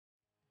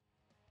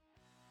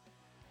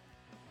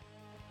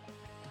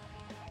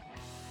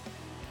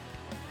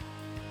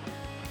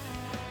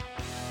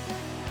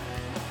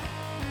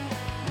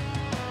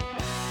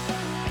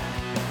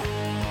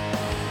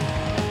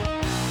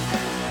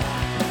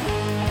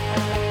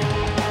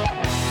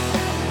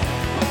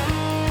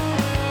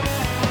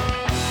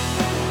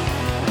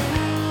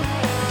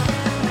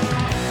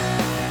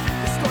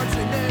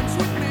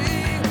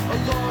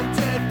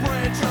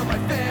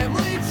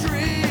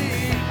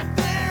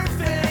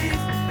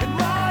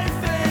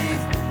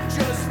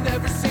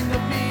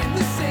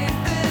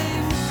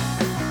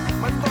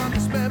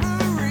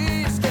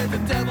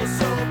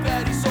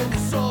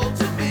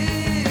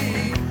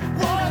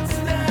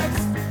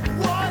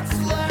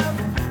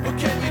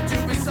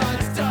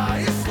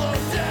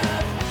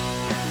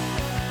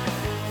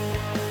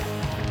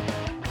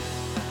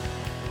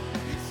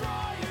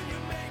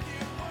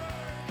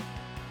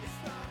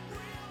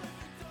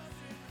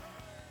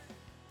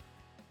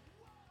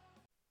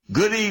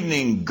Good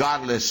evening,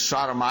 godless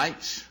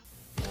sodomites.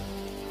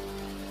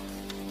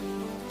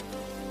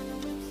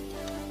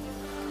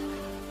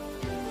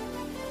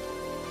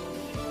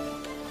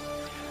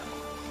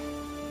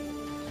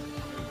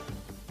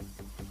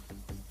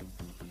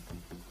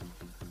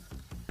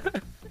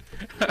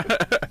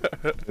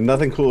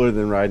 Nothing cooler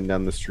than riding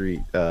down the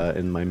street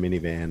in my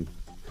minivan,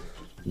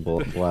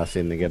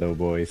 blasting the Ghetto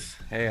Boys.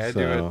 Hey, I do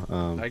it.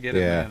 I get it,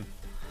 man.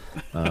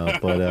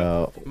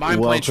 Mine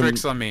play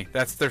tricks on me.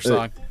 That's their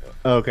song.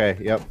 Okay,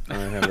 yep, I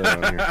have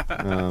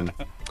that on here.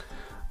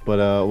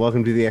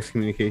 Welcome to the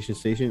Excommunication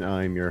Station.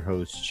 I'm your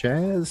host,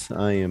 Chaz.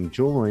 I am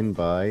joined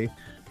by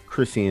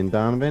Chrissy and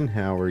Donovan.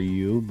 How are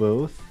you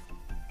both?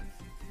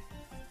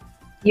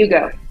 You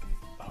go.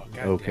 Oh,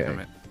 God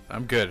damn it.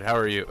 I'm good. How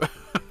are you?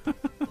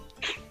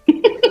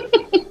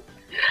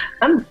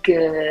 I'm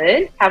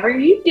good. How are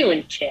you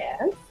doing,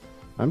 Chaz?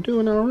 I'm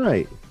doing all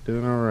right.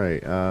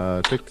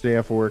 Took the day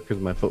off of work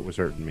because my foot was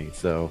hurting me,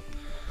 so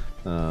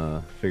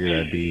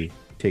figured I'd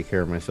take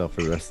care of myself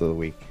for the rest of the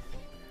week.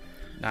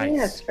 Nice. Yeah,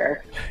 that's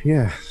fair.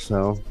 Yeah,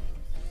 so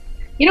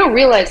you don't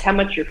realize how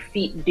much your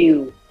feet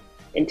do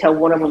until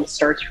one of them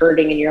starts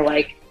hurting, and you're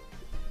like,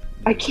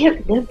 I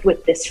can't live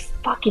with this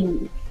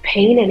fucking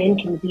pain and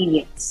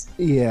inconvenience.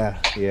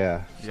 Yeah.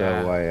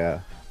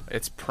 So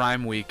it's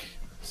Prime Week,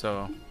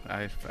 so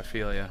I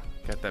feel ya.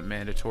 Got that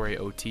mandatory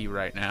OT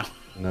right now.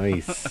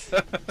 Nice.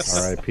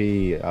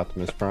 R.I.P.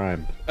 Optimus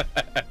Prime.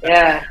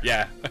 Yeah.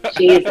 Yeah.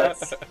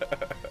 Jesus.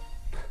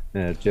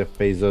 Yeah, Jeff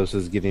Bezos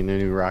is getting a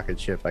new rocket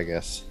ship, I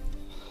guess.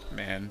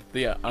 Man,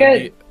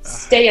 Good.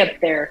 Stay up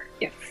there,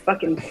 you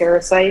fucking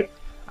parasite.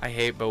 I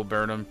hate Bo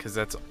Burnham because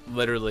that's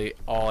literally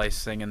all I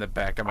sing in the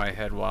back of my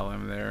head while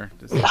I'm there.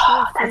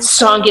 That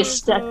song is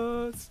stuck.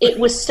 It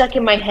was stuck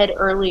in my head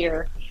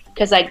earlier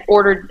because I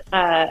ordered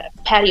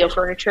patio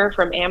furniture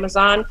from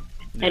Amazon,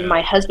 and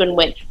my husband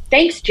went,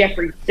 "Thanks,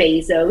 Jeffrey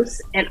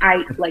Bezos," and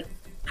I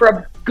for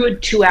a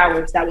good 2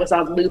 hours that was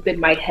on loop in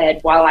my head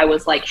while I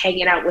was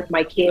hanging out with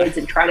my kids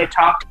and trying to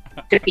talk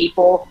to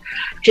people.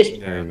 Just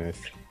very nice.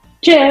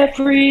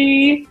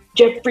 Jeffrey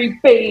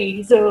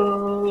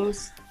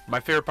Bezos. My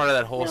favorite part of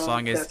that whole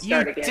song is,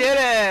 "You did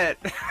it!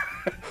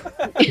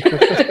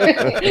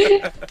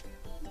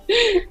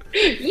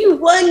 You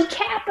won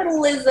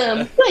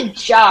capitalism! Good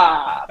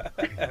job!"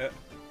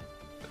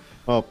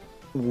 Well,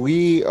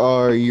 we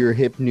are your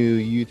hip new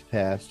youth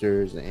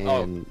pastors,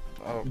 and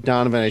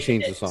Donovan, I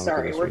changed the song.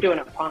 Sorry, we're doing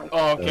a punk.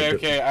 Oh,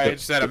 okay. I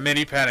just had a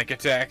mini panic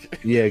attack.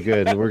 Yeah,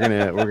 good. We're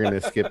gonna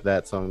skip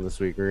that song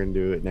this week. We're gonna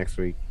do it next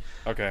week.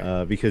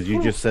 Okay. Because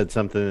you just said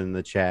something in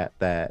the chat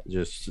that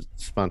just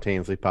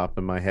spontaneously popped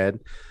in my head.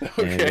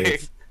 Okay. And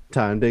it's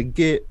time to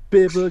get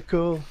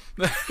biblical.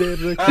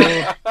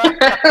 Time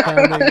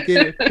to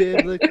get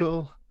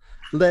biblical.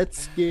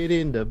 Let's get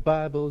into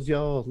Bibles,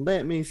 y'all.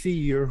 Let me see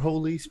your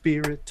Holy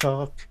Spirit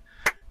talk.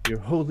 Your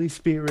Holy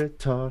Spirit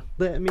talk.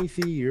 Let me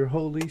see your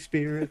Holy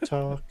Spirit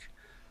talk.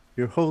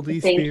 Your Holy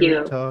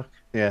Spirit talk.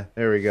 Yeah,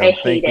 there we go.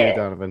 Thank you,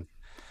 Donovan.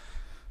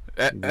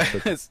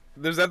 Is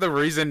that the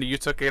reason you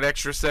took an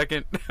extra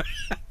second?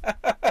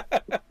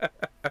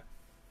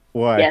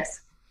 Why? Yes.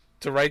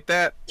 To write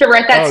that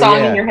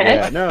song in your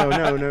head? Yeah. No.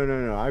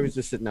 I was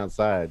just sitting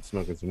outside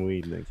smoking some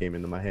weed and it came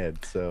into my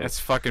head. So it's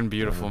fucking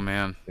beautiful,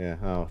 man. Yeah.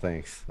 Oh,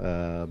 thanks.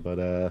 Oh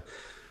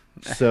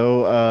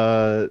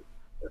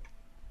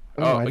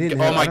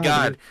my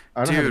God.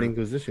 I don't have an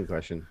Inquisition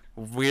question.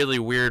 Really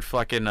weird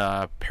fucking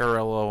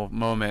parallel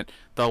moment.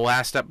 The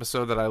last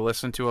episode that I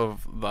listened to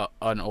of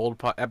an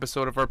old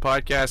episode of our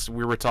podcast,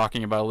 we were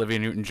talking about Olivia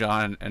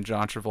Newton-John and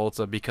John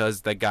Travolta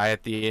because the guy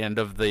at the end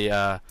of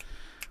the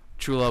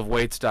True Love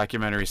Waits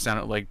documentary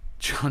sounded like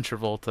John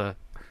Travolta.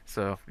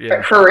 So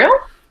yeah, for real?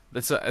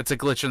 It's a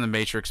glitch in the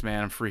Matrix,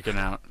 man. I'm freaking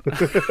out.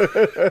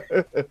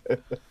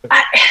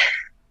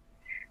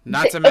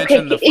 Not to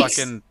mention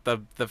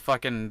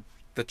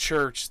the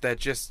church that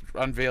just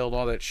unveiled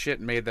all that shit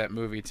and made that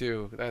movie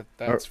too.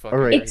 That's fucking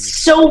right. crazy.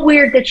 It's so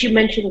weird that you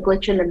mentioned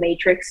glitch in the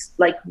Matrix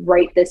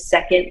right this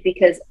second,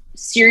 because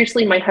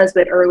seriously, my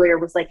husband earlier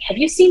was like, "Have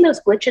you seen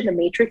those glitch in the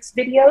Matrix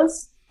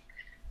videos?"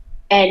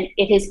 And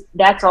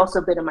that's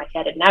also been in my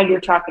head. And now you're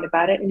talking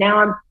about it. And now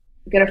I'm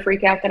gonna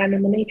freak out that I'm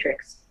in the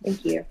Matrix.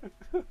 Thank you.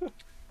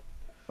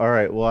 All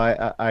right.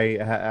 Well,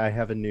 I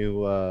have a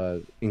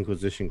new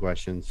Inquisition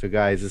question. So,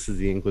 guys, this is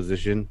the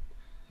Inquisition.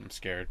 I'm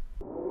scared.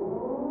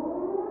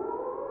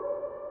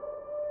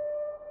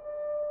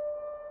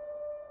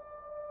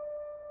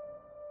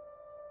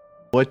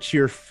 What's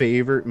your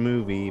favorite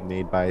movie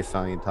made by a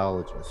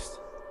Scientologist?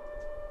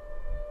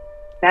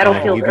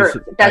 Battlefield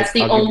Earth. That's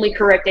the only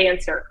correct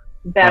answer.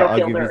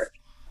 Battlefield Earth.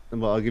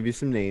 I'll give you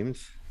some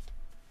names.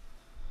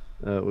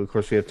 Of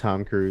course, we have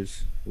Tom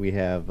Cruise. We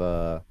have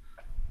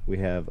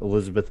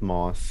Elizabeth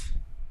Moss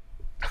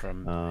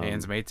from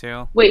Handmaid's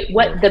Tale. Wait,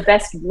 what? The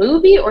best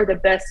movie or the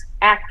best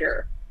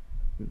actor?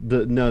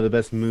 The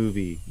best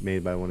movie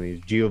made by one of these.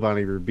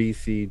 Giovanni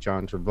Ribisi,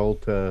 John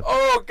Travolta.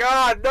 Oh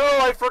God, no!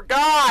 I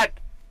forgot.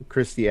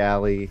 Kirstie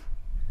Alley.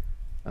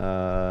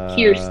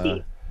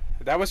 Kirstie.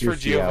 That was for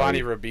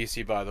Giovanni Bestiality.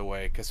 Ribisi, by the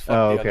way, because fuck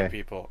the other Okay.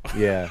 people.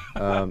 Yeah.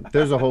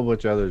 There's a whole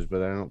bunch of others,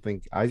 but I don't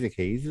think Isaac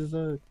Hayes is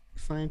a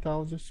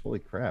Scientologist. Holy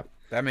crap.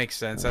 That makes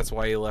sense. That's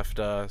why he left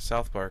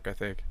South Park, I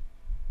think.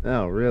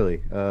 Oh,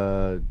 really?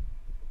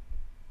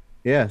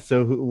 Yeah.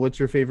 So, what's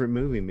your favorite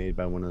movie made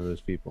by one of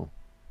those people?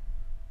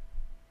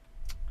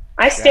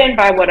 I stand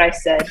by what I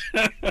said.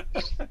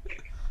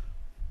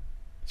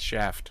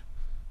 Shaft.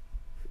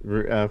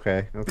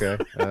 Okay.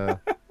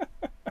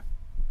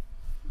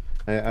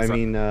 I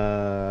mean,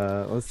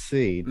 let's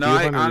see. No,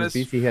 Giovanni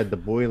Ribisi had The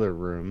Boiler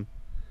Room.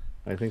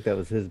 I think that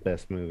was his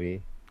best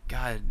movie.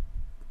 God,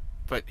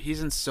 but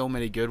he's in so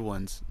many good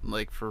ones.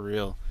 Like, for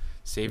real.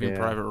 Saving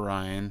Private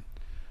Ryan.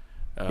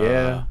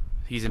 Yeah.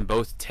 He's in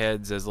both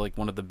Teds as, like,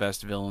 one of the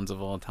best villains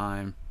of all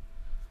time.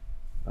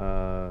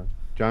 John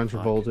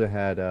Travolta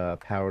had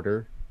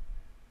Powder.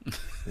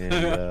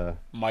 And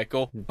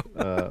Michael.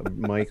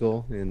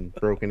 Michael in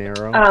Broken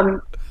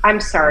Arrow. I'm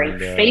sorry. And,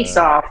 Face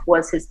Off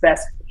was his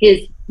best.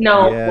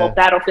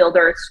 Battlefield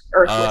Earth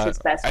was his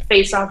best.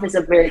 Face Off is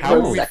a very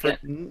close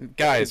second.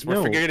 Guys,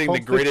 we're forgetting Pulp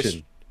the greatest.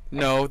 Fiction.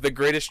 No, the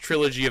greatest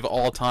trilogy of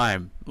all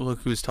time. Look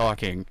who's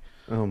talking.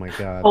 Oh my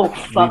God. Oh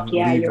fuck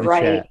yeah, you're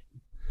right.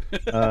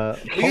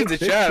 Leave the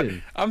chat.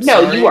 I'm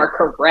no, sorry. you are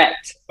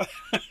correct.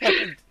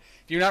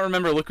 Do you not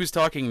remember Look Who's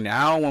Talking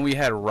Now when we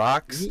had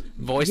Rocks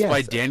voiced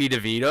by Danny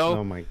DeVito?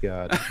 Oh my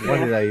God.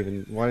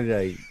 Why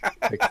did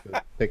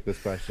I pick this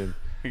question?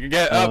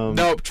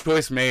 Nope,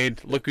 choice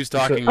made. Look Who's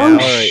Talking Oh, Now. all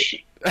right.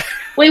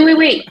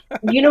 Wait.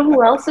 You know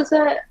who else is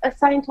a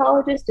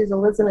Scientologist? Is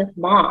Elizabeth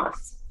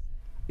Moss.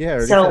 Yeah. I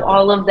already So said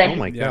all that. of the. Oh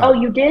my God. Oh,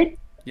 you did?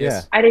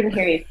 Yes. I didn't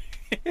hear you.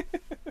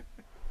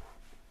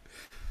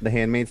 The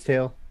Handmaid's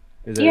Tale?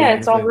 Yeah,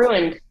 it's all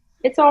ruined.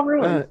 It's all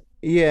ruined.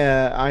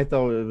 Yeah, I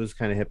thought it was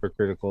kind of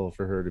hypocritical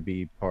for her to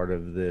be part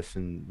of this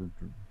and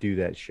do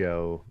that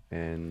show,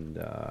 and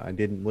I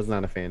was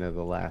not a fan of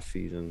the last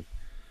season.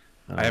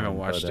 I haven't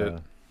watched it.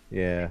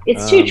 Yeah,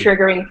 it's too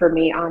triggering for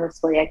me.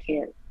 Honestly, I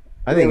can't.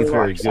 I think it's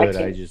very watch.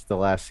 good. The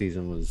last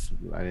season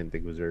I didn't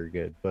think was very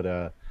good, but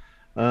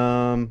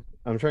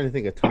I'm trying to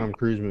think of Tom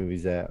Cruise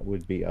movies that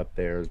would be up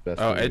there as best.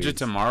 Oh, movies. Edge of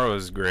Tomorrow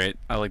is great.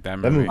 I like that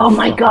movie. Oh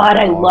my God,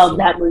 I love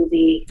that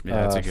movie.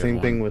 Yeah, it's a good same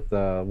one. thing with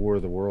War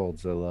of the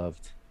Worlds. I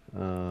loved.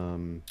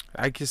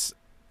 I guess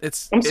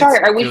it's. I'm sorry.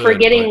 Are we good,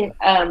 forgetting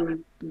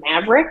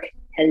Maverick?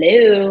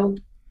 Hello.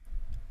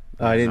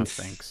 I didn't. No,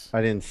 thanks.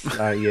 I didn't.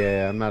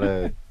 Yeah, I'm not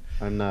a.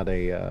 I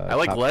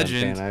like Top Gun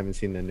Legend. fan. I haven't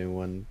seen the new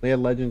one. Yeah,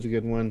 Legend's a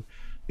good one.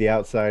 The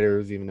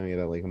Outsiders, even though he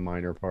had like a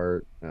minor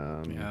part.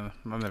 Yeah,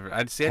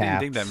 I didn't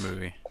dig that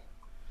movie.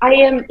 I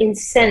am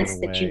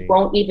incensed that you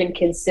won't even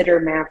consider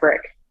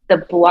Maverick the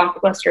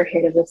blockbuster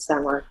hit of the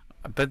summer.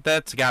 But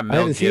that's got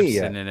Mel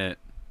Gibson in it.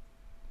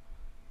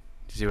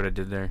 You see what I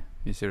did there?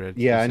 You see what I did?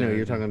 Yeah, I know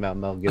you're talking about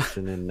Mel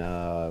Gibson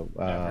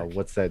and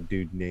what's that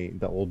dude name?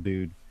 The old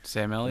dude.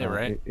 Sam Elliott,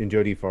 right? And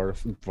Jodie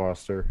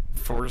Foster.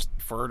 Forster.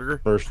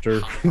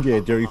 Yeah,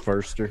 Jodie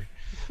Foster.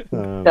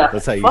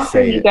 That's how you what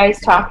say are you guys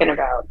talking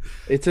about?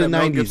 It's a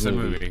Mel 90s Gibson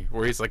movie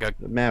where he's like a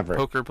Maverick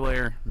poker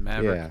player.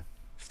 Maverick. Yeah.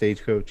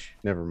 Stagecoach.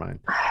 Never mind.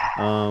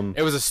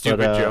 It was a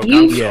stupid joke.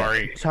 You- I'm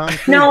sorry. Tom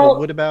Cruise, No.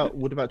 What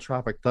about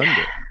Tropic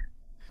Thunder?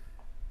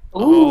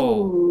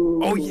 Ooh.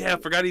 Oh yeah, I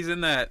forgot he's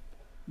in that.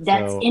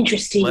 That's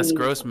interesting. Les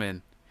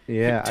Grossman.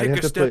 Yeah,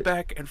 Take a step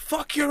back and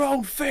fuck your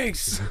own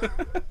face.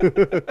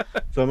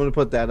 So I'm gonna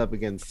put that up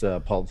against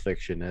Pulp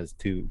Fiction as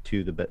the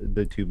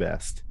two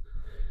best.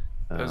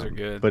 Those are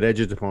good. But Edge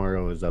of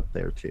Tomorrow is up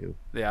there too.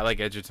 Yeah, I like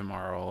Edge of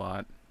Tomorrow a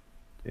lot.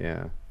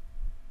 Yeah.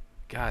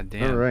 God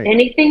damn. All right.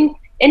 Anything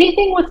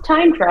with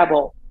time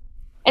travel.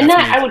 And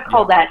That's that I would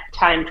call that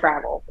time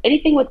travel.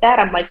 Anything with that,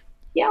 I'm like,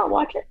 yeah, I'll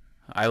watch it.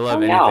 I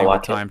love yeah, I'll anything with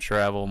watch it. time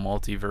travel,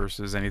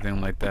 multiverses, anything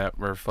like that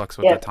where it fucks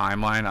with the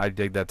timeline. I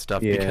dig that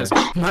stuff because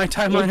my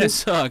timeline has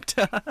sucked.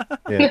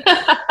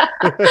 Yeah.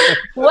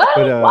 What?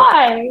 But,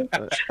 Why?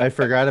 I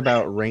forgot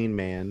about Rain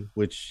Man,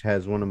 which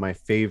has one of my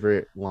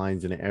favorite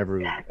lines in it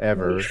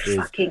ever is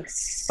fucking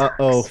sucks.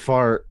 "Uh-oh,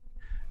 fart,"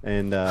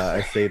 and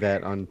I say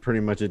that on pretty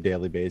much a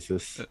daily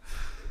basis.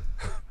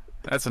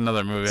 That's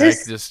another movie I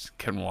just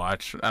can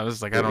watch. I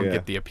was like, I don't Yeah.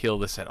 get the appeal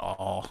of this at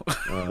all.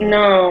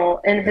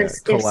 No, and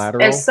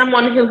Collateral? as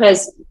someone who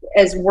has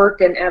worked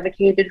and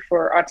advocated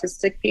for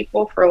autistic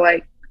people for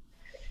like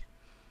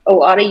a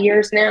lot of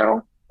years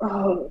now,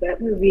 oh, that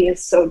movie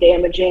is so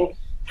damaging.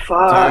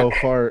 Fuck. Oh,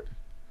 fart.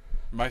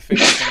 My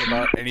favorite thing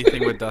about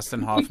anything with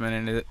Dustin Hoffman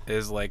in it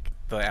is like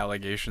the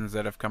allegations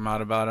that have come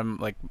out about him.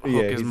 Like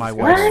Hook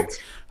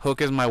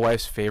is my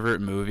wife's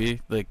favorite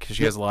movie. Like 'cause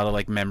she has a lot of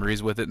like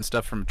memories with it and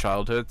stuff from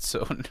childhood.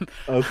 So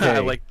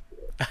Okay.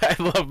 I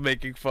love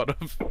making fun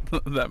of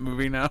that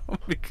movie now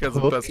because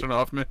of Hook? Dustin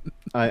Hoffman.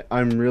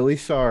 I'm really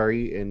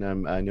sorry, and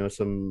I know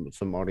some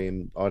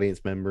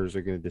audience members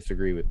are going to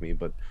disagree with me,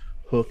 but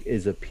Hook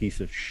is a piece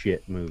of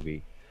shit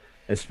movie,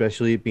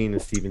 especially it being a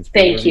Steven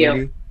Spielberg Thank you.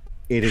 movie.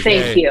 It is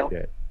Thank you.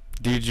 shit.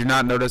 Did you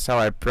not notice how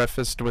I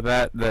prefaced with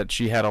that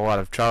she had a lot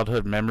of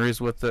childhood memories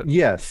with it?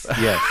 Yes,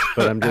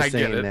 but I'm I just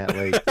get saying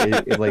it.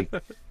 that like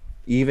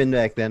even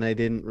back then I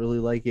didn't really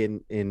like it,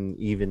 and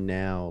even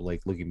now,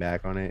 like looking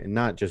back on it, and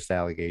not just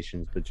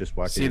allegations, but just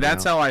watching See, it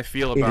that's now, how I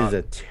feel it is about.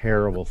 a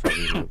terrible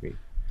fucking movie.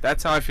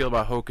 That's how I feel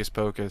about Hocus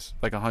Pocus,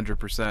 like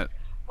 100%.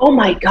 Oh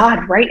my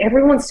god! Right?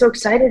 Everyone's so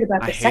excited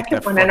about I the hate second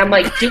that one, and I'm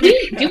fucking- like, do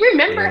you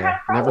remember Yeah,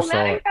 how never saw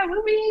problematic it. that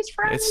movie is,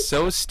 friends? It's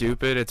so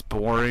stupid. It's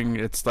boring.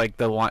 It's like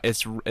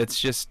it's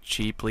just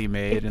cheaply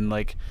made, and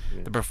like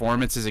Yeah. the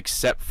performances,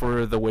 except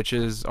for the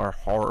witches, are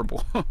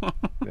horrible. Yeah.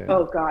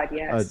 Oh god,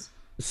 yes.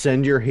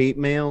 Send your hate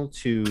mail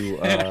to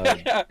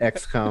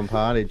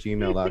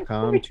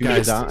xcompod@gmail.com to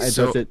Guys,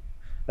 does it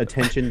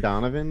attention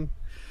Donovan?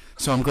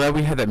 So I'm glad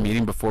we had that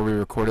meeting before we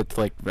recorded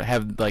to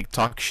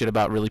talk shit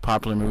about really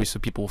popular movies, so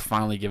people will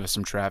finally give us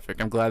some traffic.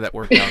 I'm glad that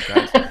worked out,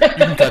 guys. You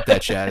can cut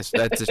that, Chaz.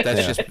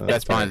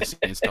 That's behind the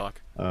scenes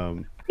talk.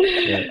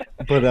 Yeah.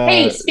 But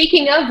Hey,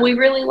 speaking of, we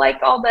really like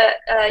all the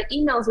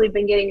emails we've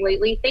been getting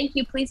lately. Thank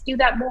you. Please do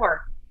that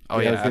more. Oh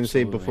I yeah, was going to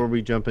say absolutely. before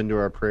we jump into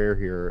our prayer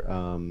here,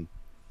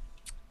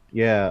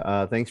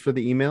 thanks for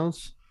the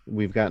emails.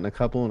 We've gotten a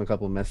couple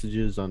of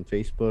messages on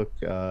Facebook.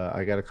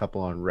 I got a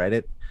couple on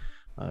Reddit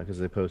because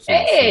they posted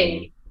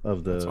Hey! some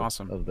of That's the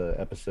awesome. of the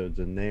episodes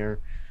in there.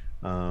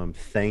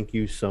 Thank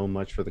you so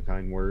much for the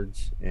kind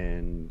words,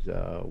 and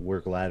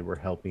we're glad we're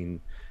helping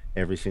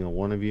every single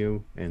one of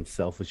you. And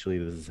selfishly,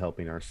 this is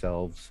helping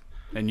ourselves.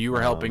 And you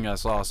were helping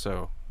us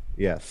also.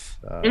 Yes.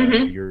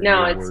 Mhm. Your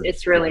No, words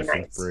it's really give us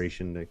nice.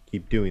 inspiration to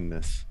keep doing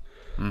this.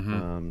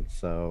 Mm-hmm.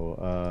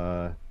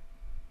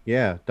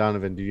 Yeah,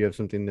 Donovan, do you have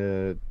something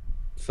to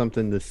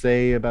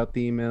say about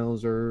the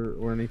emails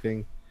or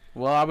anything?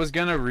 Well, I was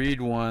gonna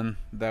read one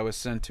that was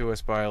sent to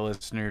us by a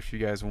listener. If you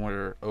guys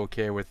were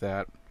okay with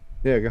that.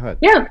 Yeah, go ahead.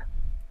 Yeah. All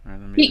right,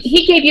 let me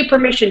He gave you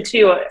permission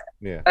too.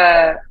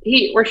 Yeah.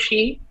 He or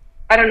she.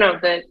 I don't know.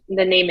 The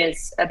name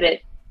is a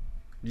bit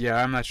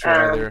Yeah, I'm not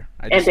sure either.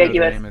 I just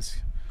ambiguous. know the name is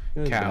It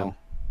was Cal. them.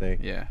 They.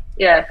 Yeah.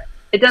 Yeah.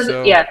 It doesn't.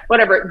 So- yeah.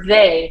 Whatever.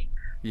 They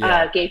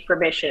Yeah. gave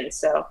permission.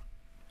 So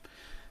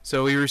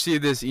we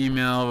received this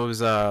email. It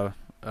was a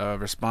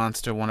response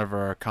to one of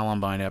our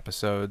Columbine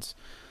episodes.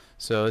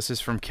 So this is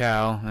from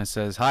Cal, and it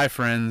says, "Hi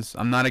friends,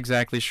 I'm not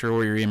exactly sure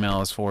what your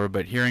email is for,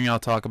 but hearing y'all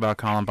talk about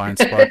Columbine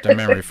sparked a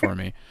memory for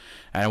me.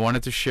 And I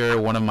wanted to share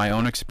one of my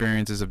own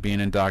experiences of being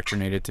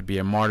indoctrinated to be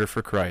a martyr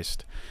for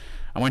Christ.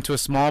 I went to a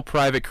small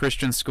private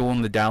Christian school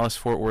in the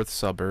Dallas-Fort Worth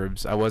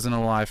suburbs. I wasn't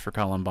alive for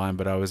Columbine,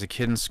 but I was a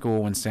kid in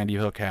school when Sandy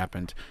Hook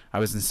happened. I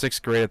was in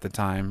 6th grade at the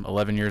time,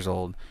 11 years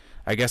old.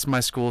 I guess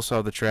my school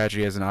saw the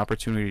tragedy as an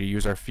opportunity to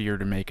use our fear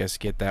to make us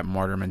get that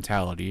martyr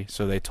mentality,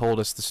 so they told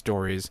us the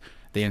stories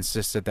they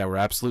insisted that were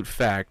absolute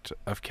fact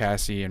of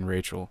Cassie and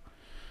Rachel.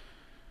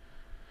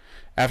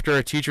 After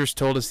our teachers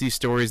told us these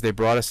stories, they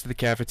brought us to the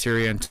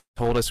cafeteria and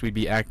told us we'd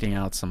be acting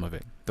out some of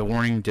it. The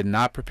warning did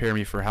not prepare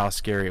me for how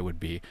scary it would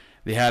be.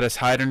 They had us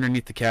hide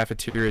underneath the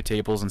cafeteria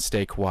tables and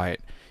stay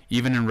quiet.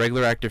 Even in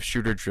regular active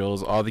shooter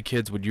drills, all the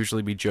kids would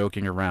usually be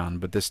joking around,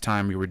 but this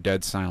time we were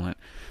dead silent.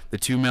 The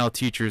 2 male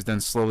teachers then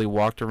slowly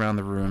walked around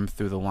the room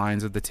through the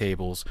lines of the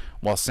tables,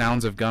 while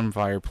sounds of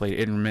gunfire played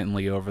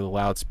intermittently over the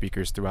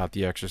loudspeakers throughout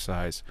the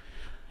exercise.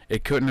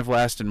 It couldn't have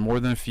lasted more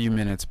than a few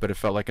minutes, but it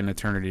felt like an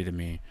eternity to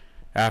me.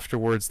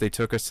 Afterwards, they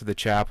took us to the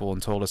chapel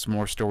and told us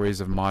more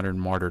stories of modern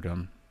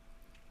martyrdom."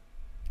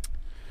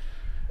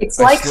 It's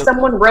like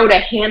someone wrote a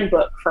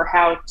handbook for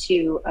how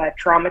to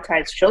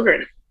traumatize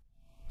children.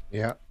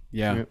 Yeah.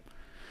 Yeah.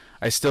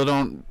 I still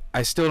don't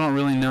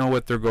really know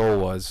what their goal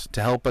was.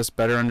 To help us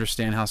better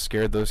understand how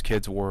scared those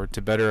kids were, to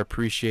better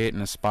appreciate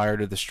and aspire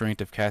to the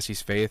strength of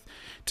Cassie's faith,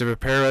 to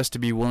prepare us to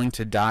be willing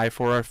to die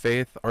for our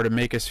faith, or to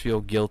make us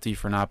feel guilty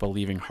for not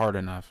believing hard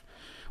enough.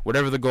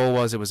 Whatever the goal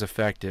was, it was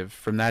effective.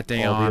 From that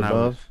day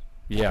on,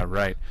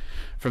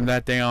 From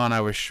that day on,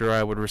 I was sure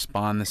I would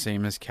respond the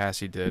same as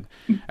Cassie did.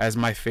 As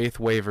my faith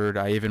wavered,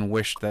 I even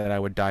wished that I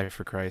would die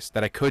for Christ,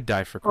 that I could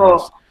die for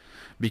Christ.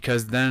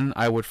 Because then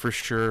I would for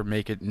sure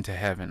make it into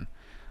heaven.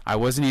 I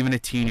wasn't even a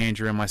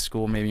teenager, and my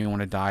school made me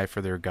want to die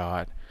for their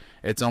God.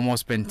 It's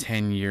almost been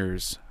 10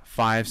 years,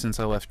 5 since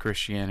I left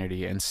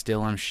Christianity, and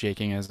still I'm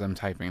shaking as I'm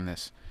typing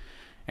this.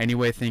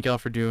 Anyway, thank y'all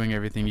for doing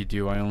everything you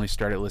do. I only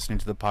started listening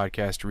to the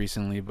podcast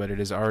recently, but it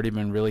has already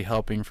been really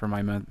helpful for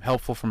my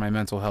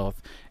mental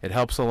health. It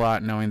helps a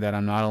lot knowing that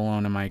I'm not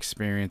alone in my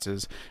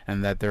experiences,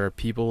 and that there are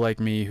people like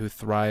me who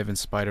thrive in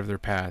spite of their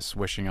past.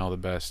 Wishing all the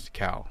best,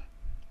 Cal.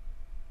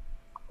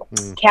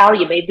 Cal,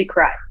 you made me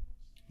cry.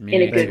 Me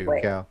in a good too.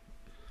 way. Cal.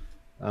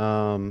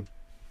 The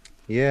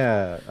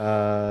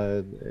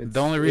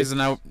only reason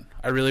I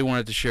really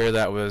wanted to share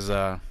that was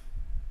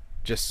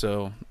just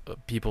so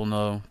people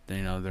know,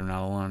 they're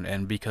not alone,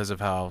 and because of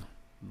how,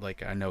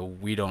 I know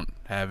we don't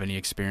have any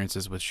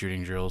experiences with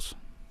shooting drills.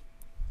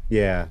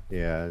 Yeah,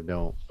 I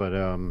don't. But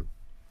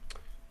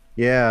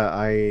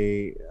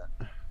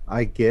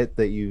I get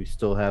that you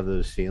still have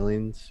those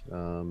feelings,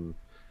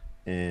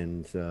 and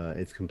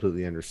it's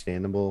completely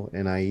understandable.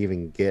 And I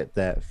even get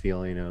that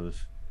feeling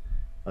of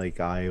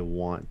I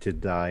want to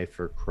die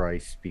for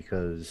Christ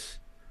because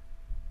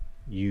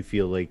you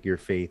feel like your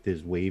faith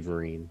is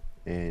wavering,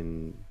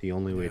 and the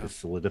only way to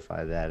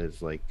solidify that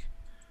is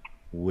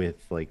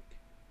with like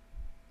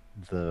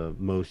the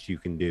most you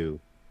can do.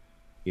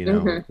 You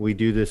know, we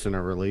do this in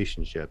our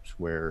relationships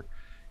where,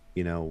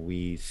 you know,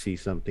 we see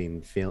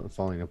something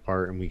falling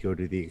apart and we go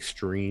to the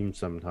extreme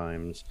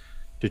sometimes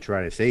to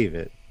try to save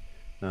it.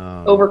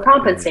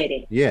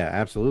 Overcompensating. Yeah,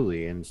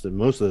 absolutely. And so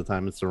most of the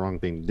time it's the wrong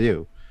thing to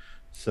do.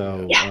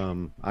 So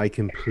I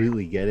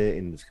completely get it,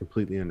 and it's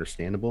completely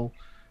understandable.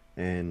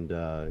 And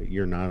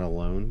you're not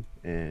alone.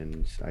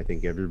 And I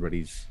think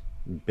everybody's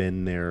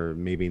been there,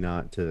 maybe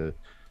not to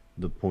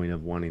the point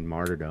of wanting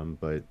martyrdom,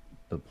 but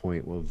the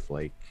point of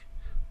like,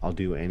 I'll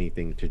do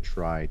anything to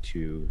try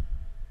to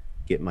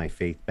get my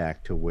faith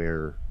back to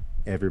where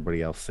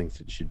everybody else thinks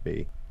it should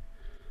be.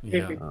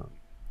 Yeah.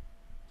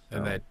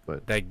 And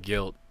that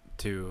guilt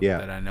too,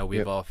 that I know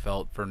we've all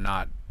felt for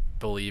not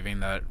believing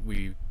that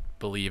we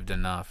believed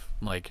enough.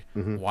 Like,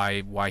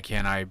 why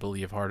can't I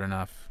believe hard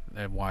enough?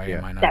 And why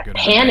am I not that good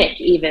panic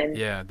enough? even?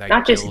 Yeah, that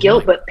not just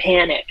guilt, but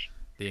panic.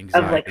 The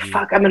anxiety of like,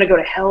 fuck, I'm gonna go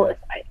to hell. If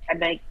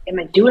am I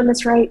doing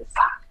this right?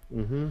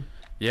 Fuck.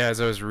 Yeah,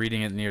 as I was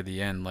reading it near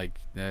the end, like,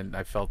 then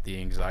I felt the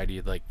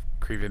anxiety like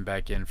creeping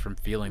back in from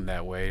feeling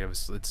that way.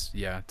 It's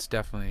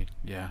definitely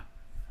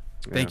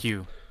Thank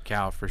you,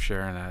 Cal, for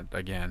sharing that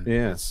again.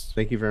 Yes,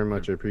 thank you very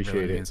much. I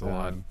appreciate it. Means a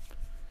lot.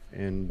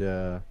 And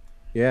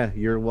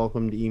you're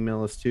welcome to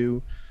email us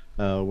too.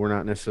 We're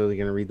not necessarily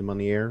going to read them on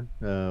the air,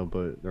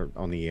 but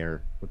on the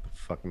air. What the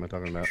fuck am I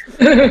talking about?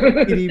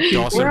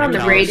 We're on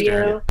the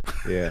radio.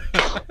 Yeah.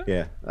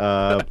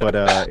 But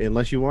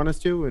unless you want us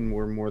to, and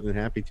we're more than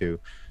happy to.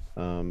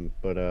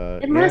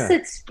 Unless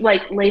it's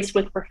like laced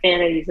with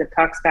profanities that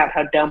talks about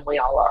how dumb we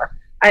all are.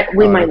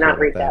 We might not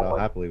read that one.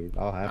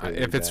 I'll happily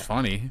if it's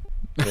funny.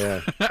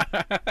 Yeah.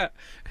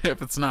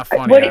 If it's not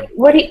funny.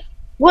 What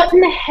in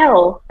the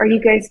hell are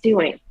you guys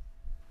doing?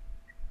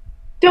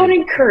 Don't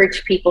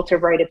encourage people to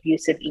write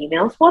abusive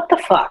emails. What the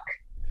fuck?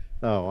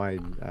 Oh,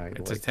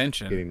 it's like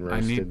attention. Getting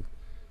roasted.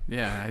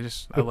 I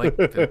like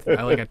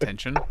I like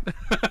attention.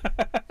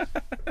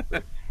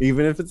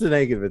 Even if it's a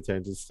negative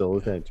attention, it's still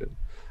attention.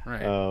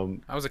 Right.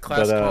 I was a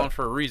class clown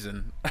for a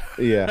reason.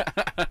 Yeah.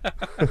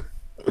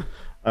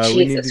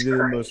 We need to do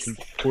the most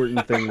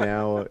important thing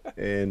now,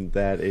 and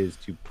that is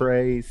to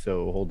pray.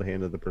 So hold the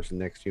hand of the person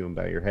next to you and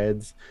bow your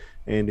heads.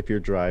 And if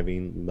you're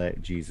driving,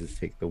 let Jesus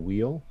take the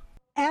wheel.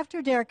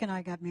 After Derek and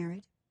I got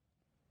married,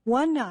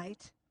 one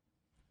night,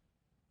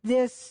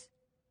 this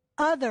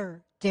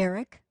other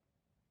Derek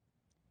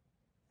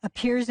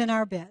appears in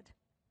our bed.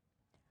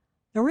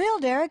 The real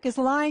Derek is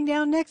lying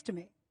down next to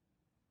me.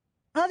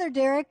 Other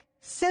Derek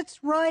sits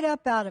right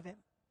up out of him.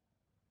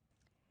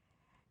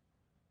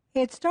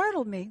 It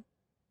startled me.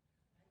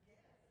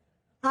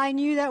 I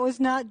knew that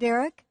was not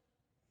Derek.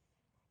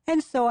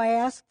 And so I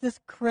asked this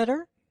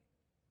critter,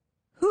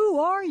 "Who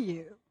are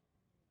you?"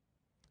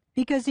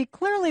 Because he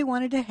clearly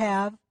wanted to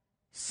have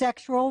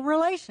sexual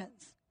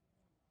relations.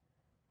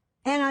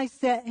 And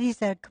he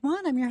said, "Come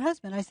on, I'm your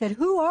husband." I said,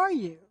 "Who are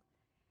you?"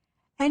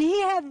 And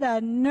he had the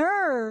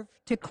nerve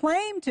to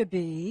claim to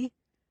be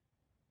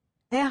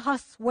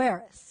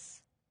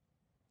Ahasuerus,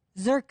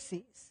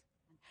 Xerxes.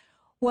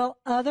 Well,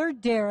 other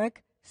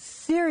Derek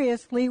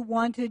seriously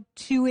wanted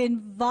to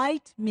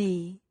invite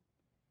me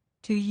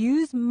to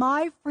use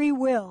my free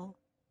will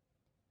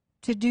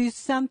to do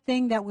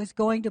something that was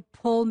going to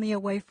pull me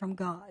away from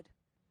God.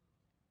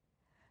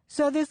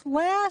 So this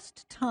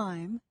last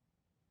time,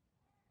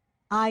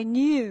 I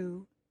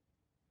knew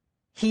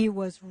he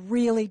was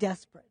really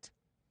desperate.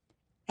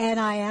 And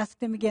I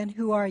asked him again,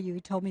 "Who are you?" He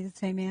told me the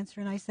same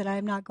answer, and I said, "I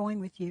am not going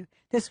with you."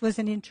 This was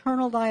an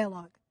internal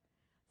dialogue.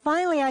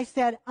 Finally, I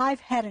said, "I've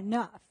had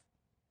enough."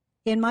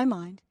 In my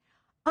mind,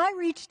 I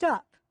reached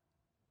up.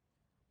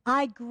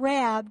 I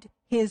grabbed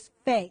his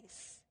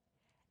face,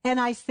 and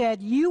I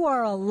said, "You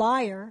are a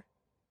liar,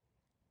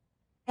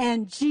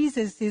 and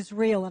Jesus is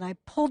real." And I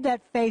pulled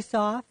that face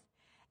off,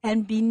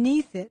 and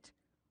beneath it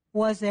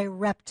was a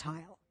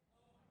reptile.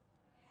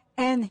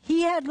 And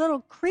he had little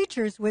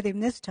creatures with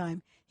him this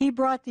time. He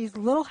brought these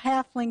little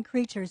halfling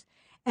creatures,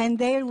 and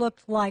they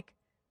looked like,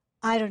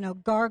 I don't know,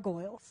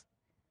 gargoyles.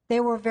 They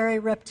were very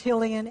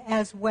reptilian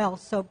as well.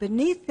 So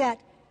beneath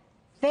that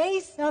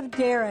face of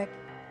Derek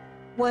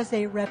was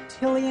a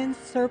reptilian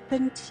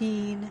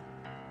serpentine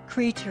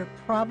creature,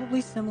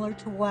 probably similar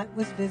to what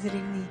was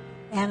visiting the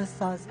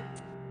Anasazi.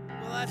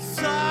 Well, I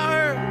saw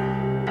her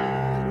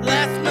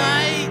last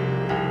night.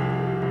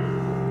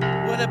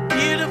 What a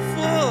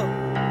beautiful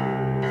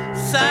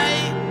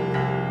sight.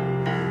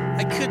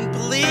 I couldn't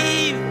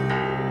believe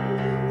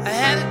I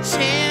had a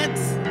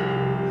chance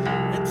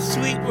at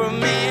sweet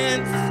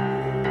romance.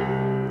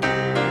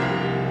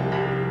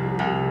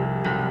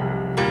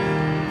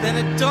 Then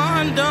it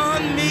dawned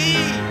on me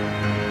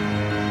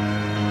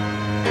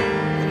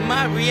in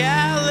my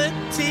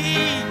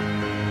reality,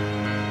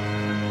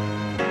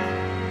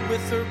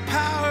 with her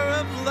power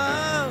of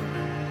love,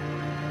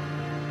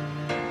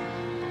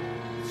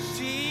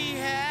 she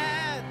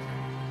had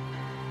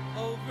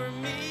over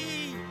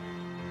me,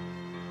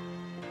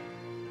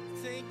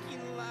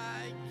 thinking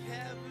like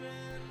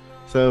heaven.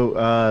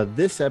 So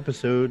this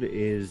episode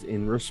is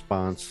in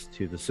response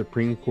to the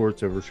Supreme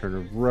Court's overturn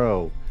of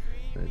Roe.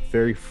 It's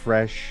very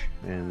fresh,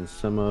 and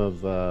some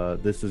of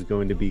this is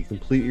going to be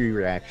completely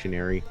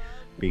reactionary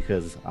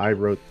because I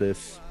wrote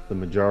this, the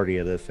majority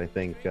of this, I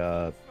think,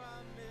 the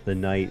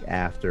night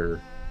after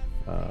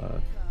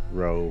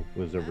Roe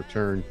was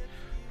overturned,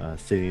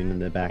 sitting in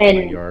the back of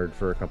my yard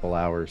for a couple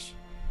hours.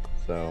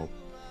 So.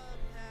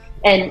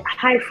 And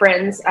hi,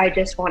 friends. I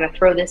just want to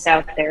throw this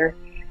out there.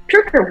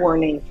 Trigger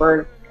warning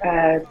for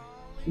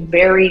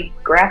very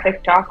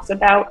graphic talks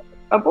about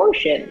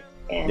abortion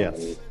and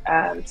Yes.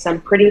 Some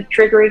pretty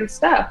triggering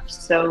stuff.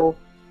 So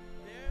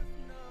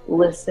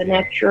listen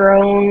at your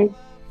own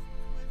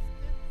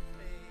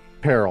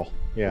Peril.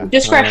 Yeah.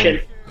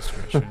 discretion.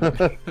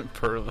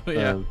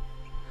 Yeah.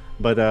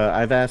 But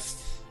I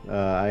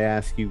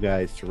asked you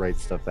guys to write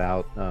stuff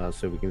out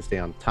so we can stay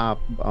on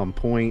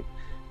point,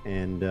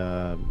 and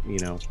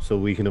so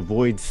we can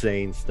avoid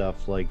saying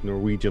stuff like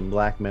Norwegian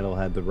black metal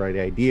had the right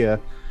idea.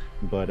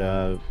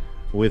 But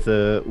with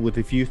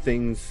a few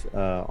things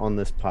on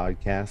this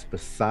podcast,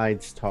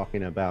 besides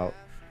talking about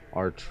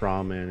our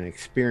trauma and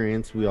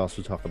experience, we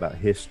also talk about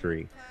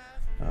history.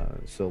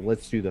 So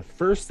let's do the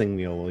first thing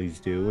we always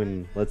do,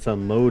 and let's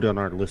unload on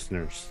our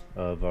listeners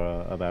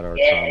about our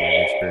trauma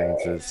and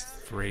experiences.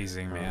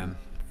 Phrasing, man.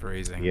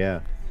 Phrasing.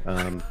 Yeah.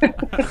 My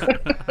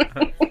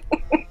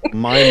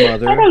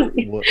mother.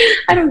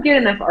 I don't get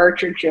enough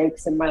Archer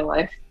jokes in my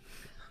life.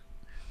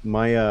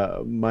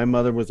 My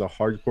mother was a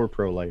hardcore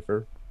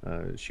pro-lifer.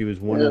 She was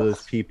one of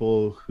those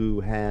people who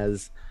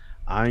has,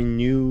 I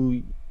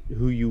knew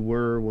who you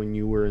were when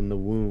you were in the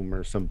womb,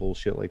 or some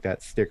bullshit like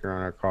that sticker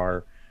on our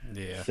car.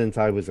 Yeah. Since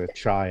I was a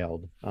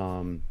child.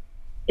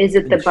 Is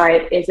it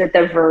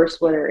the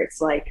verse where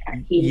it's like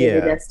he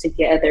knitted us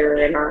together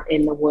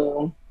in the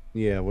womb?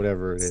 Yeah,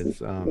 whatever it is.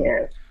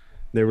 Yeah.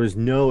 There was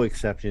no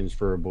exceptions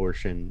for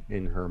abortion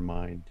in her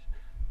mind.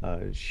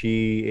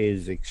 She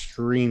is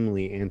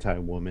extremely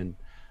anti-woman.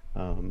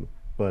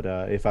 But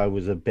if I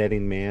was a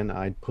betting man,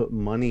 I'd put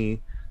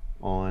money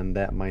on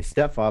that my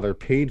stepfather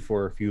paid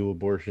for a few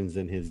abortions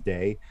in his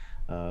day.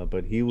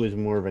 But he was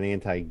more of an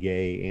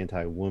anti-gay,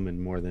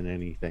 anti-woman more than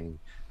anything,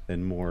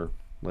 than more,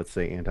 let's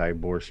say,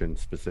 anti-abortion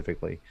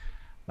specifically.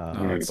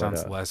 It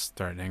sounds less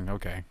threatening.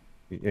 Okay.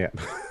 Yeah.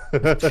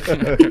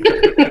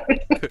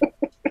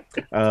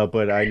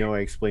 But I know I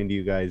explained to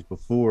you guys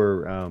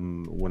before,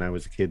 when I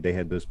was a kid, they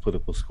had those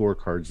political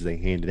scorecards they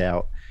handed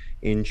out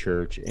in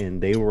church, and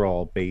they were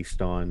all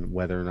based on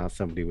whether or not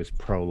somebody was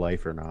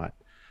pro-life or not.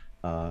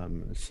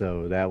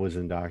 So that was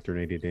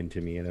indoctrinated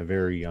into me at a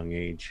very young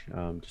age,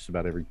 just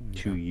about every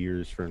 2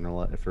 years for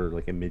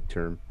like a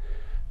midterm,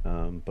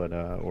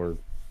 or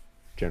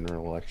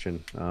general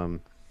election.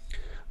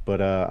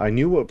 But I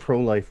knew what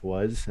pro-life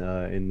was,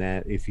 in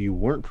that if you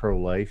weren't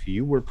pro-life,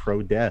 you were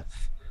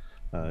pro-death.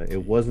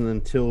 It wasn't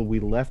until we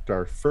left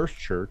our first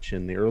church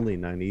in the early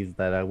 90s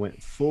that I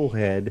went full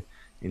head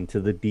into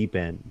the deep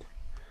end.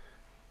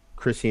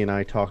 Chrissy and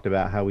I talked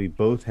about how we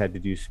both had to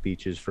do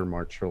speeches for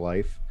March for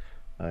Life.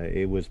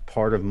 It was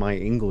part of my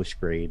English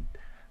grade.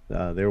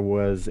 There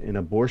was an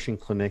abortion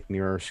clinic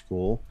near our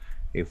school.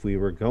 If we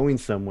were going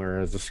somewhere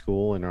as a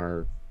school in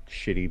our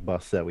shitty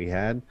bus that we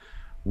had,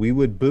 we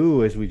would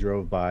boo as we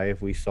drove by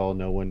if we saw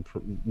no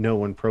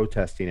one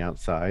protesting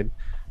outside.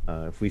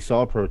 If we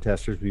saw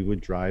protesters, we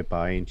would drive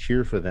by and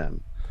cheer for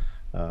them.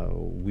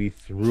 We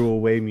threw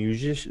away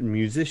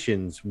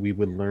musicians. We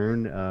would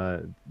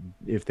learn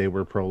if they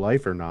were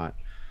pro-life or not.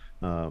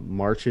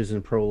 Marches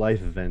and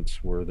pro-life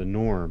events were the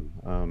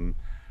norm.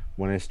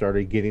 When I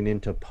started getting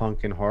into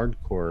punk and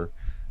hardcore,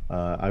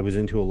 I was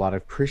into a lot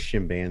of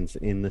Christian bands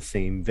in the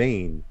same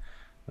vein.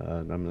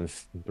 I'm going to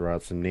throw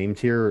out some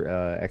names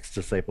here.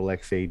 Ex-Disciple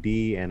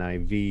XAD,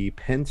 NIV,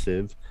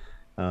 Pensive,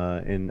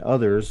 and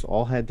others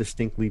all had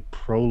distinctly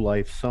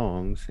pro-life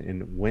songs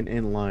and went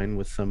in line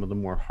with some of the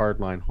more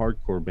hardline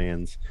hardcore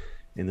bands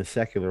in the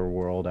secular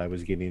world I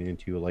was getting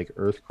into, like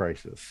Earth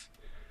Crisis.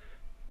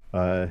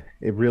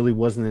 It really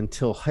wasn't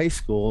until high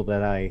school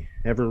that I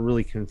ever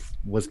really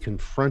was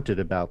confronted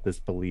about this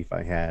belief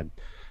I had.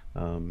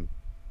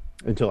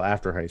 Until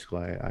after high school,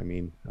 I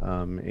mean,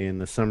 in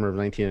the summer of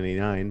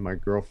 1999, my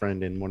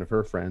girlfriend and one of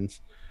her friends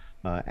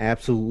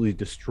absolutely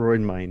destroyed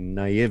my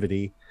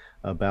naivety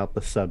about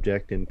the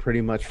subject and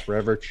pretty much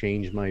forever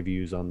changed my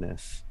views on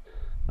this.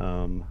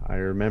 I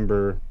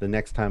remember the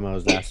next time I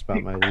was asked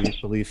about my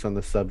beliefs on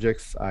the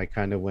subjects, I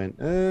kind of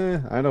went,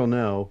 I don't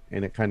know,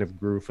 and it kind of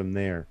grew from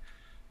there.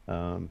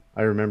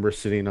 I remember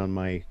sitting on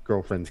my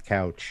girlfriend's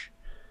couch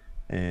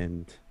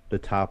and the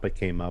topic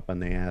came up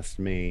and they asked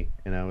me,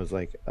 and I was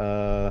like,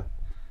 I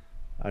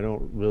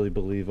don't really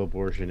believe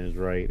abortion is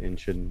right and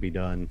shouldn't be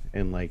done.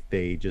 And like,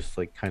 they just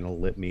like kind of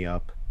lit me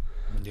up.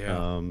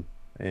 Yeah.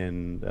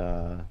 And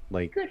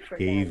like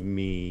gave them.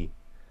 me,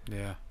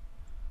 yeah,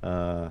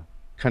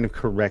 kind of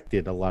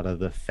corrected a lot of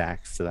the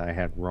facts that I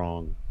had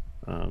wrong,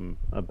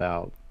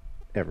 about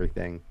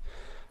everything.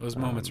 Those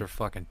moments are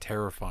fucking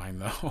terrifying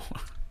though.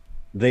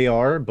 They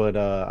are, but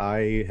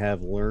I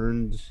have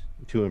learned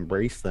to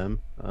embrace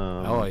them.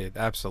 Oh, yeah,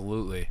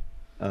 absolutely.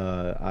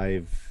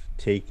 I've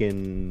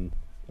taken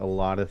a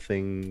lot of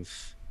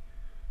things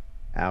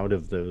out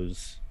of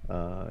those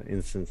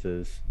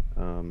instances.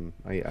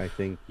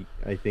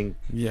 I think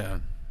Yeah.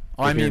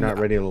 Well, I if you're mean, not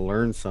ready to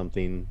learn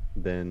something,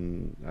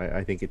 then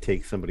I think it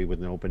takes somebody with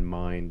an open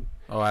mind.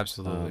 oh,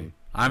 absolutely. Um,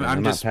 I'm and I'm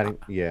I'm not just patting.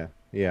 Yeah,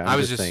 yeah. I I'm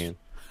was just just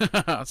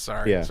saying.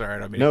 sorry, Yeah. sorry, I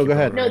don't mean to No, go keep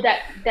ahead. No, over.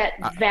 that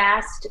I,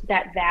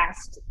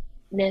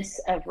 vastness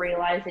of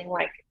realizing,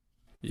 like,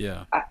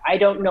 yeah. I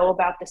don't know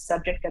about the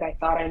subject that I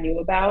thought I knew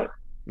about,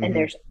 and Hmm.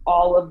 there's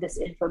all of this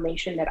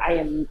information that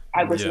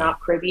I was Yeah. not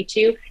privy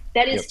to.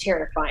 That is Yep.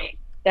 terrifying.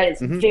 That is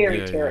Hmm. very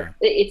Yeah, yeah. terrifying.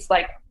 It's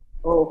like,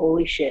 oh,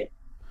 holy shit.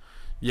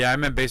 Yeah, I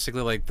meant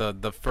basically like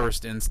the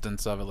first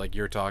instance of it, like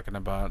you're talking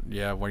about.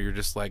 Yeah, where you're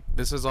just like,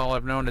 this is all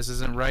I've known. This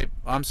isn't right.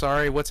 I'm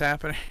sorry. What's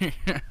happening?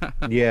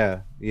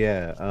 Yeah,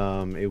 yeah.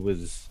 It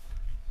was.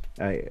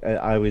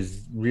 I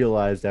was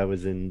realized I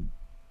was in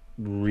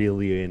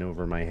really in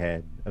over my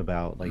head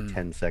about like Mm,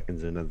 10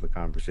 seconds into the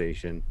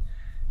conversation,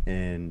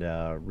 and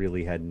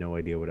really had no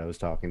idea what I was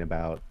talking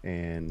about.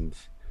 And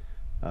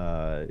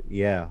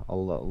yeah, a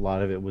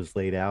lot of it was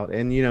laid out,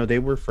 and they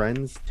were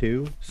friends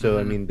too, so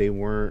I mm-hmm. mean they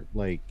weren't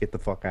like get the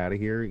fuck out of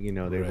here. They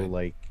were Right.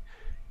 like,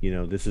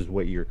 this is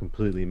what you're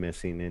completely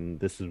missing, and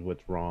this is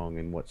what's wrong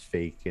and what's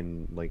fake,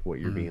 and like what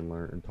you're Mm, being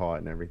learned and taught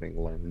and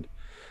everything learned.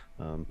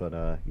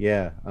 But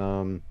yeah,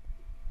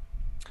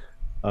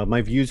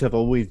 my views have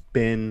always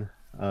been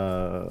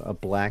a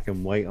black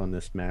and white on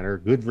this matter,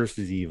 good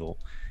versus evil.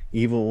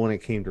 Evil when it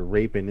came to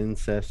rape and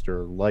incest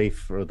or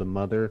life or the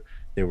mother.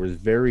 There was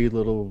very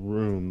little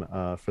room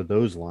for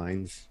those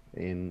lines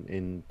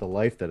in the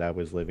life that I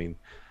was living.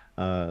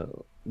 Uh,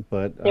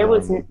 but There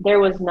was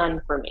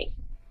none for me.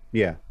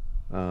 yeah,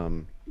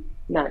 um,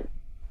 None.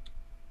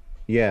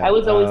 yeah, I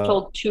was always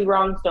told two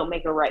wrongs don't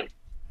make a right.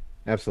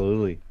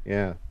 absolutely,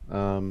 yeah.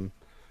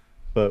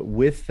 But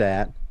with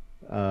that,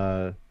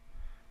 uh,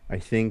 I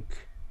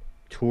think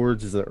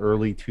towards the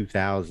early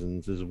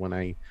 2000s is when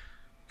I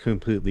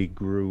completely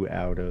grew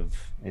out of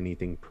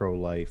anything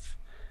pro-life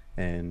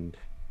and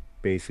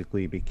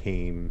basically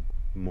became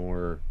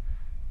more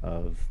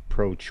of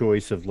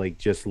pro-choice, of like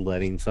just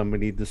letting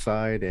somebody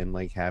decide and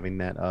like having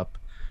that up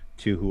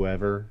to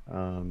whoever,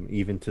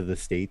 even to the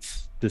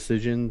state's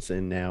decisions.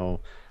 And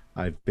now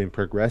I've been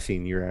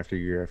progressing year after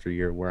year after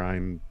year where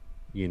I'm,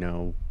 you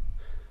know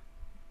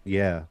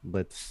yeah,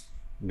 let's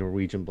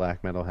Norwegian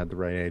black metal had the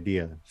right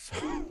idea.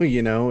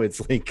 So,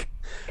 it's like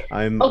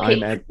I'm Okay,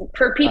 at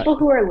for I, people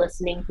who are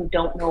listening who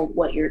don't know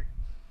what you're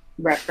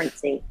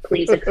referencing,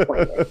 please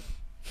explain it.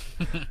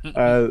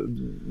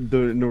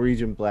 the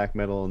Norwegian black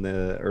metal in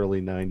the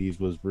early 90s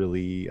was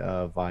really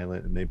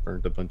violent, and they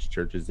burned a bunch of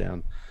churches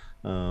down.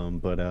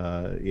 But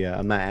yeah,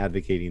 I'm not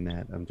advocating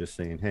that. I'm just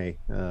saying, hey,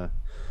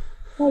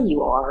 Well,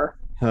 you are.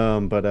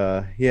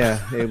 but yeah,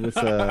 it was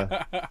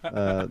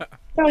uh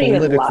Don't even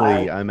politically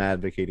lie. I'm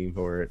advocating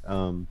for it.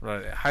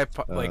 right.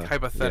 Like Yeah,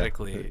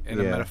 hypothetically, in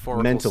a yeah,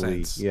 metaphorical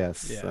mentally, sense.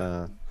 yes.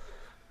 Yeah.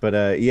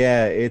 But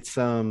yeah, it's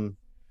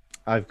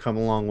I've come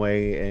a long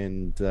way,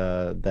 and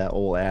that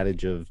old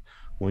adage of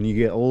when you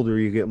get older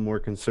you get more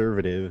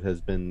conservative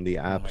has been the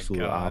Oh my absolute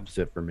God.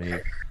 opposite for me.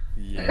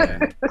 Yeah.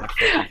 I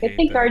fucking I hate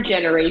think that. our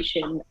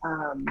generation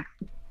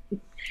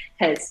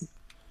has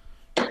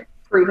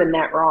proven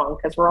that wrong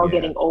because we're all Yeah.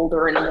 getting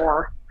older and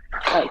more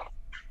like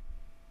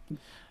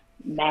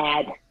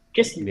mad,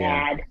 just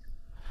Yeah.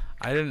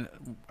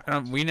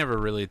 mad. We never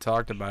really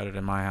talked about it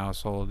in my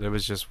household. It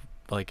was just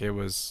like it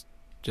was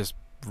just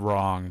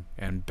wrong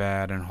and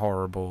bad and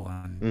horrible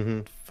and Mm-hmm.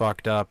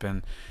 fucked up,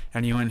 and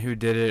anyone who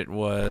did it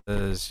was,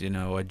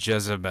 a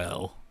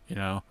Jezebel,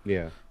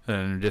 Yeah.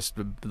 and just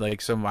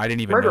like I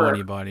didn't even know Murderer.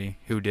 anybody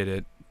who did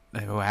it,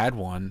 who had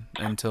one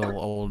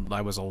until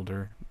I was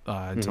older,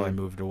 until I Mhm.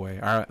 moved away.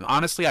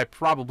 Honestly, I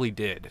probably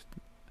did,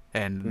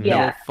 and Yeah,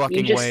 no you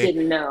fucking just way.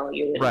 didn't know.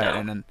 You didn't Right, know.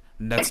 and then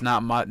that's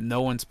not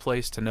no one's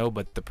place to know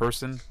but the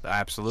person,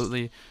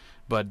 absolutely.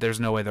 But there's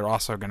no way they're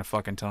also gonna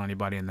fucking tell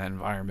anybody in that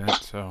environment.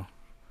 So,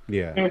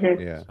 Yeah. Mhm.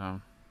 Yeah.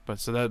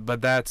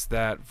 but that's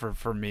that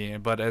for me.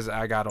 But as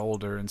I got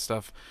older and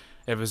stuff,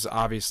 it was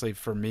obviously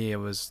for me.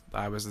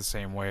 I was the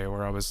same way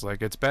where I was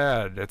like, it's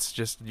bad. It's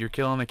just you're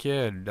killing a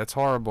kid. That's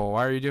horrible.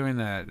 Why are you doing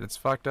that? It's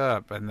fucked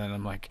up. And then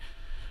I'm like,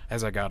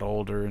 as I got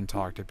older and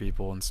talked to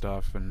people and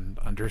stuff and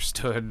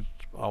understood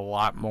a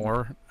lot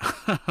more,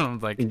 I'm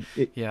like,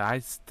 It, yeah,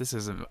 this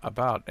isn't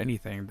about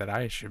anything that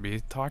I should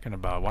be talking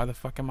about. Why the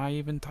fuck am I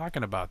even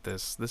talking about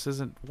this? This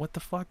isn't, what the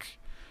fuck?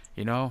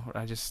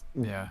 I just,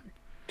 yeah.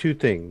 two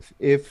things,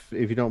 if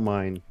you don't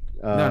mind.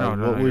 No, no,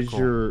 no, What no, you're was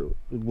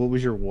cool.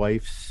 your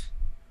wife's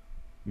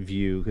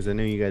view? Because I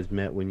know you guys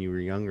met when you were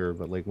younger,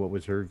 but like, what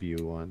was her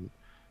view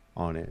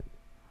on it?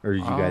 Or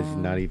did you guys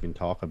not Um, even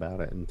talk about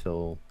it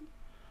until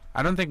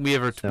I don't think we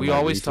semi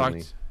always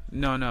recently? talked.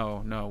 No,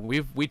 no, no.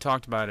 We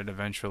talked about it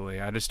eventually.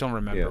 I just don't Yeah.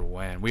 remember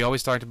when. We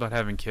always talked about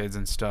having kids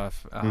and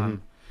stuff. Mm-hmm.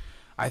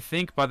 I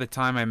think by the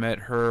time I met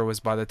her was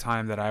by the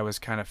time that I was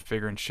kind of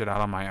figuring shit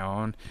out on my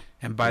own,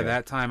 and by Yeah.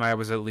 that time I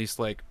was at least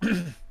like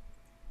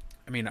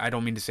I mean, I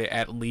don't mean to say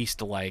at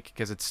least like,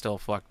 because it's still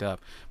fucked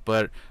up,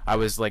 but I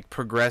was like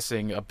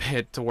progressing a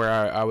bit to where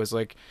I was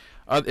like,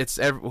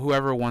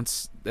 whoever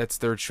wants, that's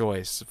their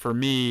choice. For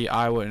me,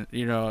 I would,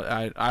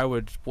 I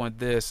would want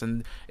this,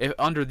 and if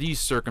under these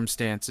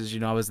circumstances,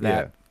 I was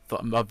that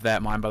of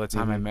that mind by the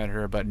time I met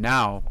her. But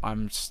now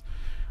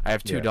I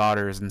have two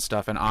daughters and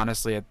stuff, and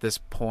honestly, at this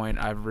point,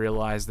 I've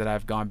realized that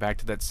I've gone back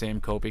to that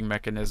same coping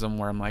mechanism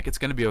where I'm like, it's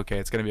gonna be okay,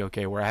 it's gonna be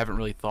okay. Where I haven't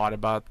really thought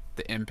about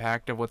the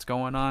impact of what's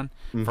going on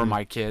for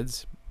my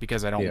kids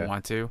because I don't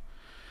want to.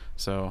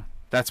 So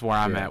that's where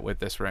I'm at with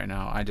this right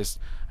now. I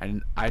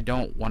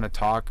don't want to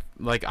talk,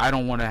 like, I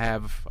don't want to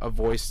have a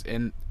voice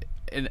in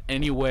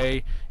any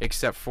way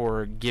except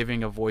for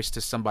giving a voice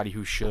to somebody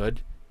who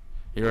should.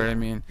 You know what I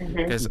mean?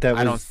 Because that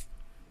was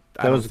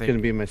going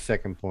to be my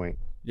second point.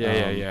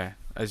 Yeah.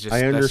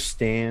 I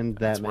understand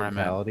that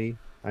mentality.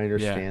 I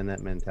understand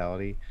that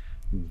mentality,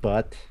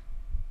 but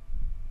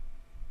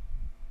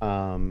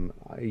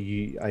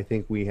I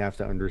think we have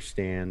to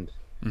understand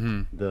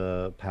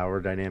the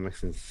power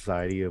dynamics in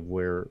society of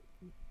where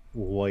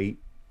white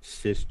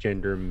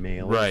cisgender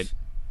males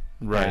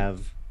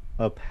have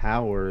a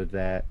power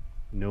that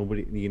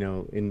nobody,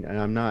 and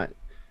I'm not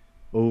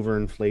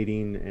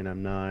overinflating, and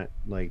I'm not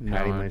like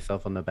patting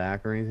myself on the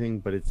back or anything,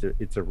 but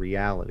it's a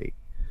reality.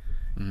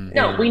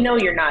 No, we know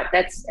you're not.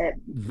 That's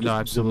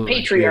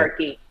absolutely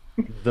patriarchy.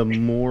 The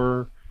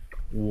more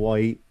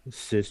white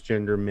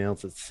cisgender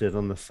males that sit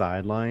on the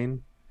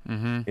sideline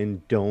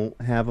and don't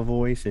have a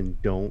voice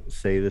and don't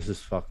say this is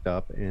fucked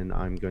up and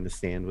I'm going to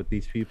stand with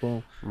these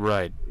people,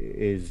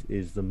 is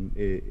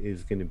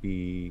going to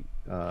be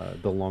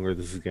the longer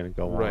this is going to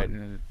go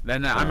on.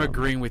 Then I'm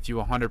agreeing with you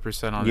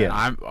 100% on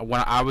that.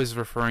 What I was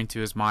referring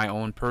to is my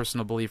own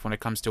personal belief when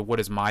it comes to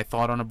what is my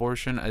thought on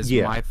abortion.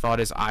 My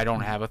thought is I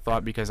don't have a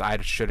thought because I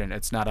shouldn't.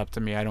 It's not up to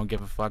me. I don't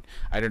give a fuck.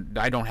 I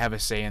don't have a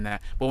say in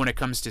that. But when it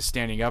comes to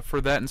standing up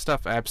for that and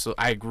stuff,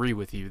 absolutely, I agree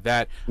with you.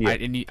 That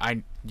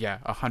 100%.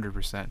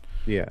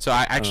 Yeah. So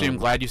I actually am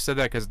glad you said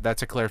that because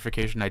that's a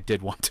clarification I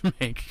did want to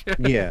make.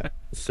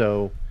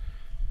 So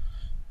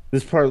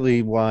this is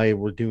partly why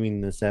we're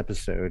doing this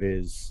episode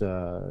is,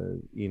 I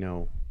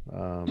mean,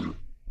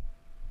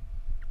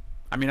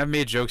 I've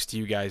made jokes to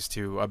you guys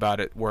too about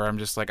it where I'm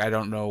just like, I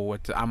don't know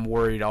I'm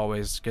worried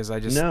always because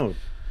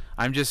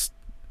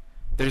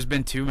there's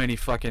been too many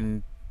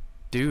fucking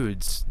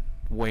dudes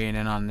weighing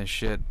in on this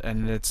shit,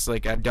 and it's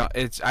like,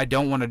 I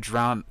don't want to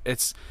drown.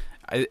 It's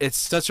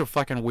such a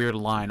fucking weird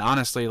line.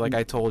 Honestly, like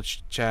I told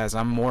Chaz,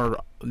 I'm more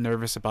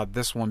nervous about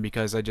this one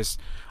because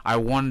I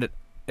wanted.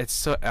 It's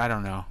so I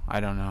don't know.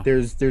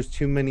 There's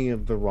too many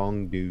of the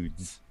wrong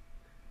dudes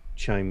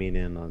chiming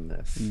in on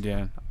this.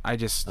 Yeah,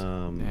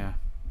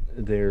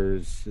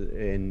 There's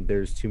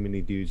too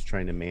many dudes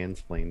trying to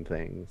mansplain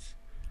things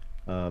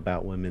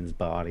about women's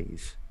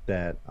bodies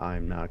that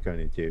I'm not going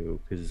to do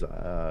because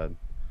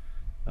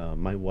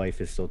my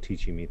wife is still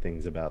teaching me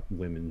things about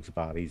women's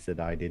bodies that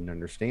I didn't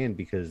understand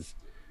because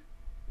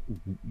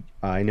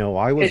I know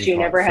I was you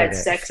never had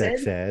sex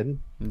ed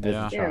as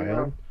a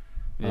child.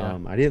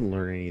 I didn't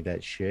learn any of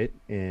that shit,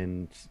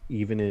 and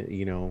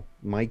even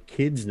my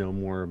kids know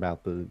more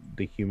about the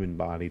human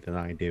body than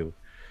I do,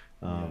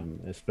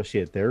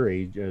 especially at their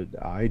age.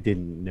 I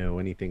didn't know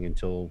anything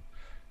until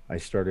I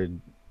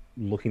started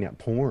looking at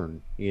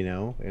porn,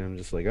 and I'm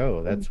just like,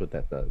 oh, that's what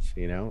that does,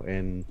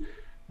 and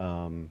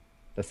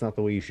that's not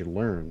the way you should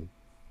learn.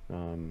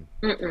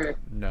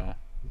 No.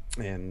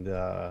 And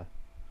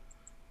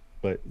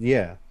but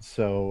yeah,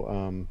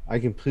 so I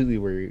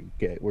completely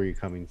get where you're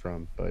coming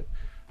from, but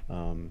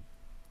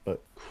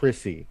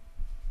Chrissy,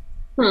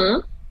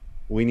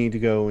 we need to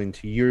go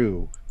into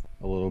you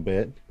a little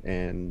bit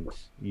and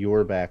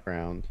your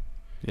background.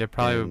 Yeah,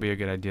 probably would be a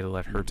good idea to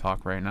let her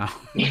talk right now.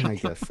 I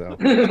guess so.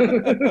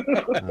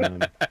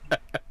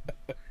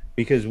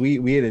 Because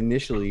we had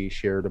initially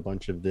shared a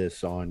bunch of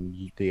this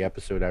on the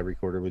episode I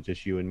recorded with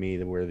just you and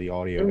me, where the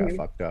audio got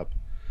fucked up.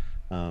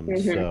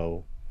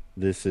 So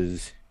this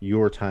is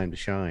your time to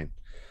shine.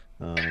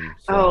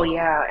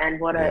 And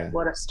what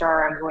a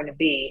star I'm going to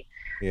be.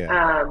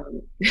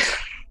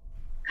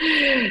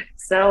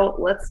 So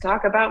let's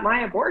talk about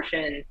my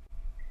abortion.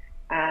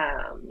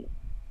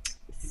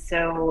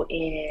 So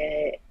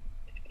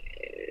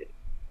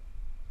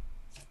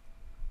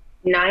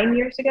 9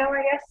 years ago,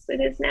 I guess it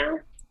is now.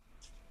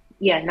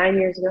 9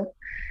 years ago,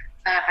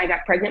 I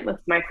got pregnant with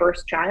my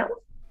first child,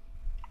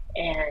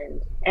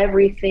 and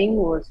everything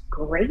was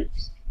great.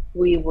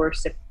 We were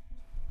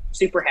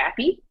super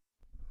happy.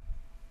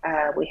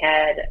 We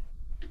had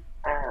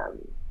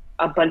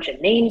a bunch of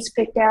names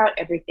picked out.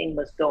 Everything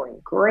was going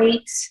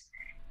great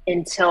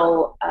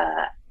until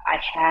I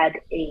had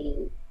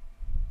the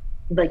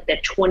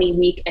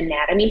 20-week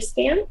anatomy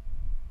scan.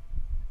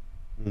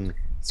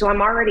 So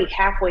I'm already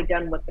halfway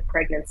done with the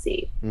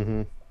pregnancy.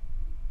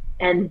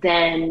 And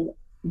then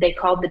they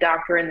called the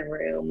doctor in the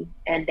room,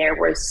 and there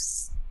were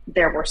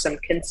some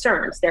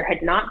concerns. There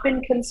had not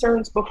been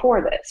concerns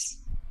before this.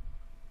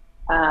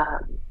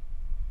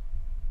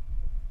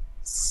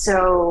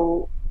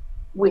 So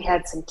we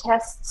had some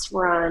tests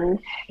run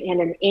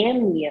and an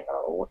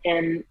amnio,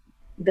 and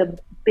the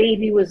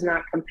baby was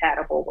not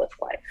compatible with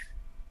life.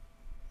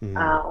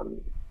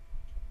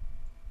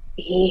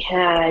 He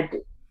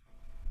had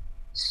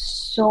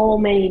so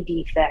many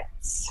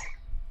defects.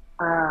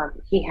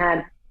 He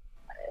had,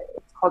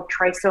 it's called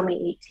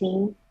trisomy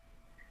 18.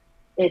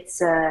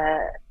 It's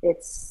a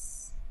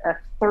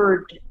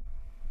third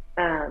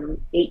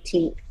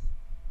 18th.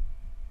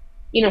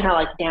 You know how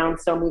like Down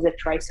syndrome is a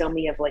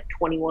trisomy of like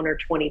 21 or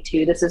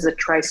 22. This is a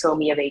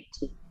trisomy of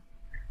 18.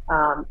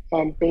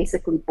 And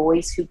basically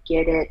boys who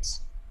get it,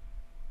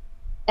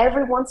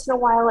 every once in a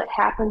while it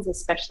happens,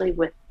 especially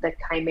with the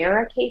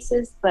chimera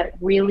cases, but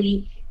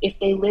really if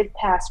they live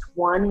past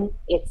one,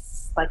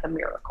 it's like a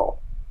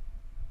miracle.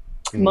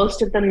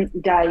 Most of them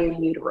die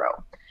in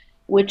utero,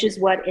 which is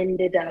what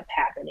ended up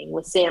happening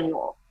with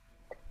Samuel.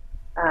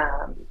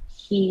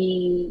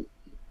 He,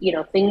 you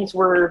know,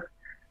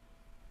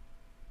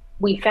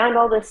 we found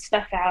all this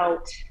stuff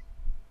out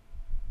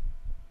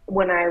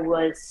when I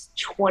was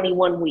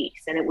 21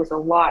 weeks, and it was a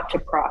lot to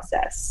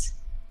process.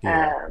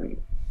 Yeah.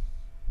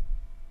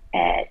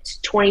 At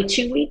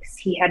 22 weeks,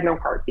 he had no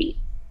heartbeat.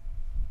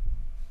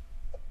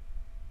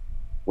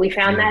 We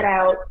found that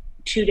out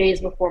 2 days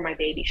before my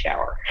baby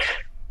shower.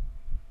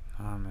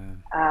 Oh,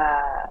 man.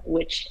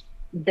 Which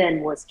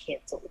then was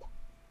canceled.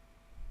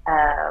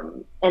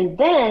 And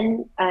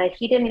then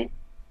he didn't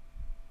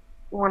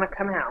want to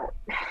come out.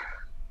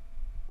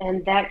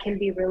 And that can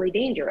be really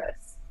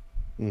dangerous.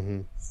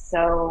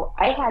 So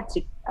I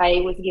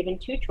was given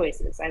two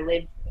choices. I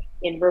lived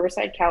in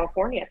Riverside,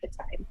 California at the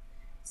time.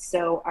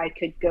 So I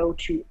could go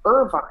to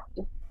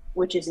Irvine,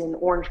 which is in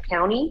Orange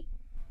County.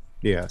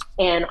 Yeah.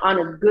 And on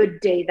a good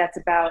day, that's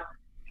about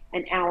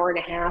an hour and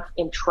a half.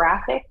 In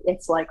traffic,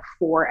 it's like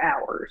 4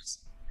 hours.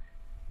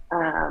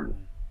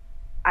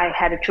 I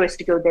had a choice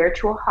to go there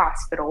to a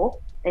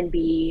hospital and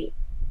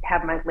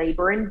have my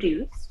labor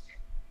induced,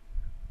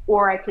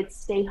 or I could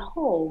stay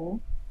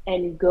home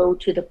and go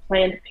to the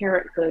Planned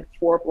Parenthood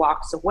 4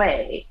 blocks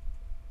away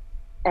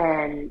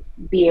and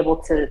be able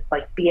to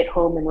like be at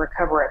home and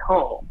recover at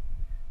home.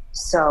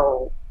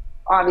 So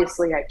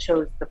obviously I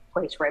chose the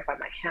place right by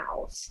my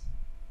house.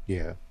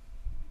 Yeah.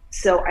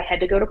 So I had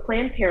to go to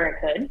Planned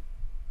Parenthood,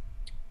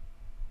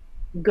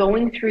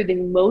 going through the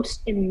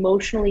most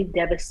emotionally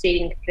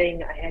devastating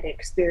thing I had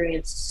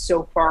experienced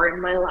so far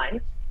in my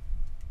life.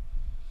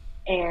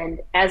 And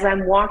as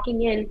I'm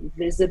walking in,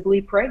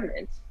 visibly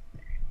pregnant,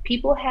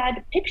 people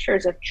had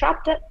pictures of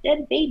chopped up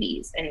dead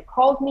babies and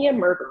called me a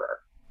murderer.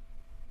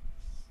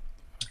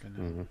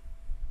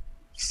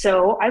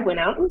 So I went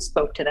out and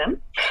spoke to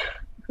them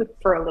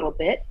for a little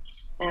bit,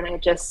 and I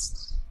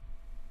just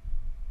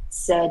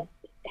said,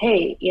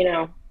 hey, you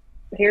know,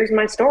 here's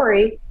my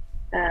story.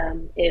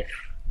 If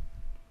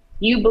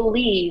you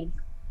believe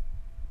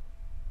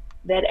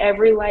that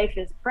every life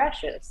is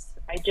precious,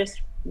 I just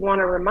want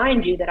to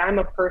remind you that I'm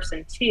a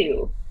person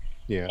too.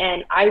 Yeah.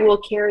 And I will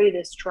carry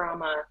this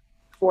trauma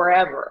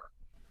forever.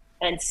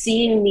 And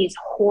seeing these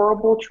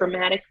horrible,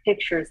 traumatic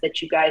pictures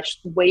that you guys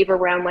wave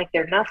around like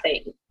they're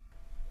nothing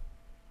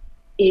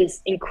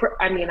is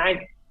I mean,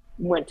 I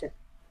went to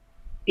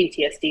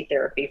PTSD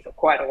therapy for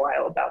quite a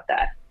while about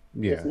that.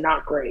 Yeah. It's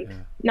not great. Yeah.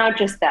 Not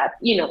just that,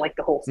 you know, like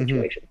the whole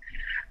situation.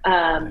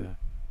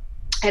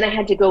 And I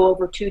had to go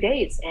over 2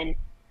 days, and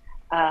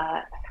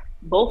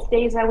both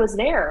days I was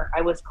there,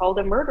 I was called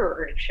a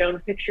murderer and shown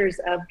pictures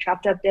of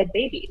chopped up dead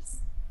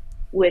babies,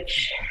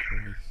 which,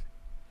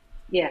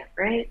 yeah,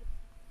 right?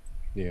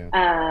 Yeah.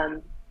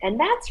 And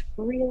that's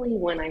really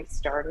when I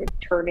started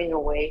turning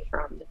away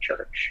from the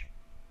church.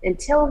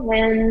 Until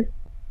then,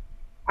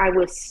 I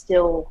was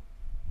still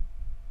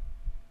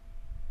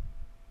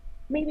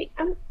maybe,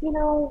 you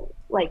know,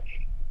 like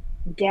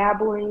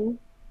dabbling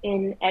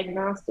in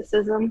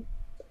agnosticism.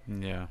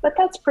 Yeah. But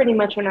that's pretty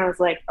much when I was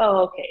like,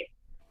 oh, okay,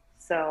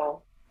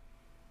 so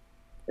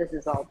this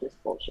is all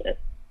just bullshit.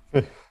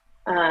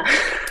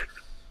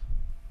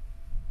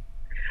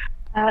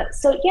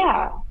 So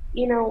yeah,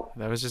 you know.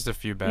 That was just a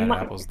few bad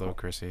apples though,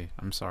 Chrissy.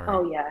 I'm sorry.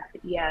 Oh yeah,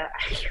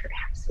 you're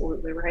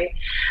absolutely right.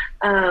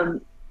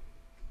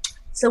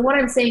 So what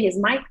I'm saying is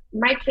my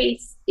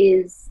case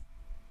is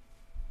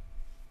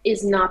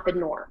not the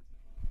norm.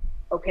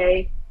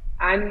 Okay?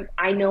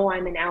 I know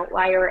I'm an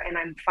outlier, and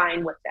I'm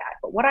fine with that.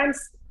 But what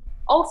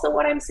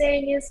I'm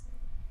saying is,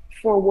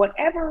 for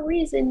whatever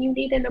reason you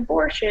need an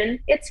abortion,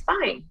 it's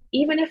fine.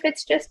 Even if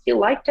it's just you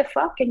like to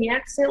fuck and you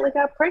accidentally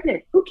got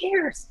pregnant. Who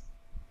cares?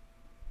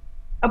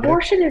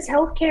 Abortion is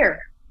healthcare.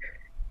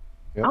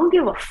 Yep. I don't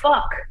give a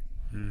fuck.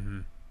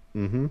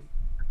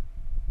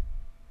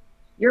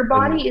 Your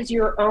body is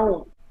your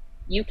own.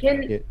 You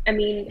can,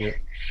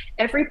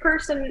 every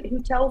person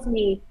who tells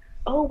me,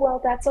 oh,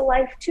 well, that's a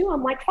life too,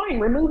 I'm like, fine,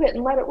 remove it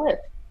and let it live.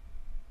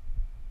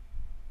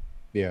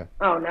 Yeah.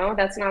 Oh, no,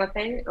 that's not a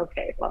thing?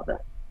 Okay, well, then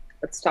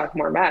let's talk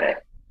more about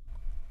it.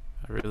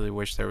 I really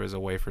wish there was a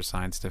way for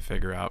science to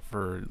figure out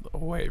a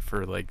way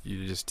for, like, you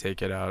to just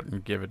take it out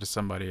and give it to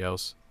somebody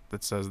else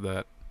that says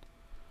that.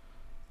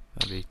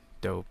 That'd be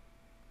dope.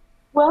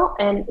 Well,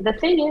 and the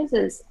thing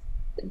is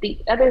the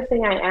other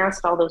thing I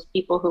asked all those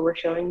people who were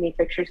showing me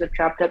pictures of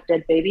chopped up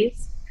dead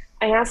babies,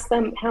 I asked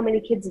them how many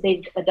kids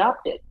they'd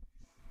adopted.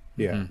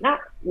 Yeah. Not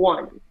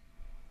one.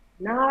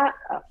 Not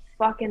a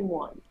fucking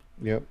one.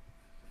 Yep.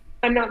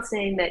 I'm not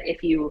saying that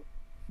if you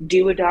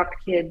do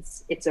adopt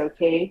kids, it's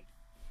okay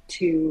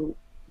to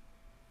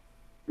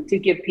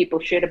give people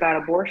shit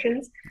about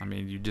abortions. I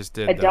mean, you just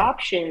did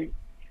adoption.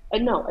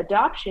 No,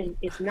 adoption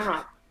is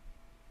not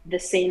the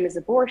same as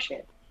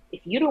abortion.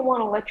 If you don't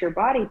want to let your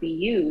body be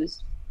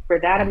used for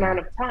that amount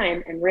of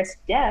time and risk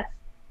death,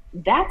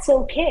 that's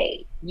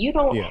okay. You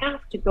don't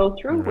have to go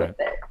through with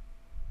it.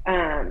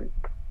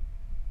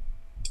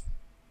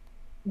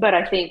 But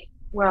I think,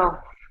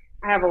 well,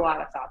 I have a lot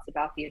of thoughts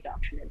about the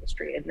adoption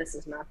industry, and this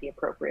is not the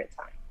appropriate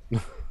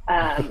time.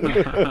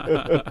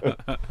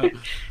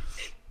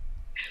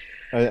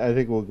 I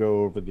think we'll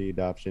go over the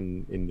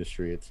adoption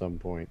industry at some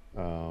point.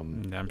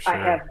 I'm sure. I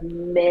have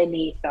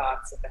many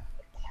thoughts about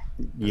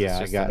it. Yeah,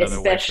 I got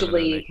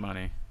especially make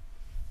money.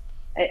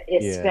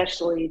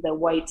 Especially the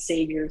white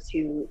saviors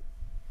who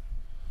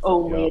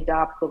only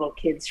adopt little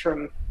kids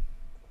from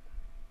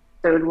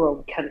third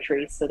world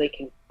countries so they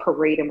can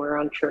parade them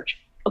around church.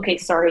 Okay,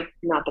 sorry,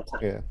 not the time.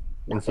 Yeah,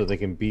 and so they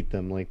can beat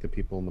them like the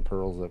people in the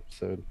Pearls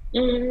episode.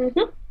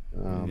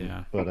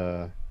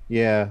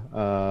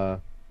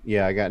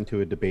 I got into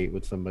a debate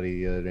with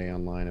somebody the other day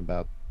online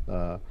about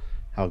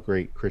how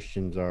great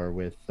Christians are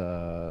with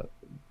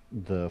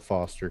the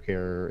foster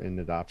care and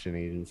adoption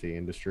agency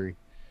industry.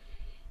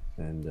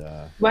 And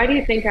why do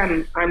you think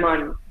I'm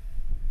on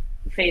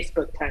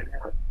Facebook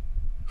timeout?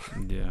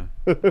 Yeah,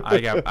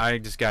 I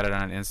just got it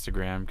on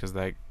Instagram because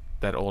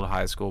that old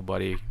high school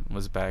buddy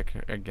was back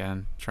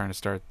again trying to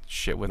start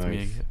shit with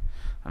me.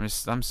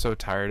 I'm so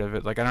tired of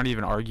it. Like, I don't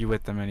even argue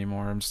with them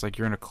anymore. I'm just like,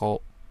 you're in a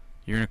cult.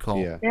 You're in a cult.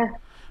 Yeah.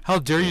 How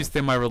dare you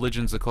think my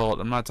religion's a cult?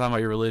 I'm not talking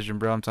about your religion,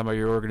 bro. I'm talking about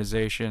your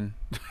organization.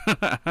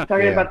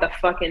 Talking about the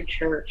fucking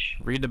church.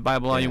 Read the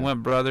Bible all you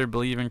want, brother.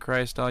 Believe in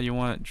Christ all you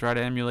want. Try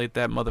to emulate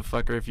that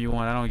motherfucker if you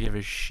want. I don't give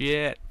a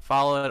shit.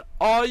 Follow it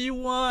all you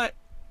want.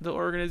 The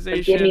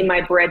organization. Give me my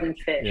bread and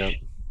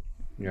fish.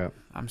 Yep.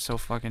 I'm so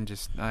fucking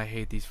I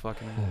hate these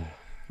fucking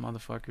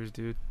motherfuckers,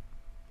 dude.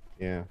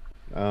 Yeah.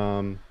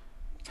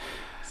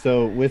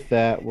 So with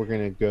that, we're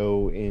gonna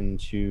go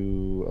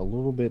into a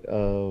little bit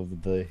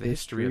of the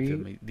history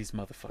of these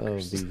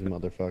motherfuckers.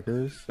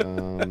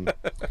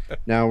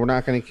 Now we're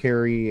not going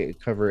to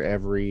cover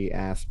every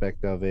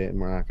aspect of it, and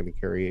we're not going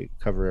to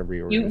cover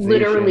every organization. You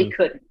literally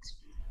couldn't.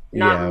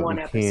 Not in one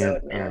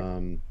episode,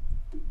 man.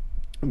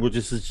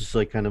 It's just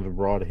like kind of a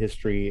broad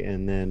history,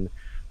 and then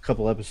a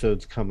couple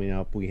episodes coming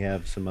up. We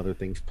have some other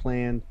things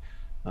planned.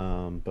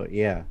 But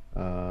yeah,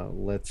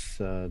 let's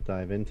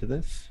dive into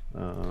this.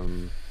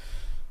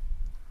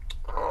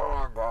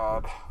 Oh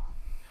God.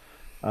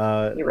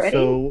 You ready?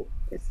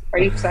 Are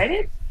you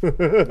excited?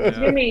 It's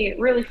gonna be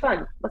really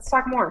fun. Let's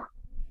talk more.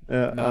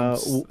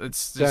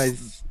 It's just,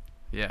 guys.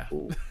 Yeah.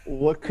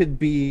 What could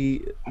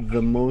be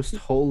the most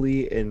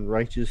holy and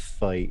righteous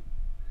fight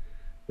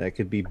that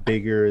could be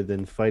bigger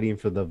than fighting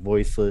for the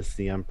voiceless,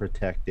 the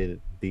unprotected,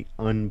 the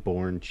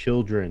unborn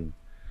children?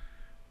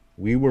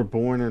 We were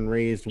born and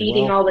raised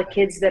eating all the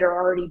kids that are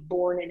already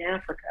born in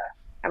Africa.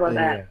 How about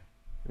that?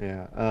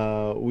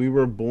 Yeah. We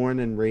were born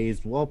and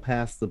raised well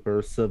past the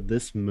births of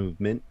this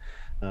movement,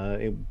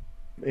 and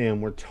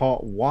we're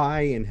taught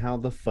why and how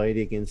to fight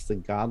against the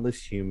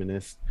godless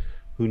humanists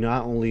who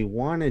not only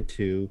wanted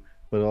to,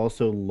 but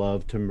also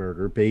loved to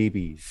murder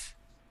babies.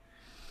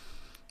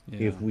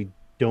 Yeah. If we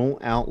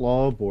don't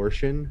outlaw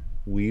abortion,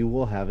 we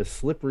will have a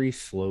slippery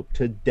slope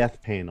to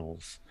death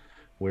panels,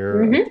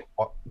 where a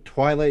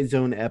Twilight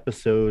Zone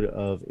episode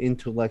of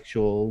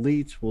intellectual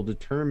elites will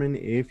determine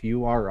if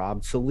you are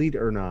obsolete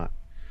or not.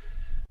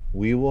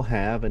 We will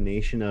have a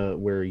nation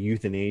where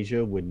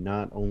euthanasia would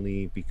not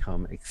only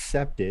become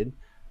accepted,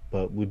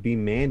 but would be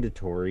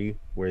mandatory,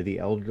 where the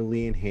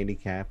elderly and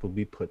handicapped would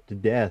be put to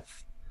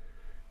death.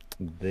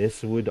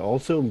 This would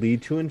also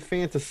lead to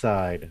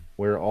infanticide,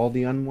 where all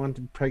the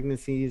unwanted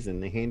pregnancies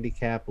and the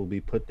handicapped will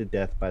be put to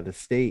death by the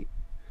state.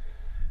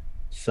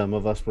 Some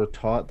of us were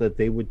taught that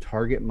they would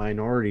target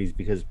minorities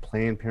because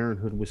Planned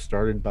Parenthood was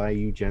started by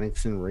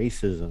eugenics and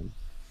racism.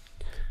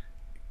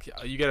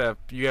 You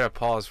gotta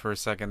pause for a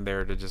second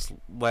there to just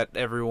let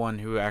everyone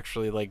who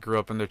actually like grew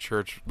up in the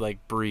church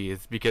like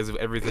breathe, because of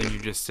everything you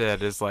just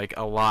said is like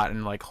a lot,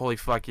 and like, holy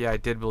fuck, yeah, I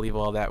did believe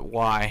all that.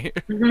 Why?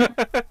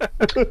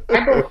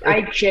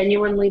 I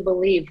genuinely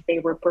believe they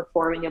were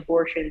performing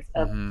abortions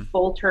of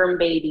full-term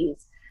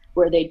babies,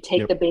 where they'd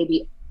take the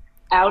baby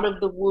out of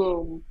the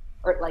womb,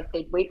 or like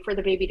they'd wait for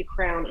the baby to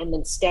crown and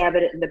then stab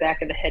it in the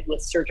back of the head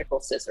with surgical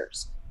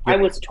scissors. I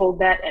was told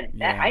that,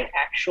 and I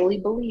actually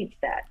believed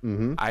that.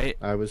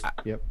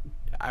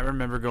 I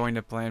remember going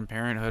to Planned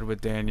Parenthood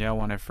with Danielle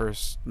when I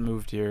first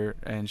moved here,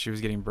 and she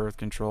was getting birth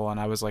control, and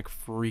I was like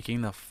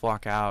freaking the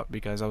fuck out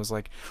because I was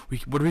like,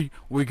 what are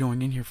we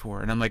going in here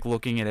for? And I'm like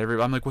looking at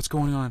I'm like, what's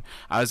going on?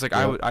 I was like,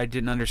 I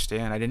didn't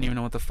understand. I didn't even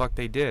know what the fuck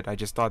they did. I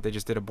just thought they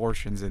just did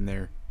abortions in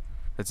there.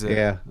 That's it.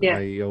 Yeah, Yeah.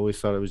 I always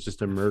thought it was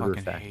just a murder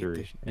fucking hate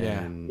factory, this-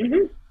 yeah.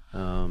 and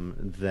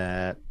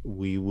that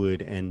we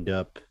would end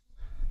up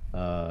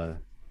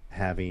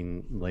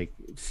having like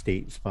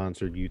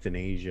state-sponsored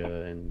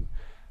euthanasia, and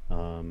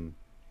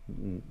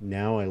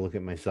now I look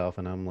at myself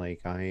and I'm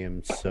like, I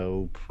am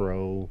so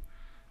pro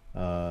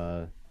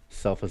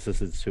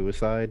self-assisted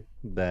suicide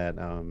that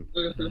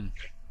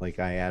like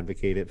I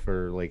advocate it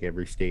for like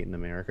every state in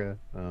America.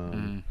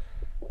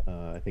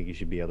 I think you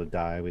should be able to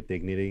die with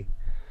dignity.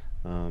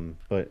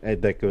 But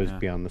that goes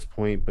beyond this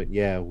point. But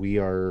yeah, we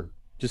are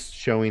just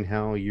showing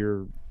how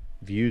your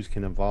views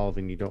can evolve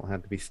and you don't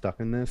have to be stuck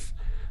in this.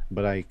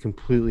 But I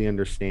completely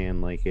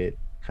understand like it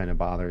kind of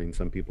bothering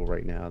some people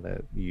right now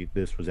that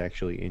this was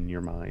actually in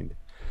your mind.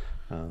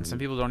 And some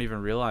people don't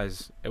even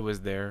realize it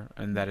was there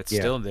and that it's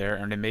still there,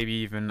 and it maybe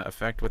even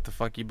affect what the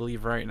fuck you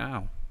believe right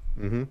now.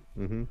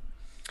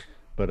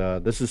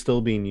 But this is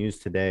still being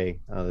used today,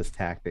 this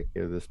tactic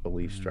or this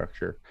belief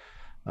structure.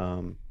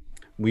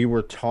 We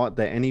were taught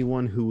that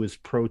anyone who was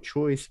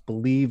pro-choice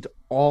believed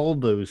all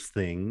those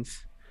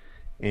things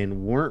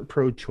and weren't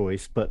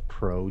pro-choice but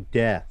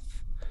pro-death.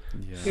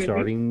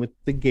 Starting with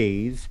the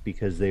gays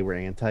because they were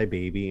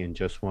anti-baby and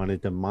just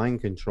wanted to mind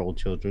control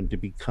children to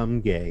become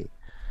gay.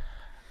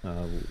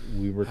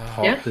 We were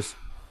taught this.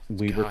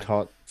 We were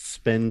taught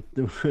spend.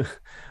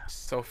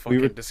 So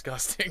fucking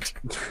disgusting.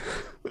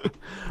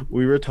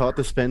 We were taught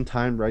to spend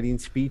time writing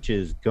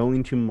speeches,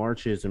 going to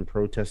marches, and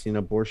protesting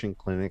abortion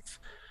clinics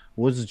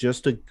was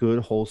just a good,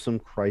 wholesome,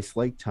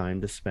 Christ-like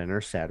time to spend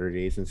our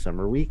Saturdays and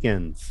summer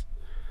weekends.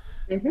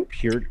 I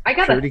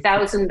got a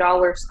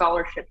 $1,000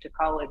 scholarship to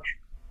college.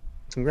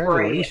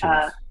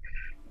 Congratulations.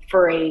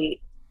 For a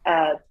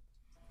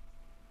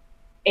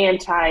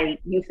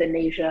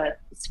anti-euthanasia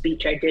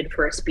speech I did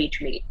for a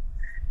speech meet.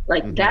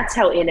 Like that's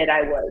how in it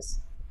I was.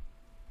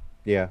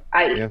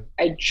 I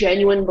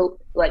genuinely,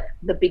 like,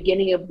 the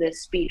beginning of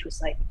this speech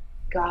was like,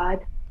 God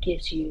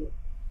gives you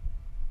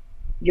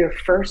your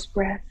first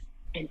breath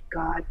and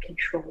God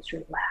controls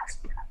your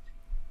last breath.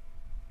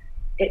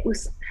 It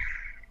was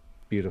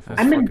beautiful.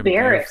 I'm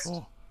embarrassed.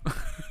 Beautiful.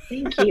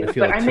 Thank you, I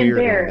feel but a I'm tear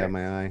embarrassed. down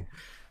my eye.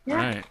 Yeah.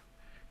 Right.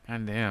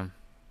 God damn.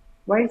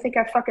 Why do you think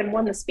I fucking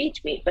won the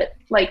speech meet? But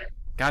like,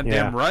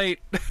 goddamn right.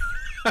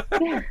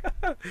 Yeah.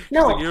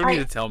 No, like, you don't need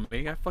to tell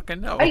me. I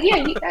fucking know. I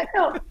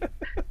know.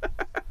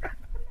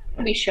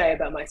 Don't be shy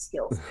about my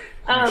skills.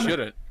 You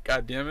shouldn't.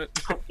 God damn it.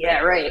 Yeah,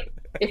 right.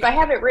 If I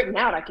have it written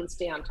out, I can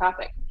stay on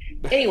topic.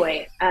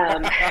 Anyway,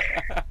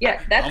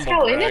 yeah, that's Humble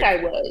how brag. in it I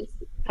was.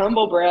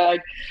 Humble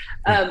brag.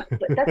 But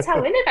that's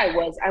how in it I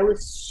was. I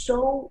was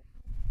so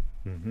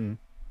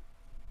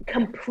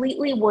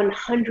completely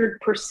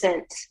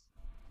 100%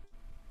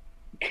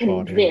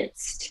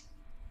 convinced.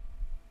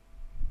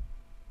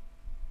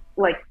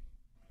 Like,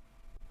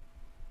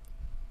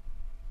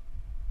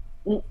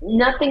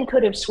 nothing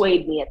could have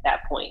swayed me at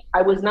that point.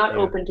 I was not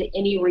open to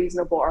any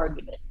reasonable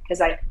argument because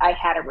I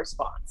had a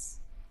response.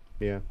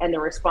 Yeah. And the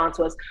response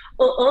was,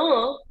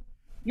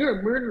 you're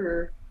a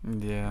murderer.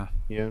 Yeah.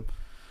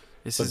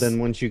 But then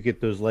once you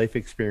get those life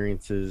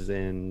experiences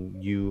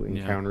and you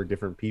encounter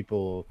different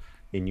people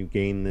and you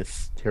gain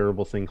this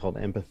terrible thing called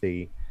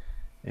empathy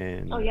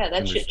and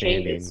that shit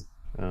changes.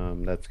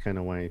 That's kind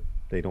of why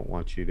they don't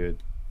want you to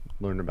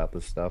learn about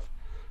this stuff.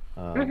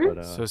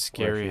 So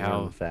scary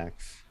how the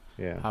facts.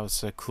 How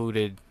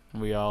secluded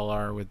we all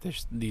are with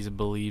these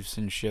beliefs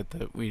and shit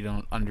that we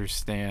don't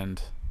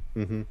understand.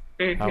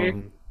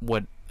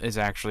 What is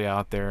actually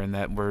out there, and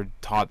that we're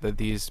taught that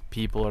these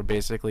people are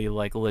basically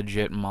like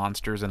legit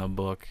monsters in a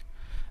book.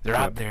 They're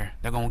out there.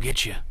 They're gonna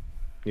get you.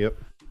 Yep.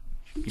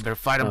 You better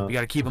fight them. You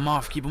gotta keep them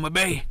off. Keep them at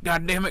bay.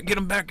 God damn it, get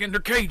them back in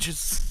their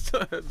cages.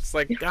 It's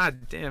like,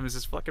 god damn, this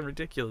is fucking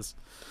ridiculous.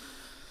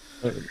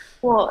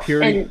 Well,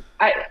 and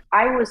I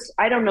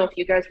don't know if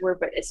you guys were,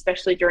 but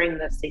especially during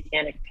the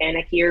Satanic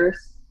Panic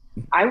years,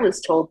 I was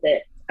told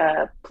that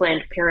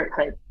Planned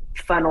Parenthood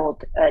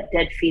funneled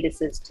dead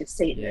fetuses to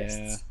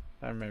Satanists.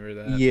 Yeah, I remember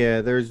that.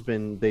 Yeah,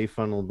 they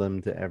funneled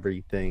them to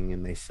everything,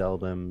 and they sell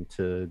them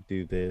to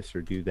do this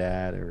or do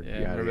that, or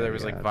I remember there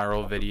was like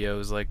viral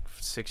videos like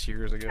 6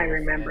 years ago. I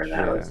remember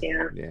those.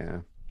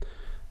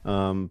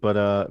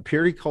 But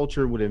purity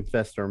culture would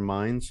infest our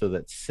minds so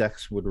that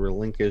sex would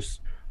relinquish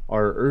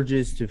our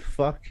urges to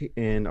fuck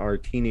in our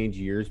teenage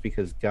years,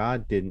 because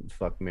God didn't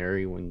fuck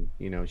Mary when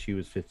she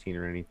was 15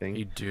 or anything.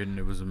 He did, and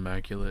it was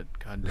immaculate.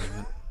 God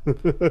damn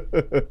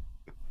it.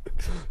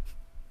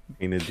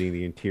 Painted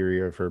the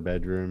interior of her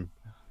bedroom.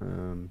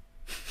 Well,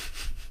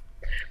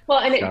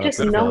 and it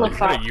just nullifies. Is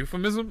that a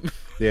euphemism?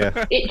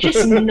 Yeah. It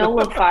just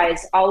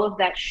nullifies all of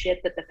that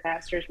shit that the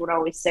pastors would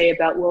always say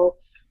about, well,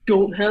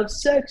 don't have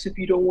sex if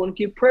you don't want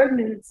to get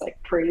pregnant. It's like,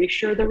 pretty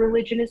sure the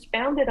religion is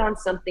founded on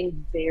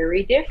something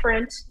very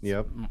different.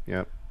 Yep.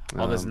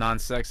 All this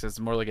non-sex, it's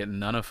more like it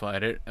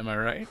nullified it. Am I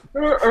right?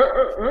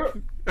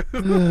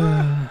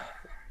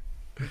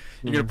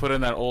 You're gonna put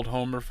in that old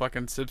Homer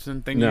fucking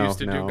Simpson thing you used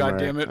to do? God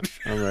damn it!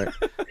 All right.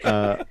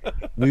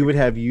 We would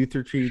have youth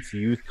retreats,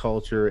 youth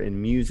culture,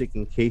 and music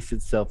encase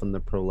itself in the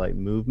pro-life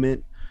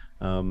movement.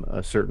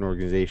 a certain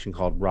organization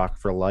called Rock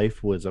for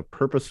Life was a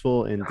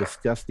purposeful and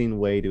disgusting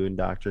way to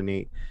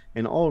indoctrinate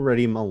an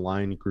already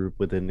maligned group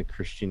within the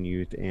Christian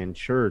youth and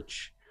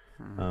church.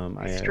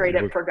 I straight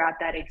up forgot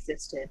that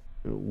existed.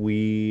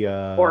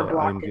 Or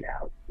blocked it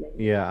out.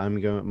 Maybe. Yeah,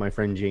 I'm going. My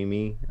friend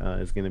Jamie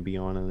is going to be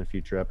on in a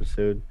future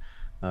episode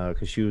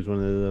because she was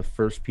one of the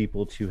first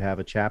people to have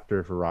a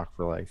chapter for Rock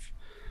for Life.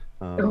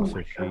 So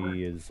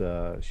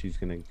she's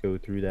going to go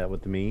through that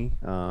with me.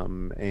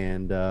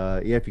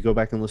 If you go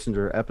back and listen to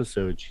her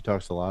episode, she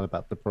talks a lot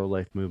about the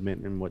pro-life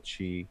movement and what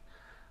she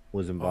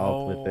was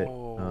involved with it.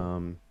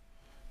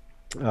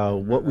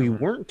 What we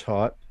weren't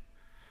taught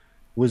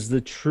was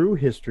the true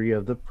history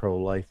of the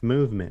pro-life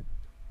movement.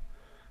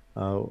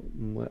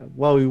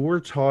 Well, we were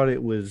taught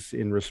it was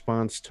in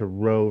response to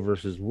Roe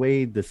versus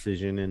Wade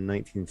decision in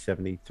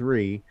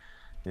 1973,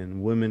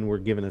 and women were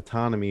given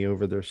autonomy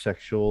over their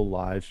sexual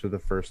lives for the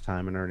first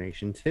time in our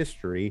nation's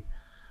history.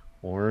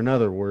 Or in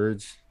other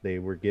words, they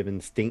were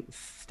given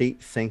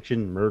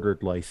state-sanctioned murder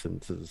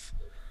licenses.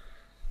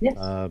 Yes.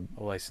 A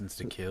license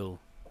to kill.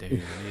 To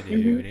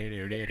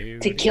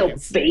kill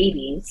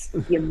babies,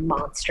 you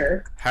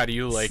monster. How do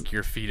you like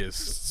your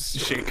fetus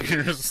shaking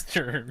or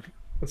stirred?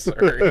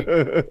 Sorry.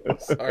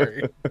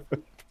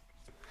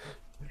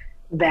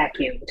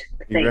 Vacuumed.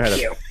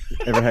 Thank you.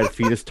 Ever had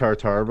fetus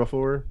tartare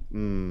before?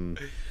 No,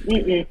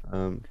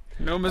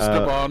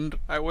 Mr. Bond.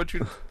 I want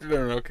you.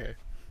 No, okay.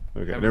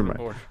 Okay, never mind.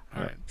 All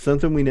right.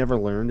 Something we never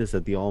learned is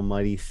that the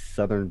almighty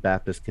Southern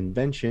Baptist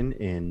Convention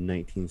in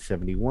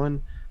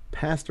 1971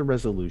 passed a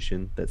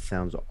resolution that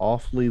sounds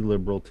awfully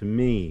liberal to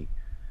me.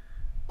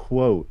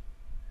 Quote,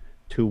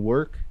 to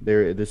work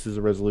there, this is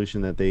a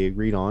resolution that they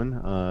agreed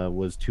on,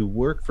 was to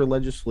work for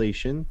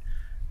legislation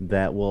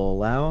that will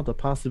allow the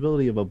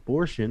possibility of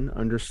abortion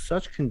under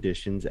such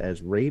conditions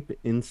as rape,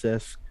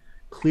 incest,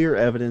 clear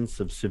evidence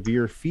of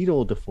severe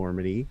fetal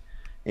deformity,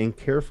 and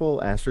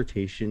careful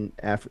ascertained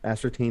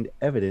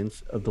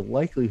evidence of the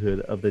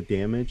likelihood of the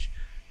damage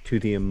to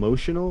the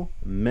emotional,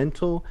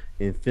 mental,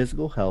 and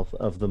physical health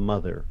of the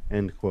mother,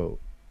 end quote.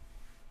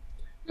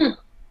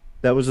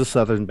 That was the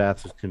Southern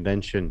Baptist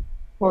Convention.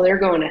 Well, they're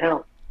going to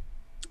hell.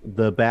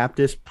 The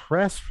Baptist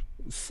Press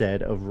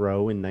said of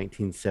Roe in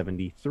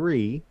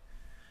 1973,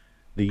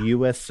 the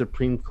U.S.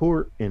 Supreme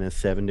Court, in a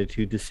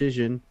 7-2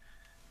 decision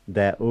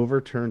that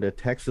overturned a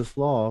Texas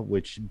law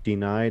which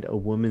denied a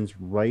woman's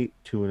right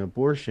to an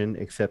abortion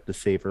except to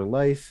save her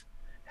life,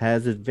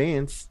 has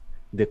advanced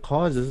the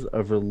causes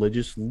of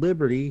religious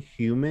liberty,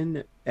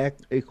 human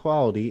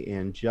equality,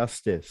 and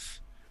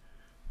justice.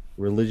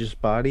 Religious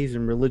bodies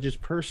and religious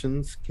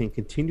persons can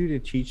continue to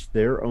teach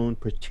their own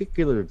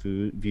particular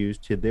views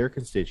to their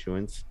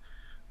constituents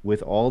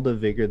with all the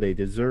vigor they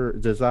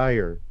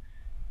desire.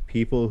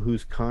 People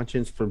whose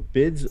conscience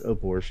forbids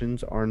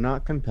abortions are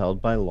not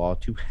compelled by law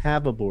to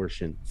have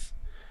abortions.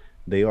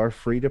 They are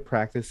free to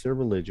practice their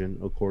religion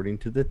according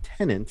to the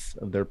tenets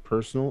of their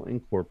personal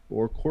and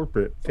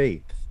corporate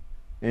faith.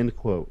 End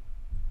quote.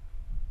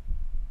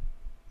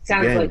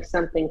 Sounds like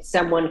something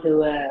someone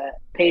who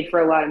paid for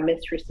a lot of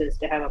mistresses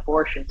to have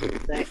abortions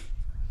would say.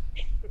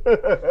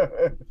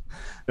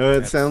 No,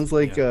 it sounds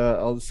like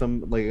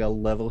some like a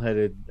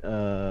level-headed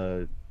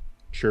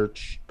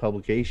church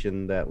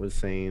publication that was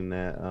saying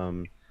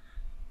that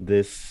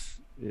this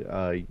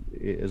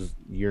is,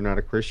 you're not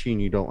a Christian,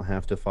 you don't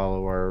have to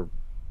follow our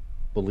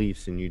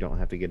beliefs, and you don't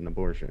have to get an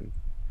abortion.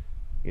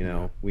 You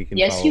know, we can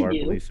follow our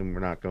beliefs, and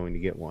we're not going to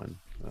get one.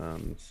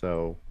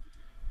 So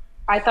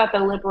I thought the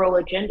liberal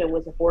agenda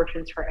was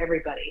abortions for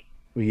everybody.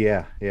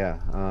 Yeah.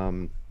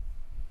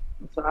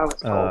 That's what I was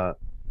told.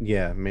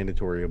 Yeah,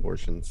 mandatory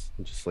abortions,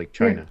 just like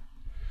China.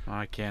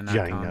 I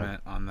cannot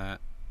comment on that.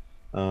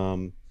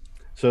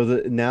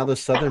 So now the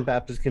Southern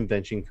Baptist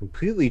Convention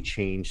completely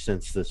changed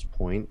since this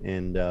point,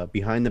 and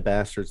Behind the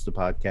Bastards, the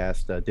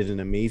podcast, did an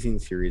amazing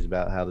series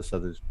about how the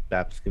Southern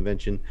Baptist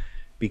Convention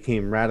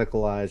became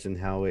radicalized and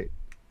how it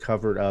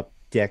covered up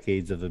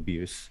decades of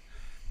abuse.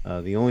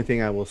 The only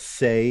thing I will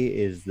say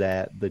is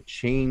that the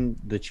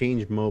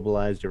change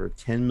mobilized over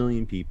 10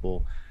 million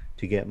people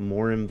to get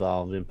more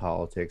involved in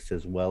politics,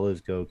 as well as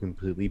go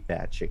completely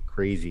batshit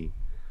crazy.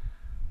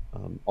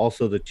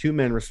 Also, the two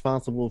men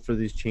responsible for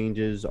these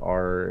changes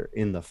are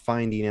in the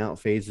finding out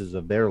phases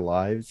of their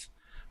lives.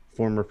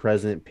 Former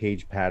President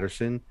Paige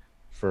Patterson,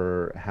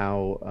 for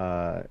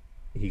how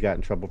he got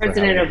in trouble.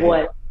 President of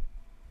what?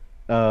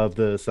 Of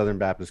the Southern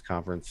Baptist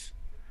Conference.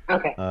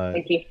 Okay,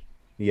 thank you.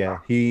 Yeah,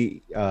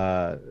 he's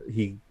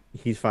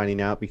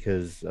finding out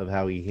because of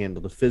how he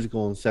handled the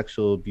physical and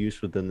sexual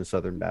abuse within the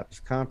Southern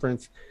Baptist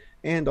Conference,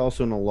 and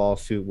also in a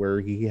lawsuit where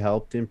he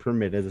helped and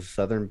permitted a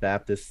Southern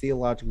Baptist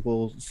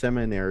Theological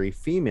Seminary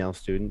female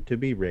student to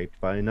be raped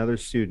by another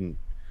student.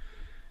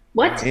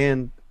 What?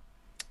 And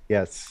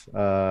yes,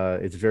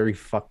 it's a very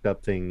fucked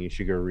up thing. You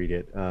should go read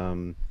it.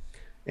 And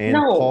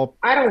no,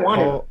 I don't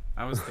want to.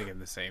 I was thinking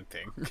the same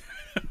thing.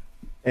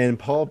 And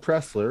Paul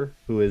Pressler,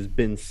 who has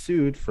been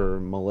sued for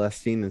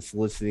molesting and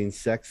soliciting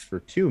sex for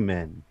two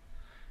men.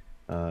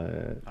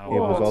 It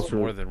was also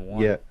more than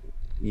one.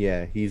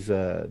 Yeah, he's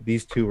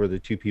these two were the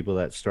two people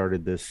that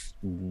started this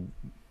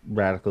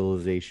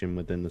radicalization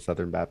within the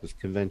Southern Baptist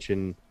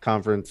Convention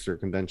conference or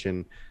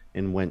convention,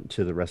 and went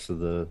to the rest of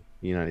the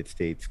United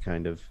States.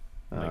 Kind of,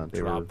 Like they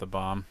drop were, the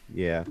bomb.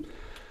 yeah.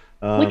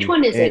 Which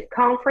one is And it?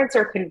 Conference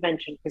or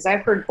convention? Because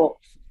I've heard both.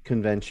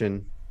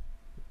 convention.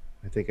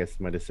 I think I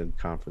might have said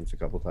conference a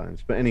couple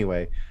times, but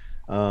anyway,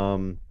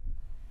 um,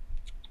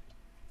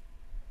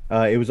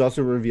 it was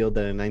also revealed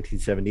that in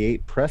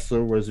 1978,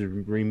 Pressler was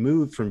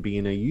removed from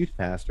being a youth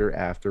pastor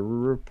after a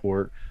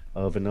report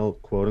of an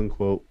quote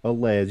unquote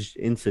alleged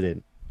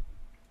incident.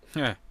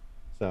 Yeah.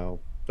 So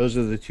those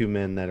are the two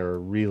men that are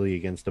really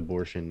against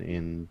abortion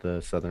in the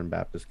Southern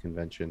Baptist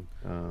Convention.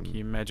 Can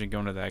you imagine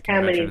going to that How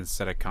convention many-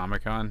 instead of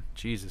Comic-Con?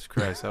 Jesus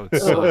Christ, that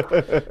would suck.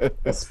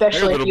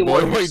 Especially if you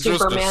wore your dressed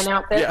Superman as...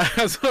 outfit. Yeah,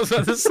 that's what I was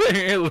about to say.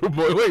 Hey, little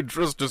boy, wait,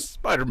 dressed as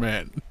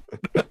Spider-Man.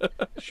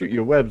 Shoot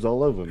your webs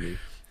all over me.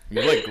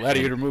 You like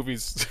gladiator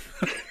movies?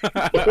 That's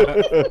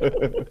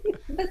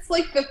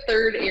like the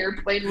third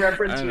airplane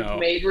reference I know. we've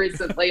made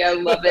recently. I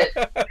love it.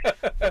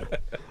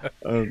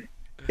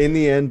 In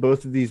the end,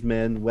 both of these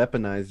men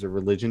weaponized their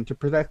religion to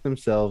protect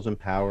themselves and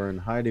power and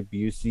hide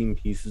abusing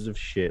pieces of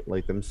shit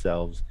like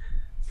themselves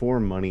for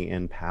money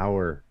and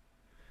power.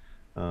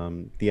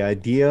 The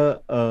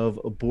idea of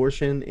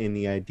abortion and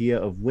the idea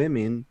of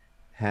women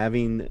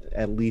having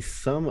at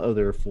least some of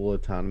their full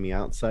autonomy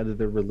outside of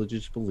their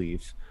religious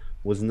beliefs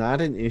was not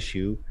an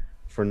issue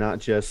for not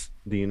just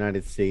the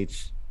United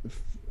States,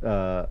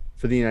 for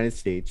the United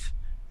States,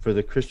 for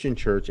the Christian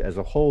church as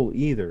a whole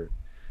either.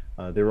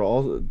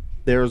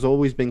 There's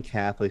always been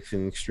Catholics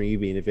and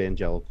extreme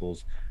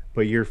evangelicals,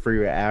 but for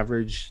your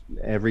average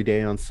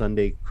everyday on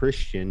Sunday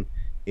Christian,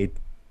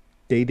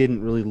 they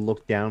didn't really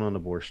look down on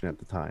abortion at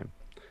the time.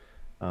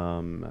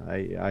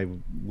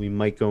 We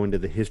might go into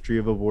the history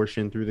of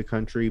abortion through the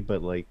country,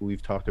 but like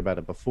we've talked about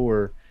it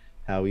before,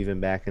 how even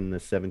back in the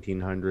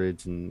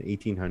 1700s and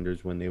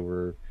 1800s when they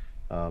were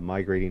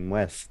migrating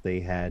west,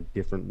 they had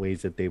different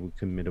ways that they would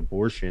commit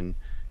abortion,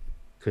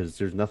 because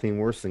there's nothing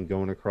worse than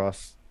going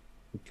across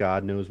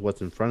God knows what's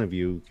in front of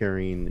you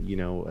carrying,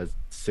 a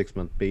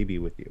 6-month baby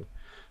with you,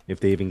 if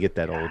they even get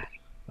that old.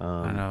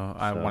 I know.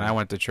 When I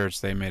went to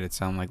church, they made it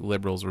sound like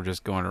liberals were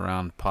just going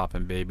around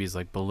popping babies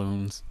like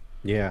balloons.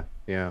 Yeah.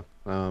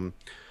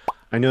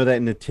 I know that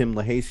in the Tim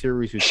LaHaye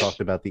series, we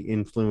talked about the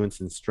influence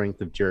and strength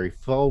of Jerry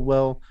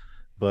Falwell,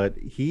 but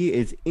he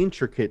is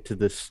intricate to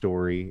this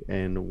story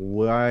and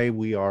why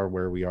we are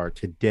where we are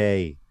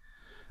today.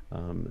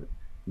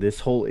 This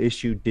whole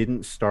issue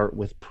didn't start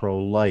with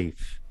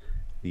pro-life.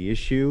 The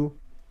issue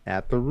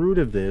at the root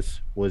of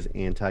this was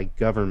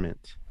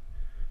anti-government.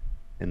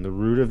 And the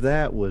root of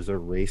that was a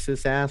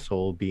racist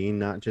asshole being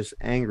not just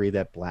angry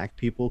that black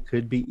people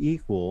could be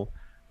equal,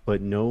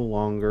 but no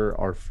longer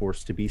are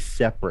forced to be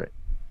separate.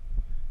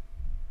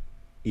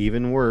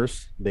 Even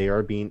worse, they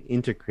are being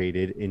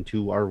integrated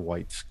into our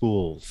white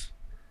schools.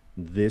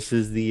 This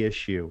is the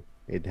issue.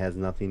 It has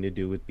nothing to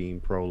do with being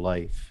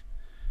pro-life.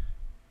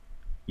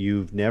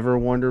 You've never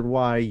wondered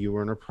why you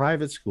were in a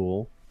private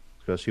school,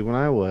 especially when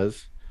I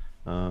was,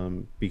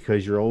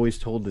 because you're always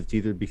told it's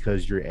either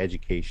because your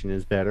education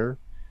is better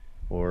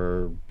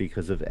or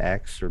because of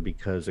X or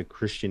because a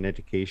Christian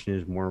education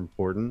is more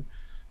important.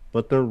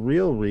 But the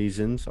real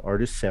reasons are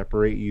to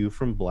separate you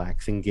from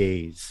blacks and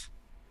gays.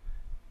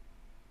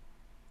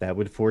 That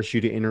would force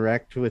you to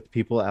interact with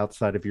people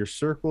outside of your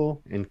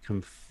circle and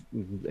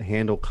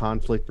handle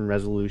conflict and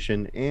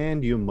resolution,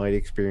 and you might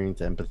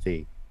experience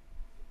empathy.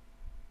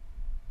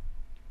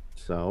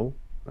 So,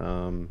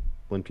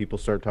 when people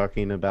start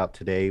talking about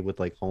today with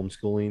like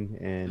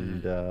homeschooling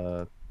and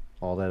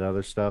all that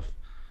other stuff,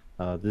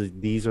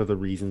 these are the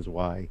reasons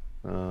why.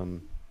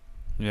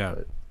 Yeah.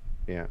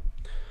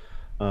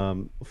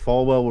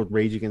 Falwell would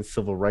rage against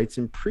civil rights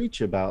and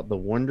preach about the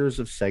wonders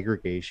of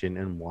segregation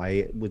and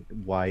why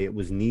it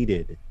was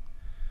needed.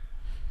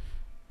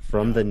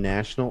 From the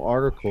National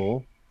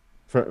article,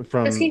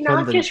 from Does he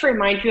not just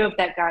remind you of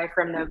that guy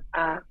from the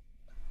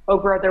 "Oh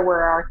Brother,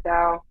 Where Art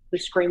Thou," who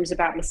screams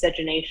about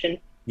miscegenation?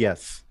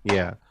 Yes,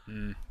 yeah.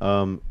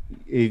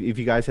 If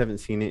you guys haven't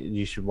seen it,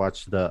 you should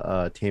watch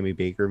the Tammy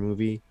Baker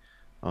movie.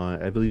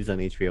 I believe it's on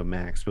HBO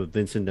Max. But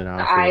Vincent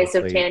D'Onofrio. The Eyes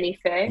of Tanny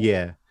Faye.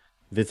 Yeah,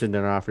 Vincent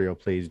D'Onofrio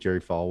plays Jerry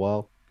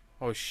Falwell.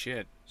 Oh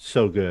shit!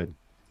 So good.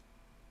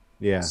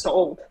 Yeah.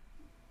 Sold.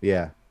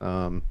 Yeah.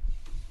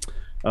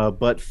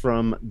 But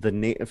from the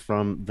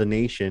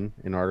Nation,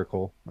 an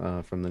article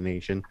from the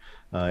Nation,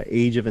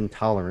 Age of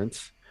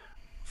Intolerance,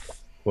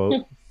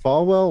 quote,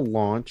 Falwell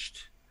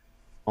launched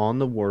on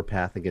the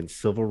warpath against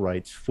civil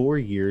rights 4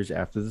 years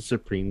after the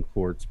Supreme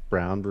Court's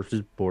Brown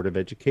versus Board of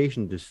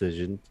Education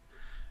decision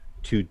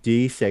to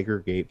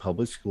desegregate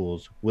public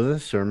schools with a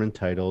sermon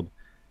titled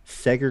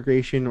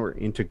Segregation or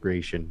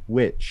Integration,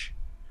 which,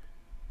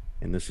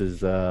 and this is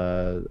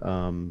Jerry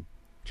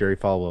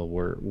Falwell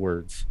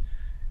words,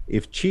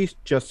 if Chief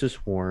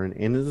Justice Warren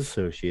and his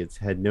associates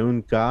had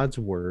known God's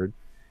word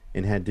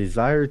and had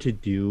desired to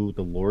do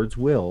the Lord's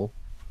will,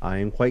 I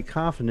am quite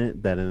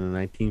confident that a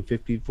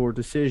 1954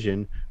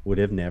 decision would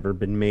have never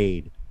been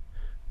made.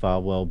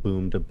 Falwell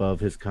boomed above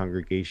his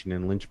congregation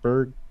in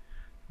Lynchburg.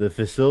 The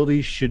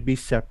facilities should be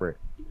separate.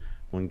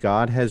 When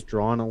God has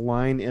drawn a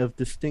line of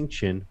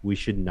distinction, we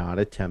should not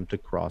attempt to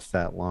cross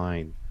that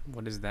line.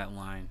 What is that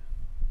line?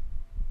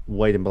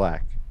 White and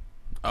black.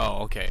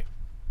 Oh, okay.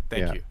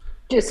 Thank you.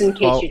 Just in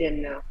case you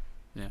didn't know.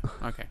 Yeah.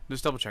 Okay.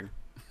 Just double checking.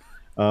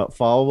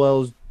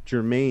 Falwell's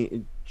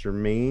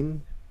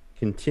Germain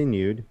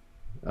continued.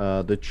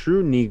 The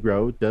true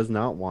Negro does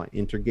not want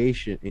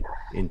integration.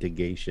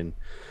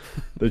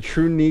 The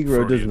true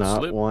Negro does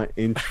not want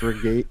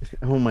intrigate.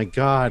 Oh my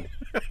God.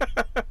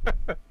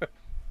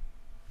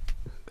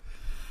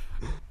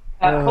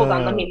 Hold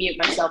on, let me mute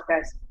myself,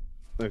 guys.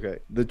 Okay.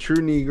 The true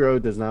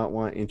Negro does not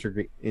want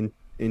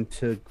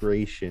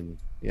integration.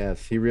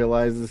 Yes, he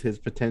realizes his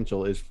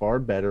potential is far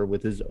better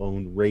with his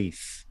own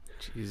race.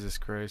 Jesus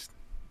Christ.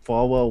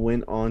 Falwell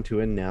went on to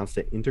announce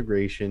that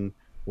integration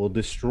will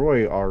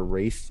destroy our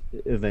race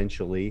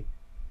eventually.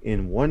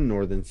 In one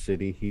northern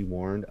city, he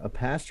warned, a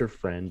pastor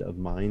friend of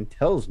mine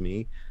tells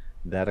me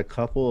that a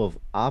couple of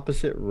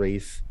opposite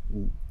races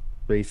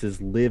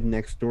live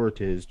next door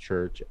to his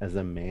church as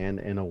a man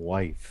and a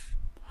wife.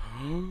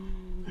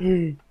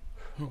 Oh,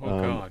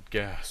 God,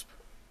 gasp.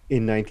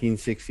 In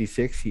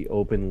 1966, he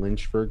opened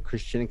Lynchburg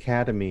Christian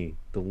Academy.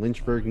 The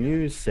Lynchburg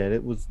News said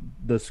it was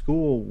the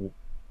school.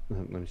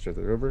 Let me start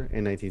that over.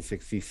 In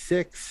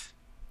 1966,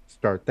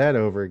 start that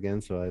over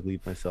again so I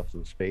leave myself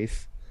some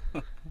space.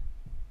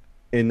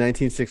 In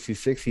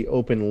 1966, he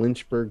opened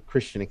Lynchburg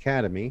Christian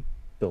Academy.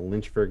 The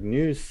Lynchburg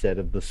News said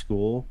of the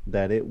school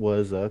that it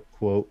was a,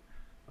 quote,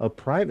 a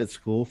private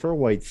school for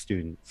white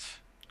students.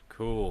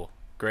 Cool.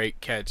 Great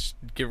catch.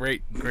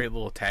 Great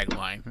little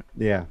tagline.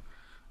 Yeah.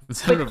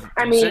 Instead of,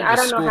 I mean, I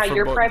don't know how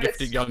your private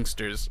gifted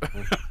youngsters.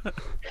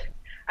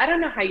 I don't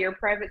know how your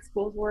private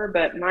schools were,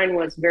 but mine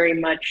was very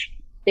much.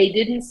 They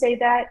didn't say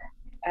that,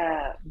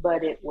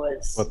 but it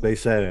was. But they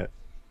said it.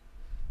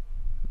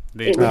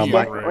 It was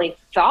definitely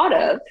thought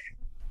of.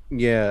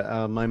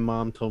 Yeah, my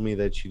mom told me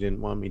that she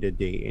didn't want me to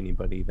date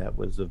anybody that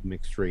was of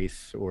mixed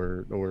race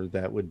or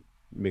that would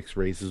mix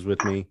races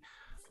with me.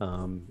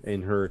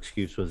 And her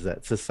excuse was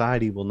that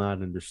society will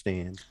not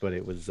understand. But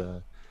it was,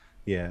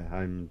 yeah,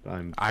 I won't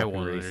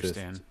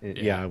racist. Understand.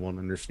 Yeah, I won't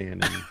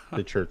understand, and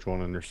the church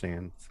won't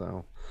understand.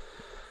 So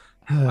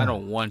I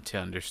don't want to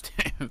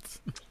understand.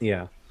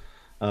 Yeah.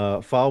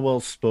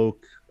 Falwell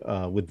spoke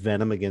with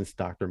venom against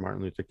Dr.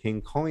 Martin Luther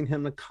King, calling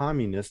him a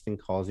communist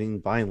and causing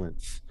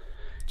violence.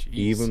 Jeez.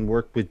 He even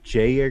worked with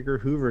J. Edgar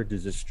Hoover to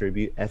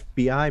distribute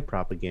FBI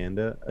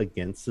propaganda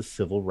against the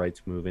civil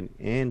rights movement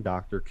and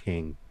Dr.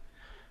 King.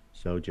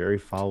 So Jerry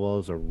Falwell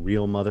is a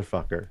real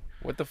motherfucker.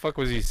 What the fuck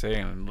was he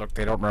saying? Look,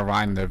 they don't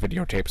rewind the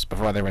videotapes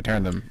before they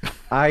return them.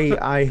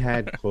 I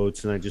had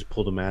quotes and I just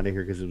pulled them out of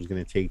here because it was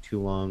going to take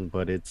too long.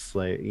 But it's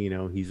like, you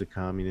know, he's a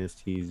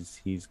communist.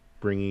 He's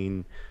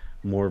bringing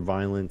more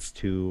violence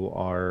to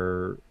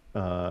our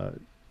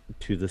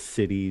to the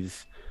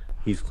cities.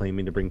 He's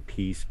claiming to bring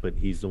peace, but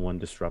he's the one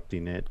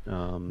disrupting it.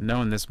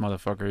 Knowing this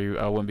motherfucker,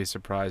 I wouldn't be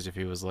surprised if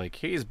he was like,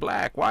 he's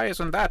black. Why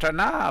isn't that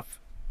enough?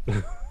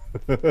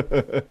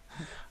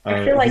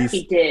 I feel like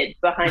he did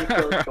behind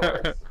closed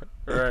doors.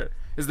 Right.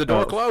 Is the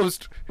door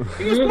closed?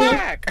 He's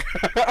black.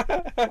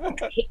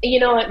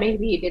 You know what?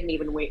 Maybe he didn't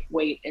even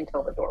wait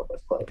until the door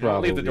was closed.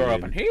 Leave the door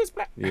open. He's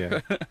black. Yeah.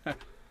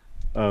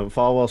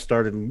 Falwell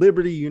started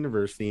Liberty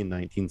University in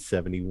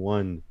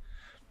 1971.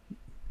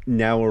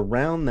 Now,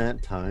 around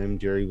that time,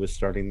 Jerry was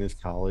starting this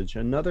college.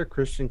 Another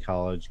Christian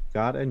college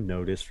got a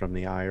notice from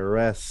the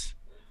IRS.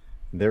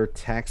 Their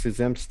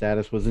tax-exempt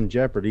status was in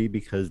jeopardy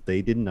because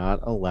they did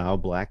not allow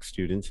black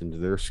students into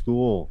their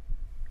school.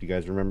 Do you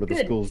guys remember the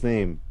school's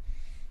name?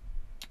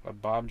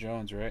 Bob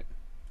Jones, right?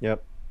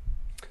 Yep.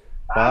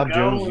 Bob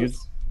Jones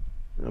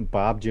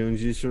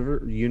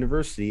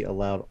University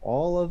allowed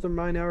all other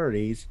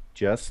minorities,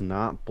 just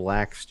not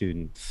black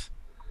students.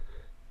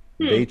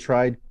 They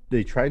tried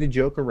to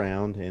joke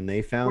around, and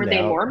they found out. Were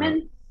they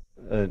Mormon?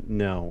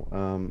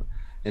 No.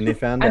 And they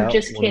found out. I'm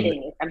just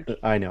kidding.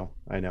 I know.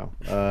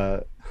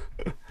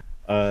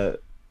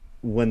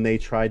 When they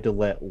tried to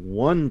let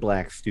one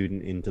black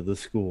student into the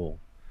school,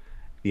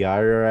 the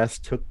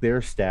IRS took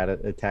their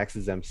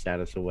tax-exempt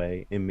status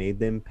away and made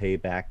them pay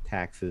back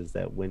taxes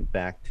that went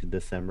back to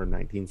December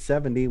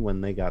 1970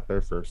 when they got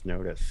their first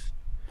notice.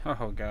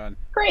 Oh, God.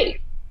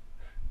 Great.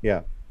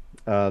 Yeah.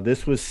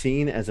 This was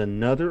seen as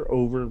another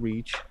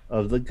overreach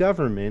of the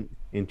government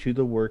into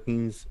the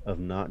workings of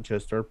not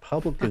just our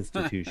public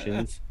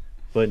institutions,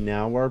 but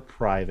now our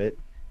private,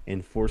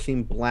 and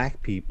forcing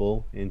black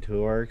people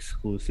into our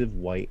exclusive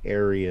white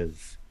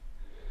areas.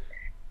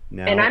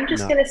 Now, and I'm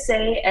just going to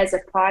say, as a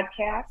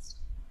podcast,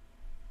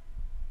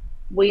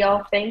 we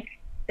all think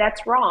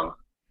that's wrong.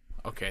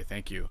 Okay,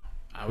 thank you.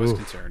 I was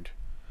concerned.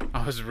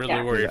 I was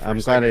really worried. Yeah, I'm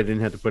glad I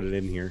didn't have to put it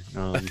in here.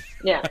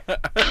 Yeah.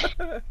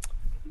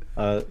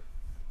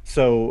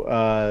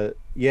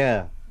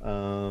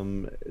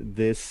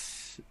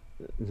 This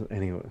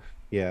anyway.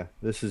 Yeah,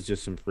 this is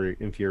just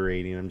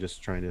infuriating. I'm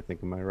just trying to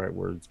think of my right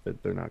words,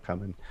 but they're not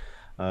coming.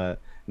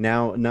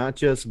 Now, not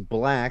just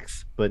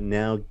blacks, but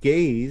now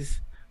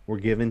gays were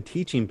given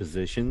teaching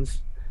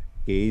positions.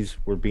 Gays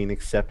were being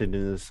accepted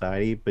into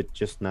society, but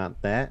just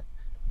not that.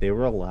 They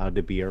were allowed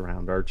to be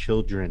around our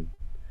children.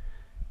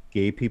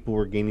 Gay people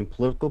were gaining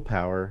political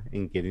power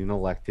and getting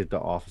elected to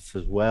office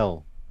as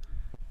well.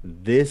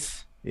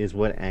 This is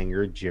what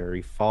angered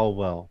Jerry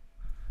Falwell.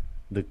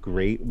 The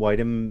great white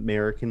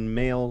American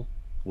male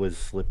was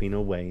slipping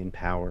away in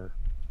power.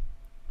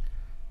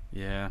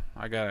 Yeah,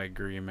 I gotta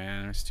agree,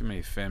 man. There's too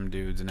many femme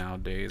dudes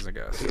nowadays. I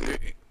gotta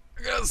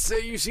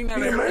say, you seen that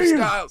Harry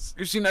Styles?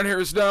 You seen that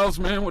Harry Styles,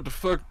 man? What the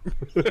fuck?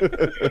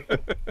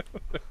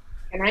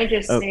 Can I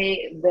just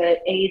say the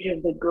age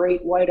of the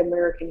great white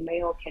American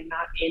male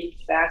cannot end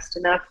fast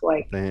enough?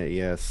 Like,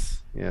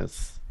 Yes.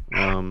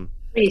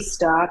 please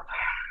stop.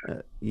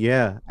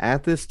 Yeah,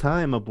 at this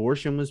time,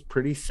 abortion was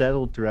pretty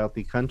settled throughout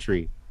the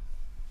country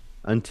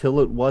until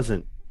it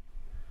wasn't.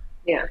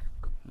 Yeah.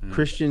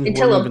 Christians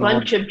Until weren't a even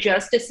bunch of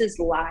justices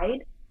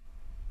lied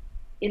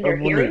in their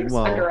hearings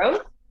under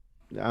oath.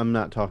 I'm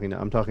talking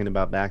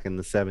about back in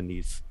the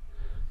 70s.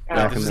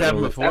 Oh, This has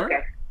happened before?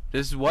 okay.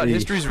 This is what?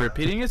 History's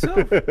repeating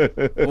itself?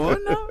 What?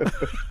 No?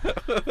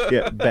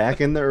 Yeah,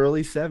 back in the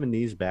early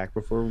 70s, back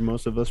before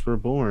most of us were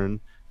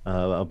born,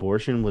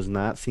 abortion was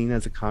not seen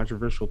as a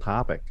controversial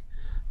topic.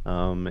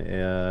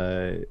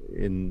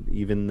 In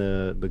even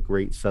the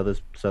great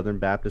Southern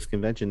Baptist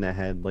Convention that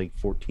had like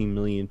 14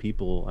 million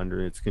people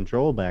under its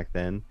control back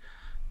then,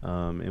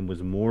 and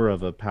was more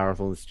of a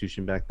powerful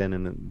institution back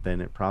then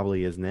than it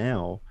probably is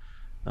now.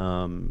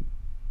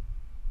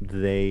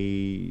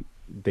 They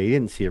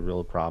didn't see a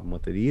real problem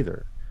with it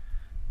either.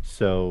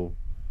 So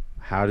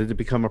how did it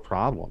become a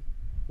problem?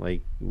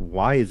 Like,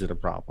 why is it a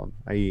problem?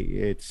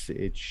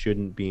 It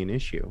shouldn't be an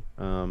issue.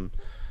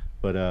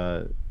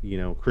 But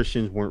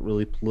Christians weren't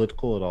really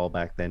political at all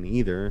back then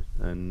either,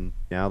 and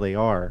now they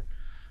are.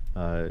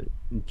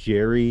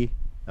 Jerry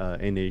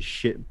and his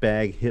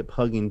shitbag hip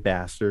hugging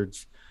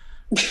bastards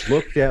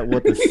looked at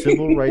what the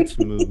civil rights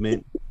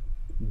movement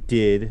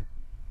did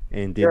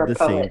and did the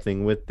same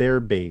thing with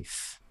their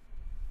base.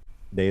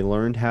 They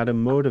learned how to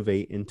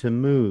motivate and to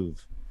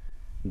move.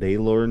 They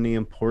learned the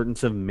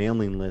importance of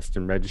mailing lists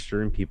and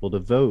registering people to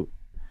vote.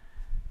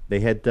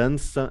 They had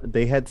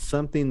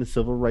something the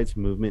civil rights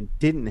movement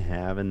didn't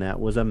have, and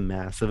that was a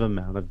massive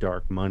amount of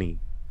dark money.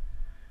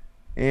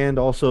 And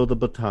also the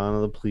baton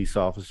of the police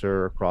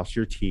officer across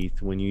your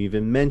teeth when you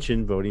even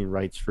mention voting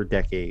rights for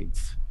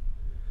decades.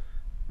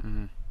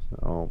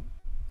 So,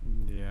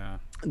 yeah.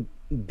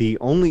 The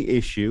only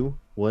issue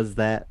was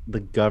that the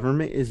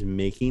government is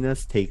making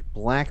us take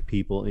black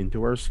people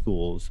into our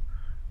schools,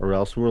 or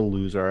else we'll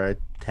lose our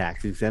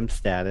tax-exempt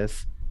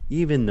status,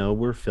 even though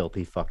we're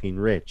filthy fucking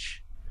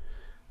rich.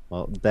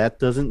 Well, that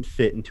doesn't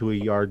fit into a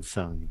yard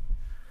sign.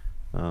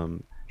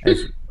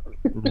 As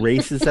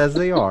racist as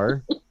they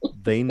are,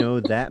 they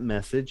know that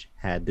message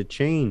had to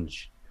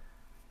change.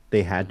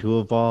 They had to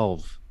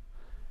evolve.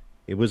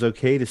 It was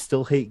okay to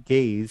still hate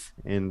gays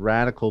and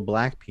radical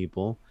black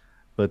people,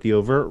 but the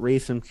overt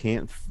racism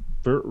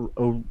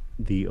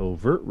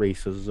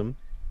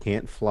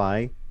can't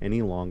fly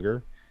any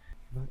longer.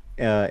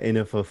 And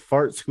if a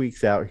fart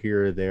squeaks out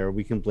here or there,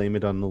 we can blame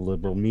it on the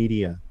liberal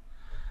media.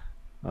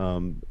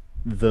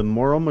 The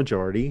moral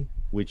majority,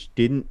 which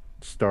didn't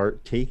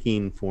start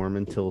taking form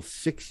until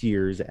 6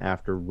 years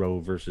after Roe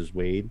versus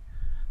Wade,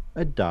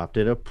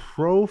 adopted a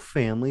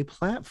pro-family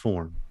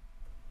platform.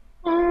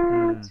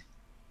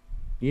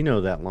 You know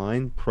that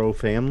line,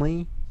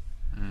 pro-family,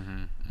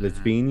 that's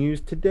being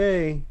used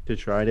today to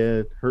try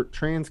to hurt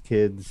trans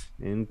kids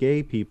and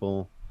gay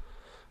people.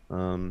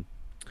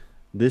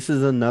 This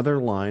is another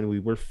line we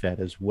were fed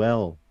as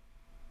well.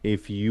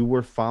 If you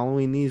were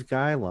following these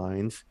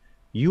guidelines,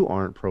 you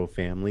aren't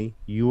pro-family,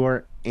 you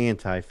are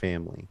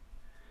anti-family.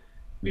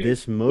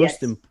 This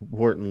most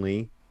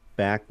importantly,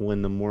 back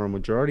when the moral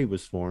majority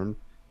was formed,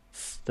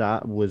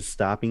 was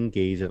stopping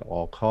gays at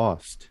all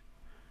cost.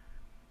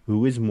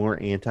 Who is more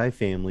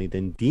anti-family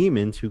than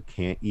demons who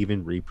can't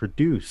even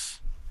reproduce?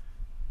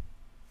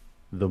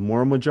 The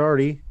moral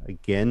majority,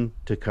 again,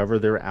 to cover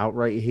their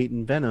outright hate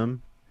and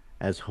venom,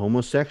 as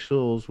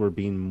homosexuals were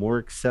being more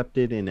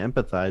accepted and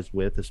empathized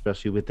with,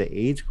 especially with the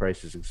AIDS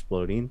crisis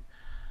exploding,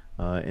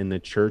 and the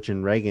church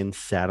and Reagan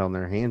sat on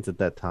their hands at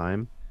that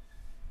time,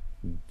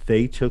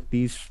 they took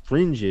these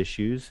fringe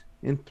issues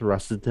and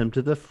thrusted them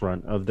to the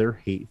front of their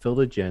hate-filled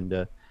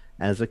agenda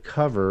as a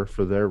cover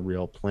for their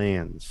real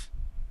plans.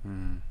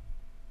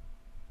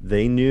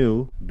 They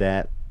knew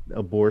that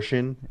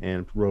abortion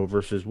and Roe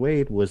versus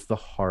Wade was the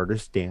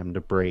hardest dam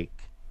to break.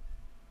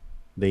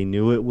 They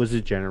knew it was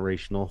a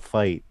generational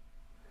fight.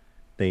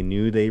 They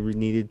knew they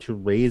needed to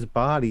raise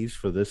bodies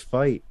for this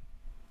fight.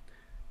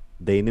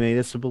 They made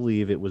us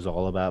believe it was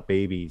all about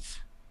babies.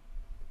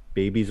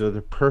 Babies are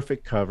the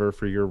perfect cover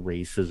for your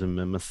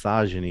racism and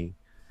misogyny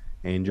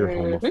and your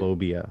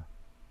homophobia.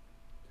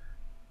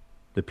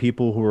 The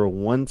people who were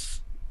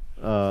once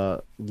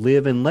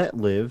live and let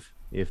live,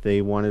 if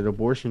they wanted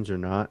abortions or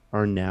not,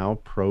 are now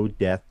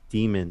pro-death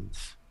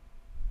demons.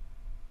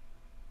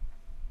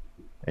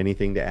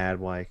 Anything to add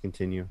while I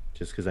continue?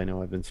 Just because I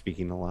know I've been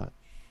speaking a lot.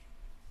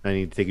 I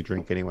need to take a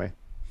drink anyway.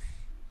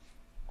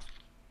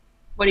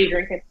 What are you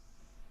drinking?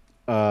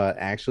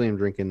 Actually, I'm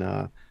drinking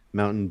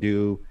Mountain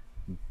Dew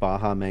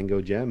Baja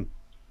Mango Gem.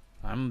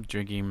 I'm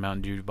drinking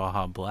Mountain Dew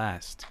Baja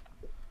Blast.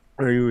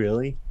 Are you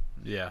really?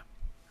 Yeah.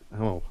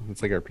 Oh,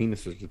 it's like our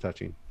penises are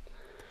touching.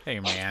 Hey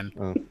man.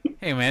 Oh.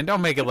 Hey man,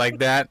 don't make it like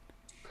that.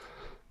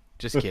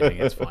 Just kidding,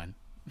 it's fine.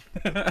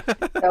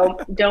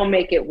 Don't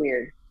make it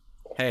weird.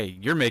 Hey,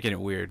 you're making it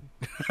weird.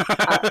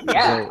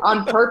 Yeah,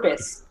 on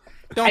purpose.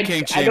 Don't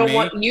kink I shame don't me.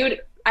 want you.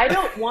 I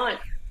don't want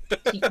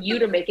you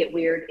to make it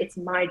weird. It's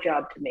my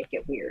job to make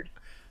it weird.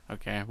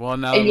 Okay. Well,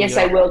 now. And yes,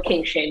 I will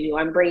kink shame you.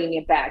 I'm bringing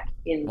it back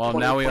in Well,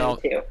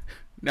 2022.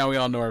 now we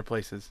all know our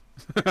places.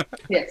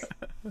 Yes.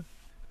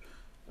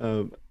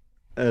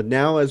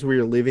 Now, as we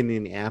are living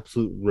in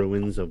absolute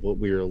ruins of what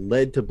we are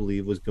led to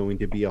believe was going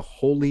to be a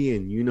holy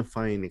and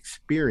unifying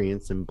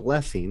experience and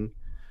blessing,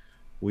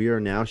 we are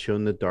now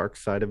shown the dark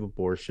side of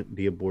abortion,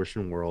 the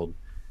abortion world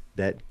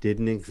that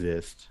didn't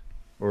exist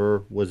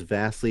or was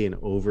vastly an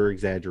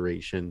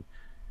over-exaggeration,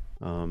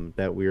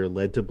 that we are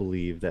led to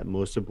believe that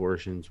most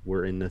abortions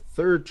were in the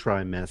third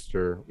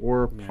trimester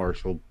or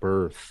partial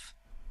birth.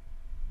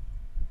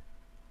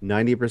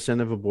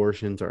 90% of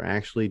abortions are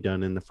actually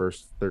done in the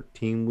first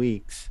 13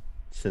 weeks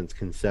since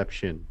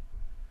conception.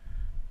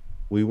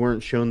 We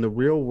weren't shown the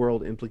real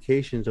world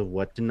implications of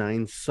what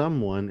denying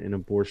someone an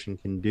abortion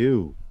can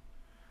do.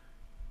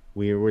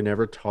 We were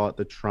never taught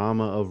the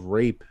trauma of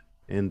rape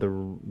and the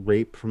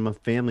rape from a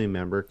family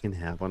member can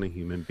have on a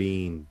human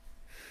being.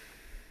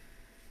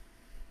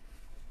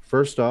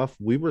 First off,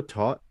 we were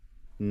taught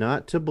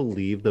not to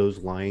believe those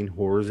lying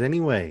whores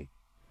anyway.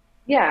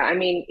 Yeah, I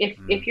mean,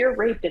 if you're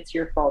raped, it's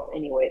your fault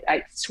anyway.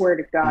 I swear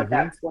to God,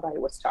 that's what I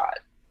was taught.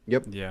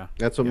 Yep. Yeah.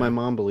 That's what my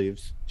mom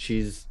believes.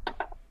 She's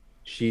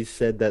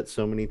said that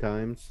so many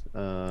times.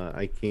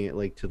 I can't,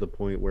 like, to the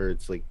point where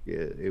it's like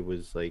it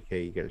was like,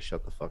 hey, you gotta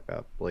shut the fuck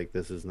up. Like,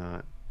 this is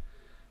not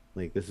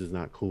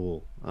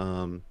cool.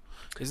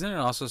 Isn't it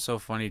also so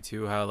funny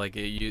too how like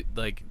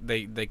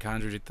they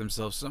contradict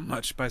themselves so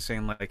much by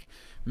saying like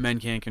men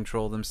can't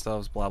control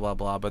themselves, blah blah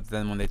blah, but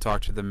then when they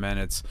talk to the men,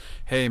 it's,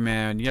 hey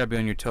man, you gotta be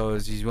on your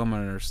toes. These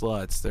women are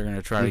sluts. They're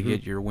gonna try to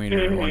get your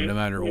wiener no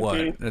matter what.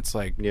 It's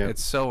like but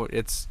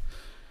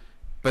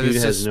Dude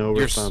it's has just, no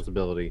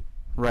responsibility.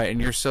 Right,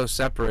 and you're so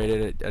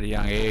separated at a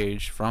young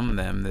age from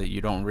them that you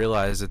don't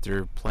realize that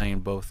they're playing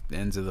both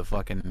ends of the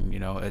fucking,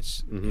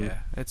 it's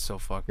it's so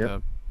fucked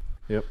up.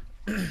 Yep.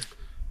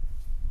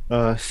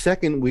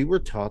 Second, we were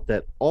taught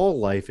that all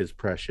life is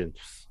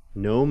precious,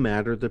 no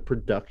matter the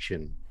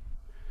production.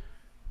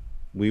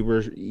 We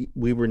were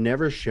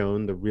never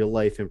shown the real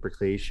life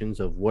implications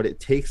of what it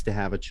takes to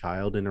have a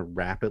child in a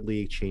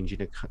rapidly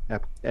changing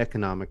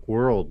economic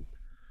world.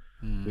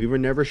 We were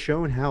never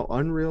shown how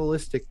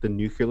unrealistic the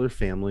nuclear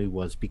family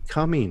was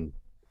becoming.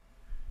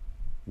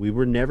 We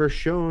were never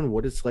shown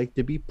what it's like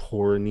to be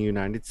poor in the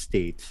United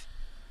States,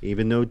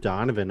 even though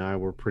Donovan and I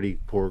were pretty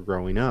poor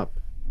growing up.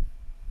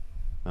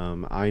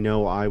 I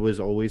know I was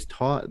always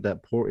taught that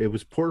it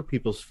was poor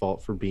people's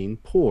fault for being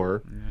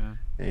poor,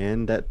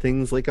 and that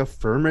things like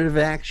affirmative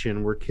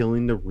action were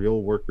killing the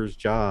real workers'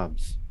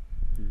 jobs.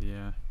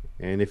 Yeah.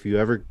 And if you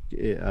ever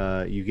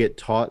you get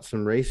taught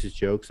some racist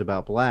jokes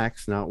about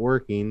blacks not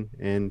working,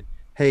 and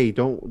hey,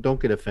 don't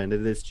get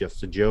offended, it's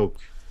just a joke.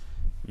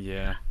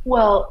 Yeah.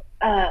 Well,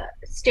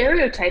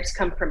 stereotypes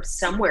come from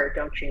somewhere,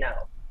 don't you know?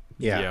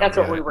 Yeah, that's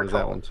what we were told.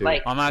 That one too.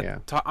 Like, I'm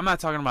not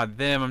talking about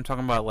them. I'm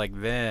talking about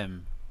like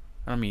them.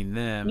 I don't mean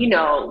them.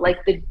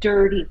 Like the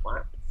dirty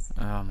ones.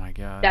 Oh my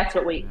god. That's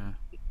what we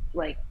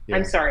like. Yeah.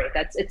 I'm sorry.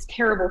 It's a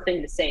terrible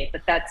thing to say,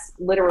 but that's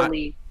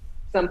literally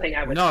something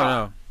I was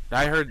taught. No.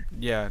 I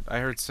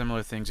heard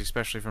similar things,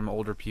 especially from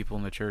older people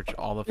in the church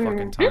all the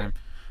fucking time.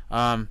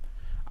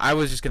 I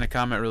was just gonna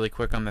comment really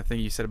quick on the thing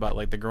you said about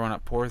like the growing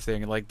up poor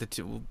thing. Like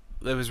it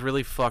was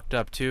really fucked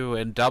up too,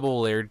 and double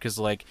layered because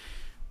like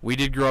we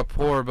did grow up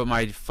poor, but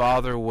my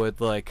father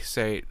would like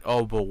say,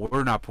 "Oh, but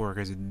we're not poor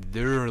because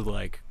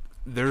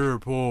they're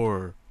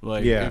poor.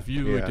 Like if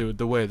you look at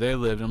the way they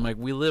lived," I'm like,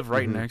 we live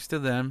right next to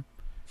them.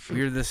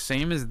 We're the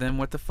same as them.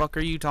 What the fuck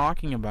are you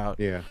talking about?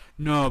 Yeah.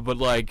 No, but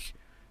like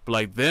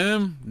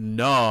them?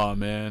 Nah,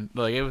 man.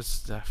 Like it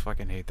was. I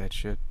fucking hate that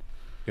shit.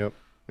 Yep.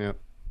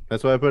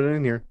 That's why I put it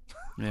in here.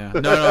 Yeah.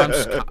 No.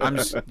 I'm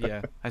just.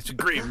 Yeah. That's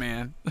great,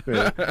 man.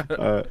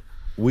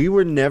 We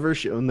were never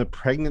shown the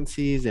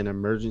pregnancies and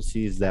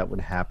emergencies that would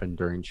happen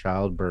during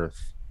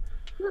childbirth.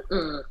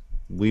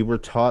 We were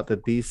taught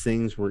that these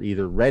things were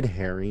either red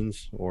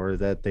herrings or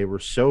that they were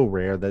so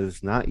rare that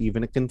it's not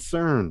even a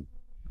concern.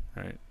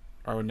 Right.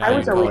 Or now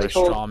you call it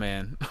straw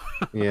man.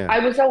 Yeah. I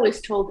was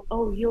always told,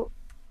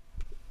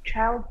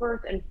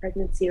 childbirth and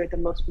pregnancy are the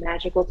most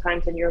magical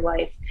times in your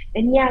life.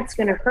 And yeah, it's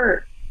going to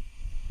hurt,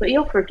 but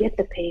you'll forget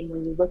the pain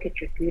when you look at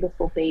your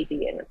beautiful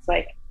baby. And it's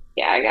like,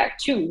 yeah, I got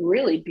 2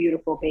 really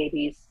beautiful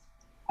babies.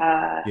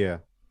 Yeah.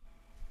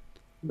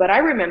 But I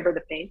remember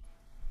the pain.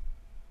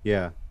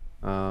 Yeah.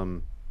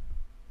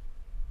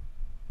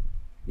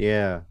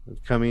 Yeah,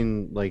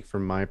 coming like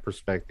from my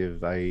perspective,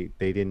 they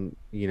didn't,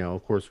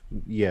 of course,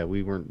 yeah,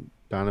 we weren't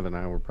Donovan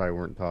and I were probably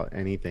weren't taught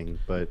anything,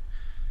 but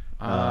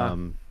Uh,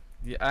 um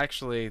yeah,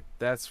 actually,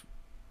 that's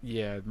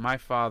yeah. My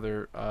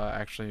father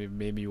actually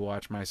made me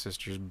watch my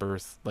sister's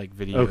birth like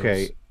videos.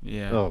 okay.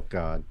 Yeah, Oh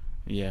God.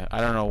 yeah.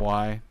 I don't know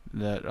why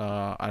that.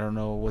 I don't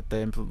know what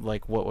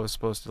like what was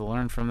supposed to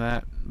learn from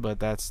that, but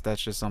that's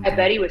just I something.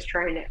 bet he was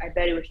trying to. I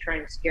bet he was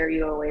trying to scare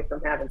you away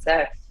from having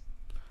sex.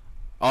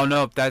 Oh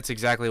no, that's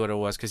exactly what it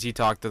was. Cause he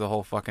talked through the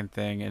whole fucking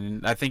thing,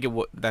 and I think it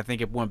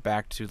went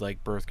back to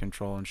like birth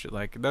control and shit.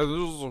 Like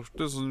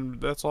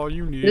that's all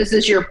you need. This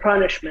is your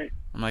punishment.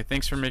 I'm like,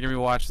 thanks for making me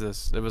watch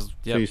this. It was So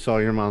yep. you saw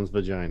your mom's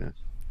vagina.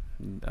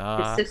 His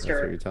That's what you're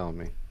sister. telling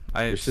me.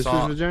 I Your sister's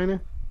saw.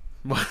 vagina?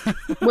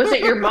 Was it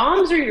your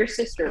mom's or your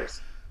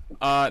sister's?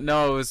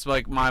 No, it was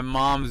like my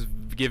mom's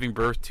giving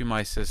birth to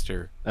my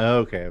sister. Oh,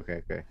 okay.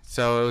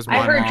 So it was I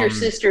my heard your mom.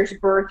 sister's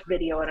birth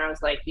video, and I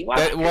was like, "You watched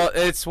That, it?" well,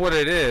 it's what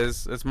it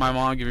is. It's my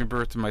mom giving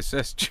birth to my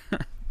sister.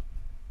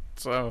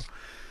 So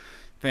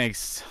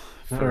thanks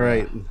All for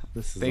right.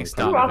 This is thanks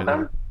like You're Donovan.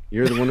 welcome.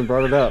 You're the one who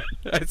brought it up.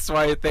 That's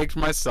why I thanked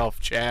myself,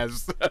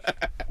 Chaz.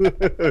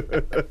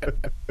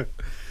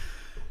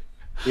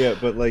 Yeah,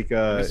 but like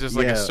It's just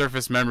like yeah. a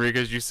surface memory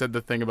because you said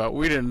the thing about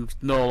we didn't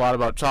know a lot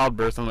about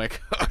childbirth. I'm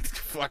like, oh,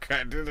 fuck,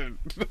 I didn't.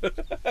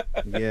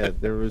 Yeah,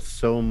 there was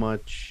so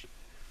much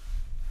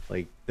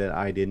like that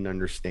I didn't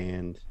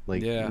understand.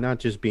 Like Yeah. not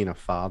just being a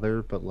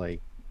father, but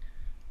like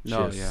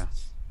No, just yeah.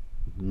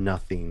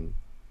 nothing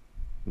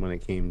when it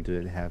came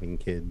to having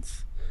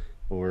kids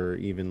or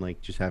even like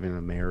just having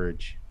a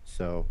marriage.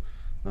 So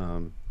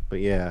but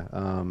yeah,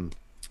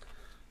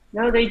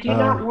 No, they do uh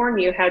not warn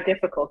you how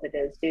difficult it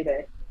is, do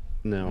they?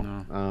 no.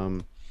 No.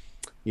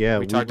 Yeah,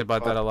 We we talked were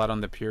about that taught a lot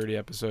on the purity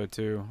episode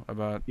too,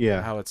 about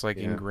yeah, how it's like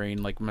yeah.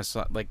 ingrained, like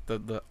like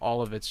the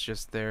all of it's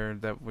just there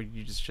that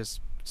you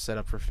just set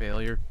up for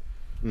failure.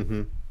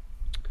 Mhm.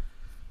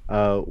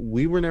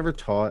 We were never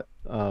taught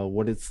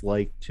what it's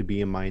like to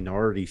be a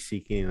minority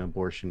seeking an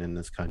abortion in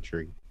this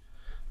country,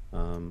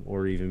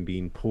 or even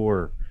being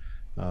poor.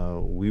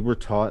 We were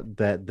taught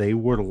that they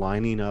were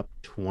lining up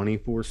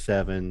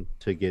 24/7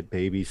 to get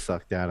babies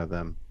sucked out of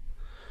them.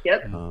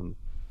 Yep. Um,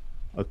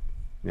 ac-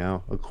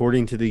 Now,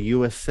 according to the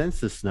U.S.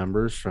 Census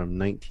numbers from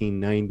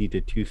 1990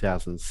 to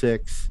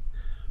 2006,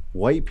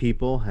 white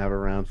people have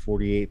around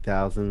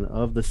 48,000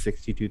 of the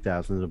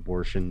 62,000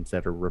 abortions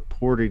that are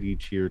reported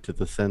each year to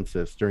the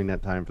census during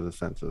that time for the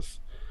census.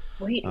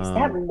 Wait, is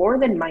that Um, more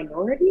than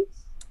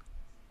minorities?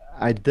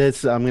 I'm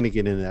going to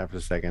get into that for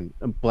a second.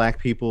 Black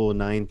people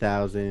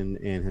 9,000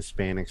 and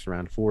Hispanics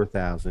around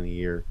 4,000 a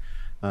year.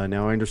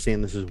 Now I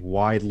understand this is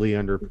widely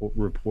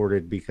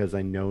underreported because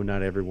I know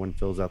not everyone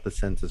fills out the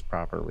census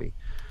properly.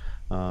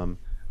 Um,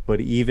 but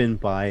even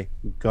by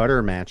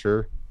gutter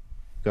matcher,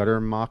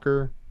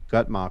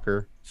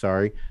 Guttmacher,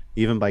 sorry,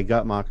 even by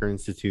Guttmacher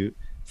Institute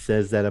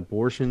says that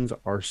abortions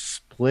are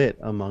split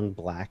among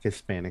Black,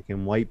 Hispanic,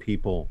 and white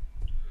people.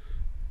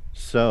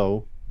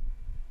 So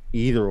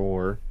either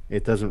or,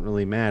 it doesn't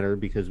really matter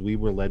because we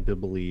were led to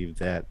believe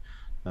that,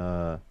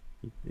 uh,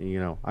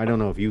 I don't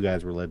know if you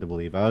guys were led to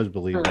believe. I was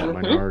believed that Mm-hmm.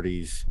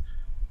 minorities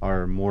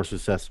are more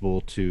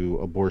susceptible to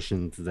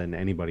abortions than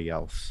anybody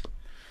else.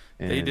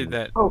 They did And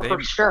that. Oh,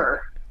 for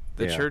sure.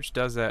 The yeah, church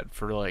does that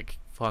for like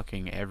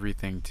fucking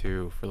everything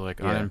too, for like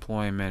yeah,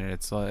 unemployment.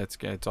 It's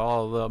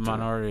all the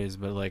minorities,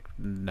 but like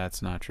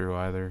that's not true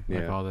either.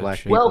 Like yeah. all that Black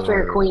shit. people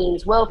Welfare are,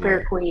 queens, welfare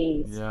yeah,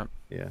 queens. Yeah.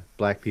 yeah.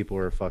 Black people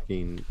are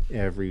fucking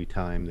every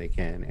time they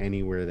can,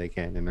 anywhere they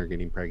can, and they're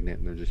getting pregnant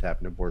and they're just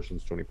having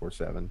abortions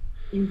 24/7.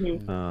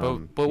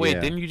 Mm-hmm. But wait,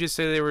 Yeah. didn't you just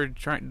say they were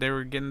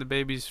getting the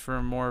babies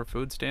for more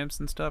food stamps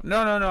and stuff? No,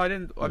 I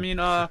didn't. I mean,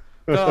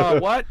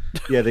 what?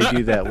 Yeah, they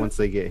do that once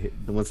they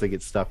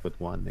get stuck with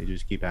one. They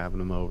just keep having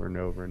them over and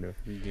over and over.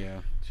 Yeah,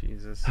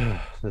 Jesus.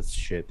 That's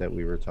shit that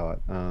we were taught.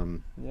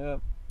 Yeah.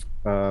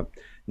 Uh,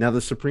 Now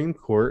the Supreme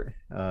Court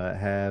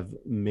have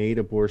made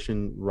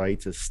abortion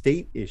rights a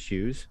state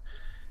issues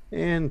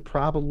and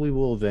probably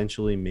will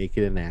eventually make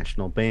it a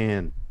national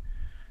ban.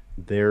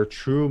 Their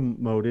true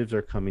motives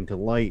are coming to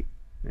light,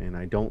 and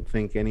I don't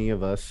think any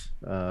of us,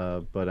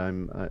 but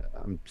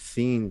I'm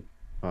seeing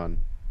on.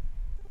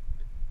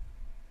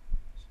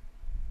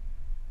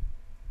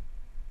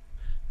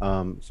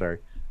 Sorry.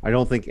 I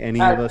don't think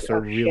any of us are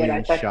Oh shit! really in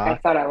I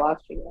shock. thought I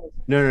lost you guys.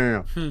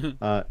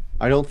 No.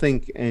 I don't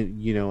think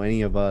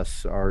any of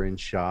us are in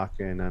shock,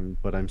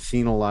 but I'm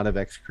seeing a lot of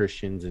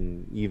ex-Christians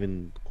and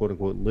even quote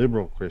unquote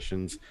liberal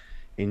Christians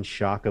in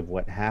shock of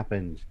what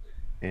happened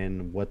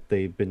and what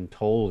they've been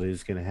told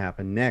is going to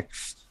happen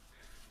next.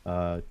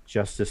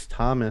 Justice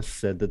Thomas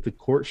said that the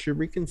court should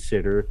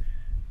reconsider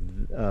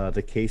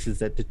the cases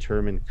that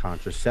determine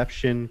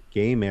contraception,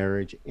 gay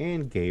marriage,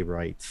 and gay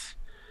rights.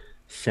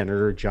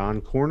 Senator John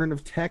Cornyn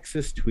of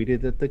Texas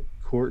tweeted that the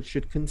court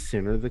should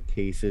consider the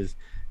cases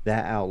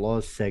that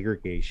outlaws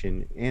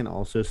segregation and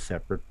also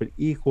separate but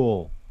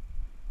equal.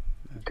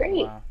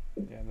 Great. Wow.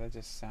 Yeah, that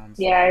just sounds.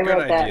 Yeah, I good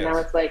read that, and I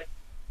ideas. was like,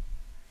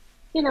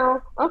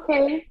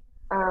 okay.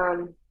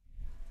 Um,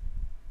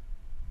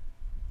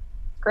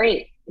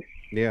 Great.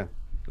 Yeah.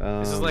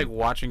 This is like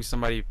watching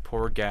somebody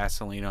pour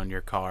gasoline on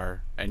your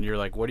car, and you're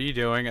like, "What are you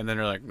doing?" And then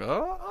they're like,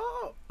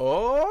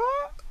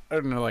 "Oh,"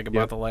 and they're like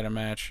about to light a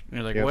match, and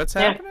you're like, Yep. "What's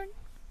Yeah. happening?"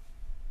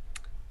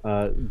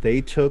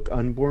 They took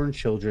unborn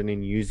children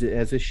and used it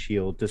as a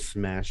shield to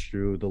smash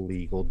through the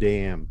legal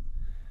dam.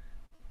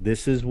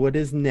 This is what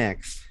is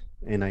next,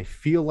 and I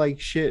feel like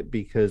shit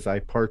because I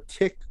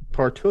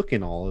partook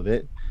in all of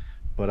it,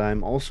 but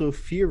I'm also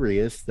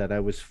furious that I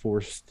was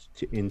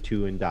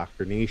into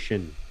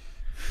indoctrination,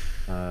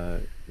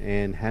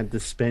 and had to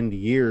spend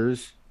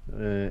years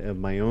of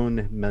my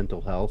own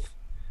mental health,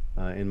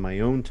 in my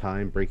own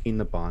time breaking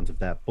the bonds of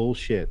that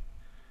bullshit.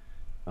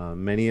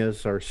 Many of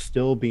us are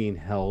still being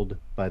held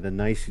by the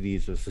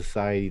niceties of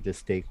society to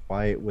stay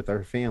quiet with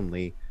our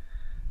family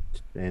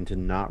and to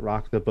not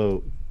rock the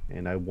boat.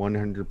 And I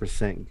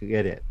 100%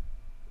 get it.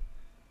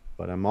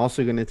 But I'm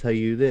also going to tell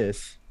you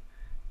this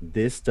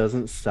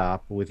doesn't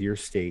stop with your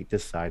state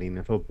deciding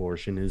if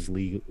abortion is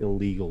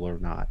illegal or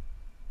not.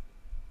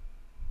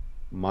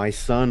 My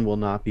son will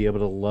not be able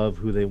to love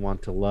who they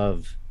want to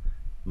love.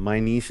 My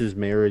niece's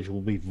marriage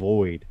will be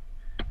void.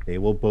 They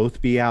will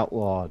both be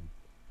outlawed.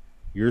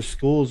 Your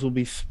schools will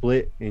be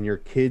split, and your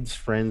kids'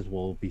 friends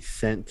will be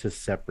sent to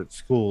separate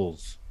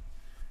schools.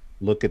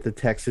 Look at the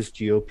Texas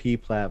GOP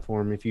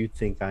platform if you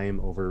think I am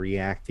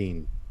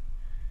overreacting.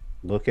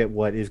 Look at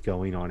what is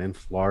going on in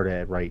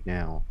Florida right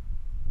now.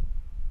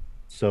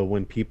 So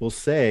when people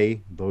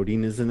say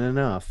voting isn't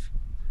enough,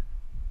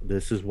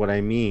 this is what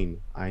I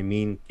mean. I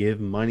mean, give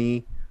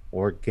money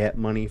or get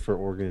money for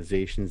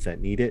organizations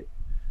that need it.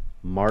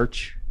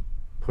 March,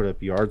 put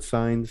up yard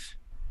signs,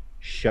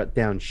 shut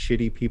down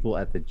shitty people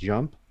at the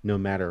jump, no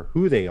matter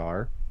who they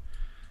are.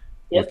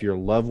 Yep. If your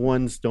loved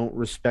ones don't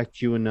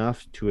respect you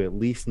enough to at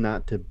least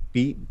not to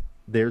beat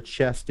their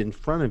chest in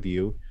front of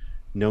you,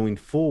 knowing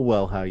full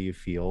well how you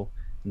feel,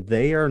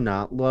 they are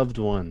not loved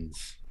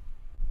ones.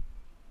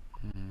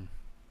 I'm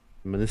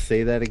going to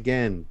say that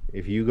again.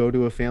 If you go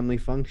to a family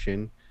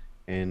function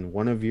and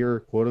one of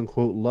your quote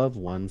unquote loved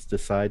ones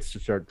decides to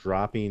start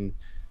dropping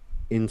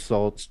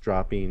insults,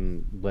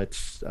 dropping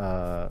let's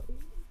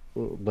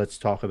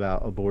talk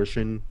about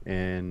abortion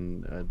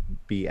and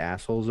be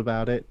assholes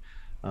about it,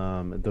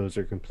 those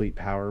are complete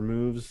power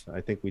moves.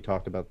 I think we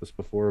talked about this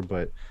before,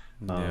 but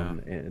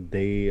and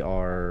they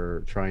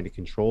are trying to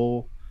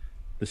control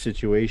the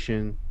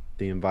situation,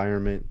 the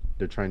environment.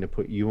 They're trying to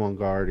put you on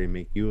guard and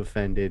make you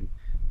offended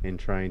and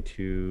trying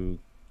to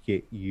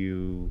get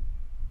you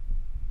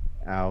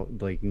out,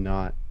 like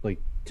not like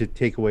to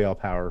take away all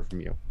power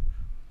from you.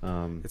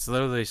 It's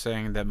literally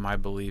saying that my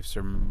beliefs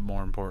are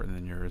more important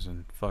than yours,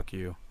 and fuck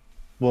you.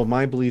 Well,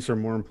 my beliefs are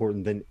more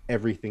important than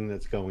everything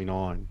that's going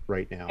on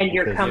right now. And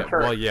your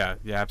comfort. Yeah,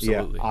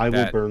 absolutely. Yeah, I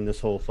will burn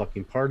this whole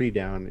fucking party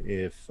down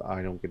if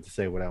I don't get to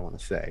say what I want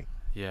to say.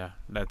 Yeah,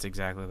 that's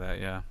exactly that.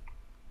 Yeah.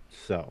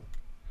 So,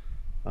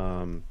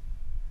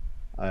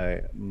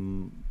 I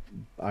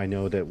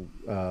know that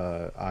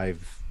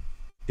I've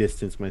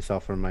distanced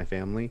myself from my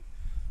family.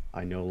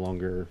 I no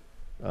longer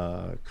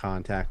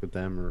contact with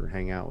them or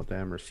hang out with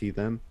them or see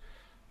them.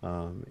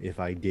 If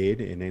I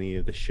did and any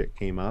of the shit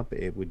came up,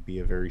 it would be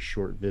a very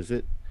short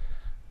visit.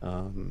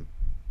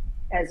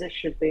 As it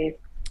should be.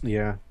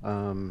 Yeah.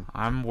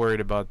 I'm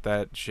worried about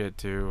that shit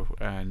too,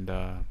 and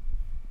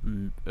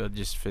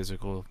just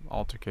physical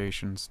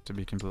altercations, to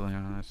be completely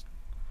honest.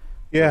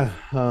 Yeah.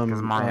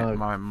 Because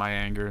my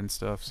anger and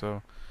stuff.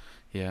 So,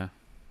 yeah,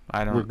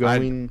 I don't. We're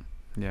going.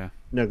 Yeah.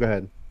 No, go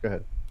ahead. Go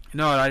ahead.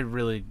 No, I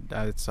really.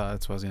 That's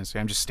what I was gonna say.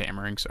 I'm just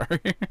stammering. Sorry.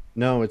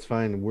 No, it's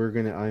fine.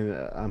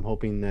 I'm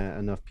hoping that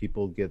enough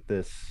people get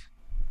this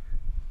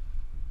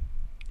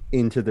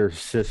into their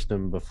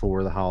system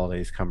before the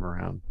holidays come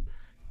around,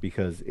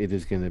 because it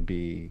is going to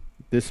be.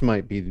 This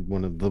might be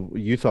one of the.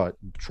 You thought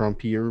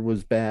Trump year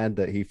was bad,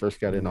 that he first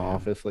got into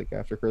office like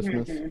after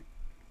Christmas, and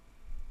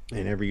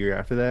every year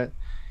after that,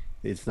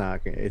 it's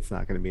not going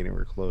to be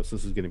anywhere close.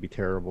 This is going to be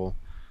terrible.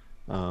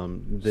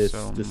 This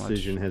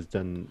decision has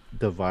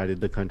divided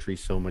the country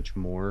so much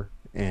more,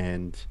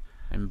 and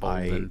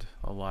emboldened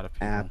a lot of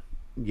people.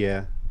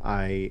 Yeah,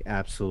 I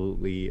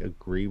absolutely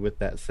agree with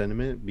that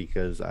sentiment,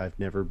 because I've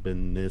never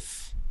been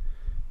this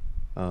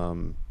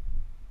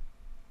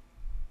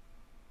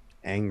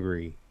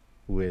angry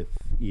with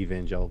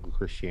evangelical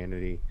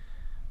Christianity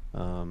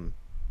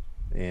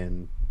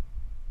and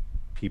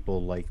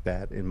people like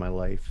that in my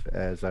life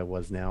as I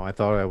was now. I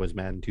thought I was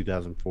mad in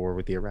 2004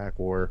 with the Iraq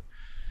War.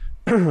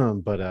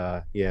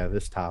 But yeah,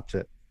 this tops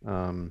it.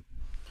 I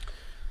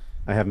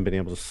haven't been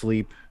able to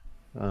sleep.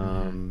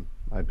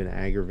 I've been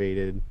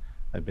aggravated.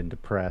 I've been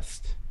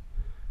depressed.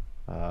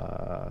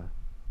 Talked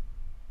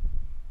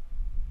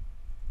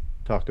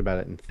about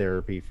it in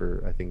therapy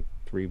for I think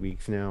 3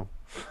 weeks now.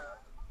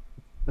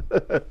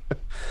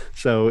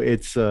 So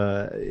it's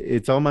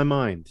on my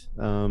mind,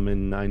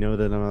 and I know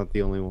that I'm not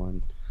the only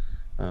one.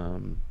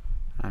 I'm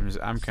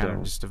kind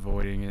of just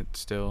avoiding it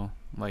still,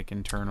 like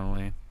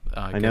internally.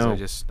 I know.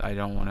 I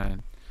don't want to.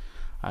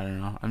 I don't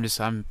know.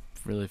 I'm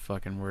really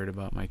fucking worried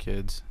about my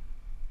kids.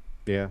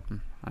 Yeah.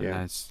 And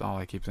that's all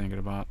I keep thinking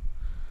about.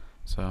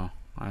 So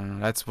I don't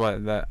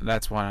know.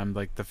 That's why I'm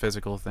like the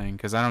physical thing,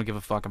 because I don't give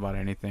a fuck about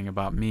anything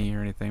about me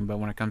or anything. But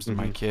when it comes to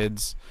my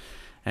kids,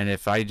 and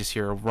if I just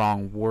hear a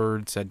wrong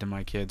word said to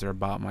my kids or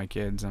about my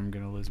kids, I'm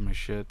gonna lose my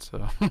shit.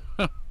 So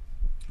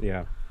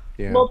Yeah.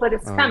 Yeah. Well, but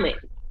it's coming.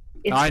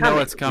 It's I know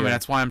coming. it's coming. Yeah.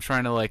 That's why I'm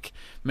trying to like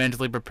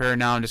mentally prepare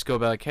now and just go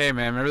back like, hey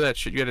man, remember that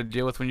shit you had to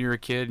deal with when you were a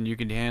kid and you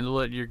can handle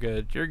it? You're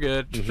good. You're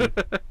good.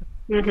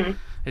 Mm-hmm.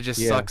 It just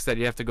Yeah. sucks that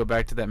you have to go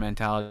back to that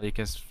mentality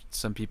because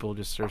some people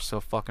just are so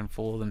fucking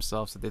full of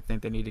themselves that they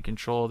think they need to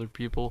control other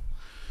people.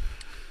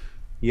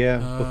 Yeah.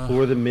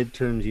 Before the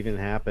midterms even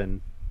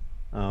happen,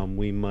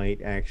 we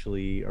might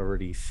actually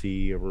already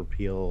see a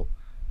repeal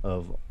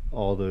of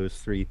all those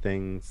three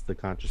things: the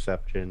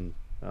contraception,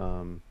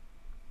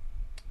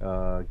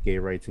 gay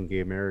rights, and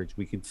gay marriage.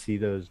 We could see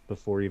those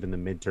before even the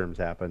midterms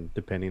happen,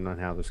 depending on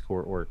how this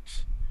court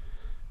works.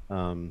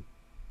 Um,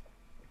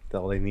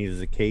 all they need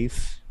is a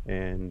case,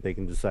 and they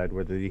can decide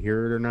whether they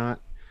hear it or not.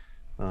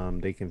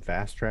 They can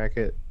fast track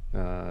it,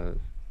 and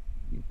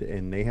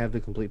they have the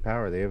complete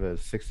power. They have a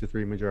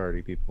 6-3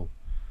 majority, people.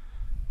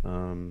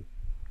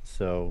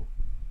 So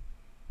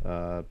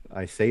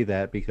I say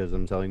that because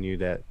I'm telling you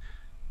that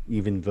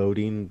even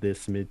voting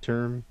this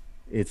midterm,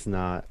 it's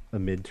not a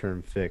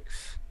midterm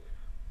fix.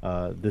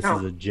 This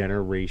is a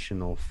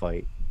generational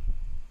fight.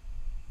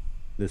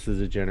 This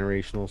is a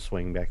generational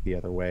swing back the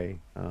other way.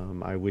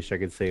 I wish I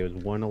could say it was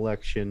one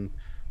election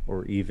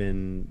or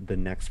even the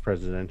next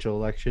presidential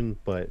election,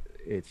 but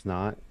it's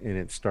not. And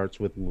it starts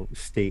with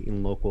state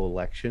and local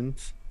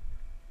elections.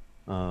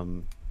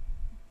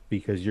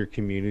 Because your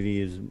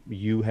community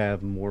you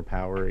have more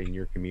power in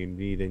your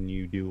community than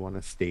you do on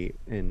a state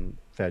and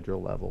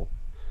federal level.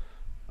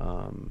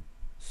 And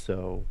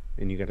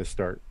you got to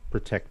start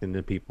protecting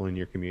the people in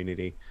your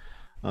community.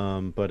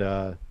 Yeah.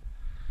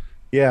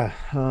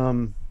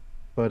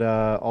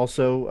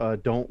 Also,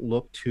 don't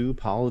look to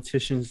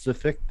politicians to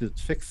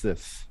fix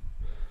this.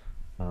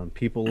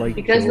 People like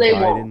Because Joe they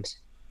Biden. won't.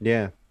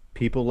 Yeah.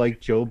 People like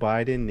Joe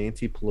Biden,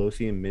 Nancy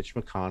Pelosi, and Mitch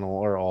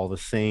McConnell are all the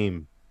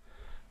same.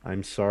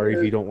 I'm sorry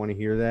if you don't want to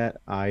hear that.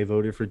 I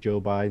voted for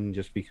Joe Biden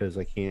just because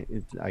I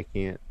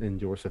can't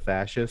endorse a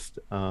fascist.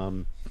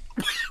 But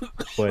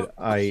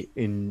Sorry,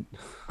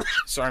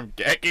 I'm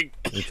gagging.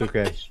 it's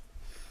okay.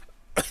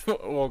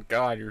 Oh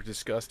God, you're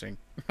disgusting.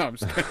 I'm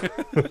just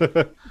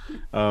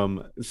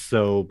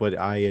But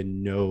I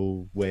in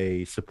no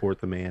way support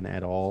the man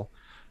at all.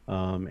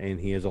 And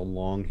he has a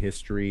long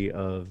history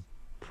of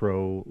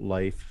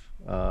pro-life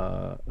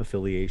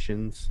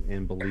affiliations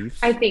and beliefs.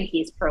 I think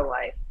he's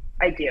pro-life.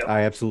 I do.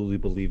 I absolutely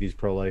believe he's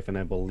pro-life, and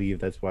I believe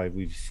that's why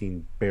we've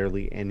seen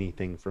barely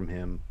anything from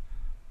him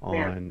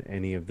on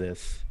any of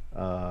this.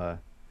 Nancy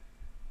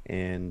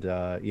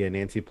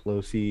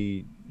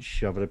Pelosi,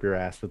 shove it up your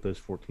ass with those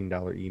 $14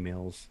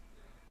 emails.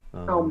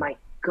 Oh my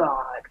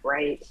God,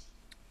 right?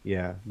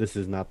 Yeah, this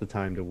is not the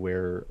time to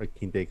wear a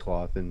kente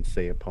cloth and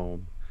say a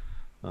poem.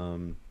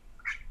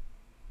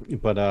 We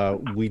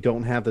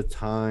don't have the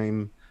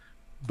time.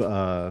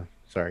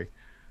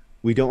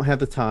 We don't have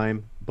the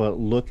time, but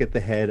look at the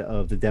head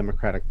of the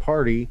Democratic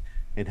Party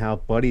and how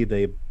buddy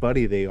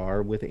they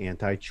are with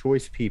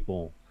anti-choice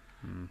people.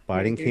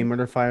 Biden came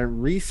under fire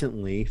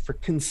recently for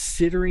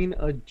considering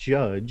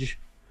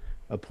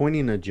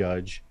appointing a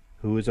judge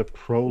who is a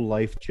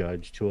pro-life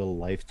judge to a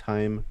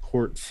lifetime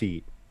court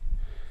seat.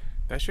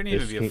 That shouldn't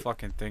even be a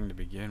fucking thing to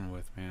begin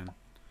with, man.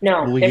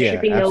 No, there should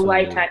be no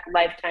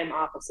lifetime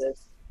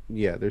offices.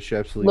 Yeah, there should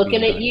absolutely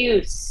Looking at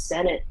you,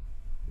 Senate.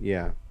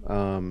 Yeah.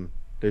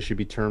 There should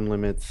be term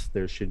limits.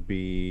 There should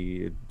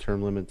be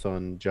term limits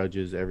on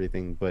judges,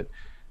 everything. But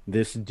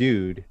this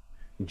dude,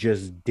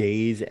 just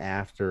days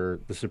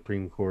after the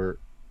Supreme Court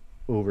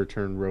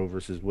overturned Roe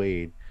versus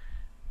Wade,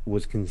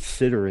 was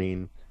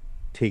considering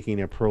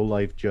taking a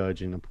pro-life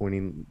judge and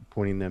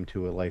appointing them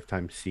to a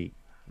lifetime seat.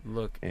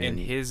 Look, in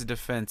his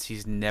defense,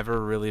 he's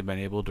never really been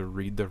able to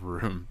read the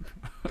room.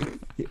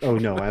 Oh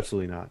no,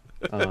 absolutely not.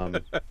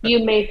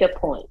 You made the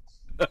point.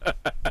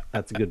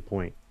 That's a good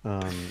point.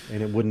 And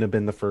it wouldn't have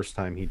been the first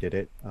time he did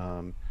it.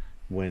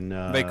 When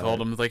they called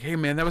him like, "Hey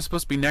man, that was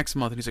supposed to be next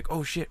month," and he's like,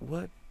 "Oh shit,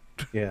 what?"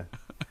 Yeah.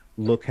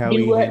 Look how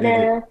he did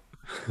it.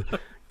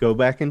 Go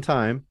back in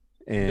time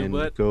and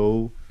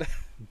go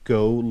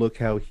look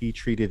how he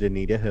treated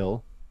Anita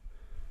Hill.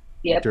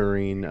 Yep.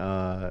 During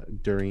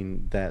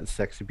that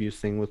sex abuse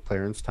thing with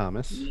Clarence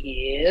Thomas.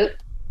 Yep.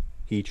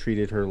 He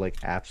treated her like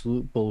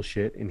absolute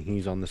bullshit, and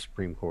he's on the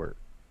Supreme Court.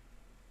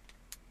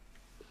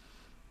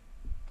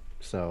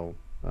 So,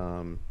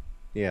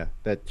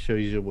 that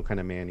shows you what kind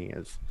of man he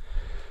is.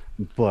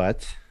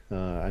 But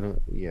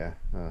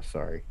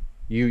sorry.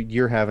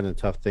 You're having a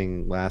tough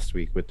thing last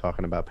week with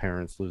talking about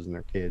parents losing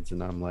their kids,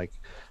 and I'm like,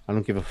 I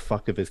don't give a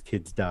fuck if his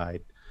kids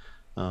died.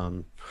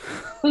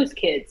 Whose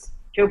kids?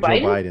 Joe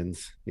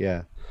Biden's,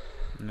 yeah.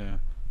 Yeah.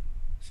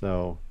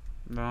 So,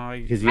 no,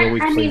 because he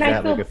always plays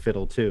that like a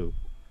fiddle too.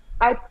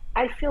 I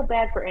feel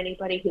bad for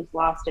anybody who's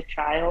lost a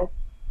child.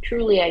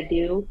 Truly, I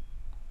do.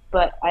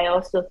 But I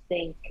also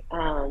think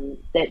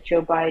that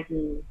Joe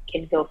Biden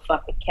can go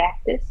fuck a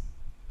cactus.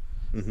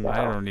 Mhm.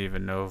 I don't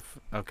even know if.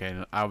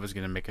 Okay, I was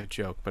gonna make a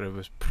joke, but it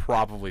was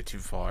probably too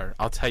far.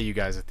 I'll tell you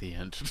guys at the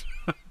end.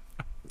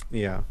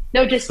 Yeah.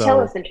 No, just So- tell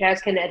us and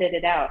Chaz can edit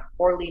it out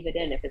or leave it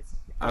in if it's.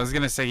 I was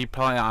gonna say he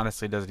probably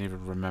honestly doesn't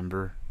even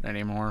remember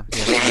anymore. He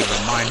has to be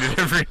reminded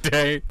every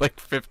day, like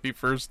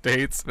 51st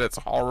dates. That's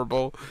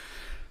horrible.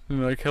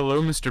 And like,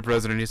 hello, Mr.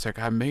 President. He's like,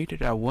 I made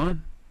it. I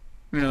won.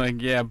 And you're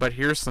like, yeah, but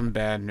here's some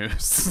bad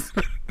news.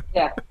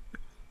 Yeah.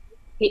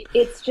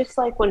 It's just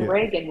like when Yeah.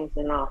 Reagan was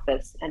in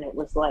office, and it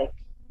was like,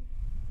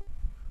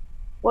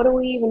 what do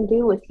we even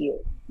do with you?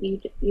 You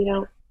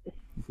don't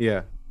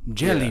Yeah.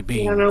 Jelly Yeah.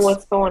 beans. you don't know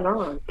what's going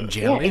on.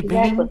 Jelly Yeah,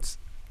 exactly. beans.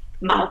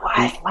 My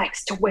wife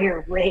likes to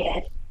wear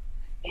red,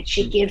 and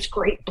she gives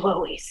great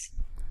blowies.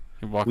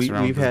 He walks We-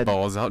 around we've with his had-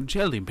 balls out.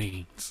 Jelly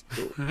beans.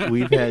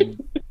 We've had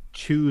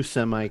 2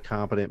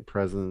 semi-competent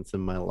presidents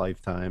in my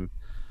lifetime,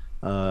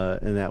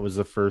 and that was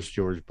the first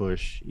George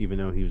Bush, even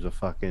though he was a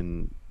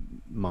fucking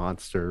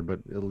monster, but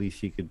at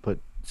least he could put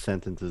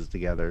sentences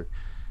together.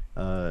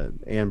 And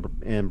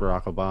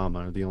Barack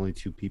Obama are the only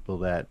 2 people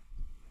that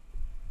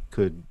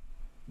could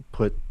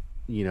put,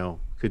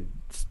 could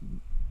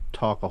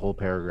talk a whole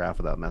paragraph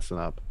without messing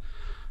up.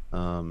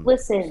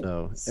 Listen,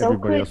 so so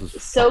everybody could- else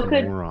is so fucking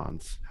could-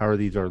 morons. How are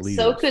these our leaders?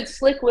 So could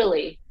Slick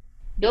Willie.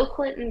 Bill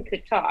Clinton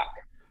could talk.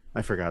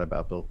 I forgot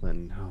about Bill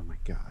Clinton. Oh my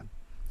god,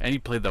 And he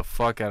played the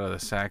fuck out of the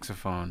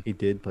saxophone. he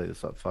did play the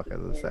fuck out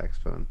of the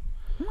saxophone.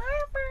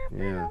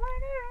 Yeah,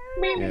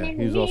 yeah,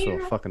 he was also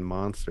a fucking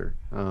monster.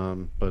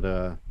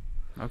 But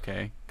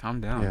Okay,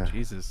 calm down. Yeah.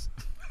 Jesus.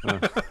 No,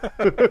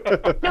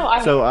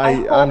 so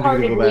I'm gonna go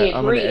wholeheartedly back.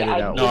 I'm gonna agree. edit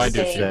I'm out No, what I just do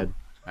you too. saying. said.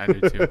 I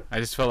do too. I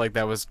just felt like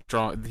that was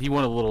strong. He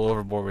went a little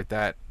overboard with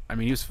that. I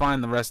mean, he was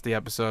fine the rest of the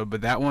episode,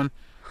 but that one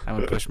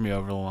pushed me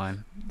over the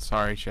line.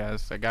 Sorry,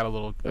 Chaz. I got a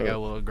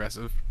little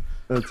aggressive.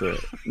 That's it.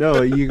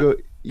 No, you go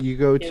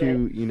Do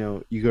to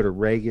you go to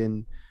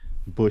Reagan,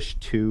 Bush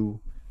 2,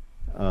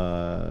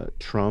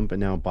 Trump, and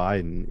now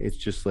Biden. It's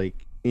just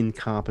like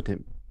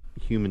incompetent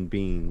human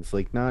beings,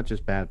 like not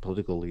just bad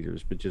political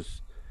leaders, but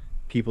just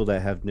people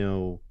that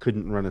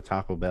couldn't run a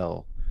Taco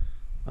Bell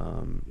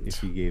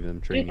if you gave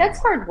them training. Dude, that's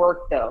hard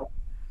work, though.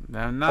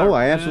 No, not, Oh,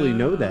 I absolutely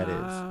know that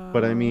is.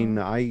 But I mean,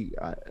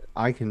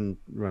 I can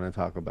run a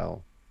Taco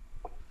Bell.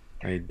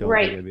 I don't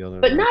Right, think I'd be able to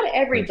But run not a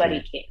everybody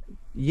country. can.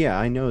 Yeah,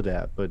 I know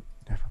that, but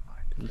never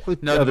mind.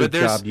 What No, other but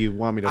there's- job do you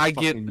want me to I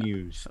get- fucking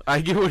use?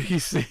 I get what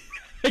he's saying.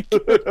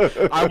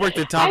 I worked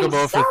at Taco I'm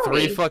Bell for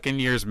 3 sorry. fucking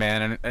years,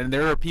 man, and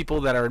there are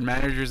people that are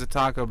managers at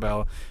Taco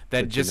Bell that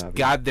That should just not be,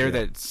 got there yeah.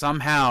 that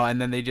somehow, and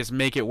then they just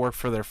make it work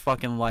for their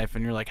fucking life,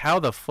 and you're like, how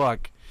the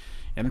fuck?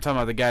 And I'm talking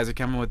about the guys that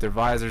come in with their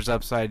visors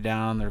upside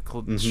down, their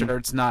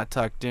shirts not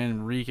tucked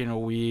in, reeking of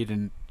weed,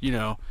 and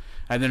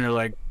and then they're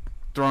like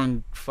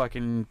throwing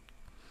fucking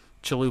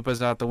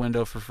chalupas out the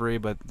window for free,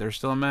 but they're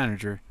still a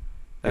manager.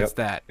 That's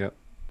that. Yep.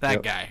 That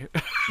Yep. guy.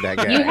 That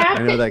guy. You have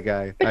I know to- that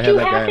guy. But I you have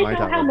that guy have at to my know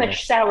Taco how Bell.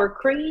 much sour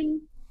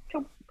cream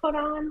to put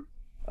on.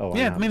 Oh,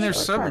 Yeah, know I mean, how there's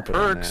much certain I put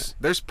on perks.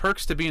 There's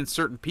perks to being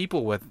certain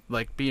people with,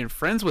 like being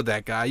friends with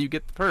that guy. You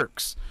get the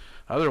perks.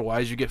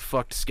 Otherwise, you get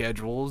fucked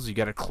schedules. You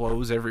got to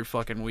close every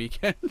fucking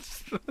weekend.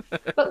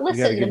 But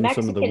listen, give the him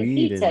some of the Mexican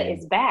weed pizza and-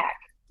 is back.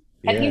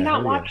 Have Yeah, you not hell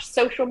yeah. watched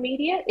social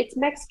media? It's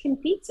Mexican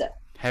pizza.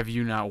 Have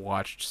you not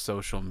watched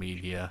social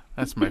media?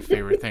 That's my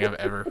favorite thing I've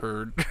ever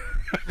heard.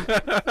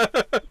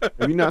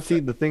 Have you not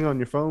seen the thing on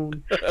your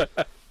phone?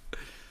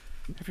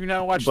 Have you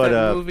not watched But,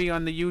 that movie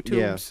on the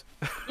YouTubes?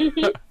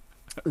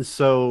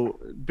 So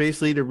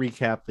basically, to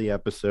recap the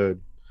episode,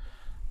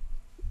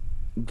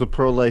 the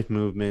pro-life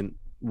movement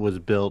was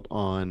built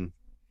on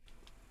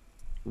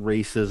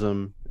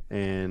racism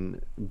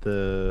and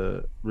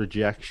the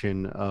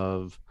rejection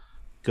of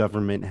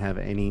government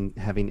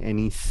having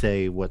any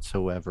say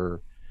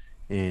whatsoever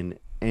in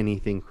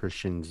anything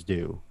Christians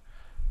do,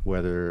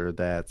 whether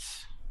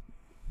that's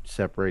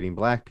separating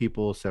black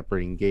people,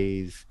 separating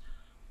gays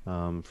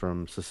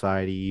from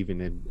society,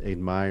 even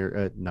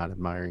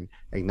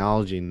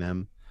acknowledging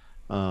them.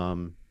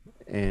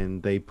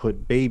 And they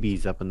put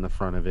babies up in the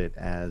front of it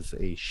as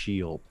a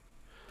shield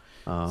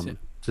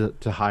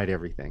to hide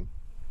everything.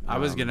 I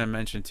was gonna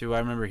mention too. I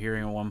remember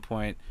hearing at one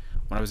point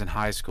when I was in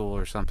high school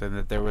or something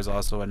that there was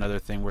also another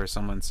thing where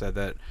someone said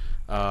that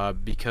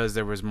because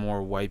there was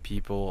more white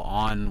people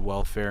on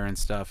welfare and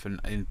stuff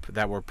and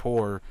that were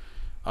poor,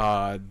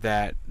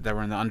 that were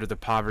under the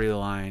poverty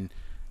line,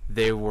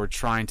 they were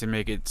trying to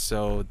make it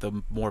so the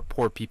more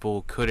poor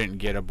people couldn't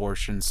get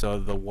abortions, so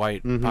the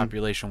white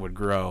population would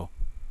grow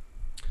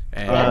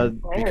and I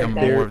heard become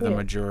that more of the too.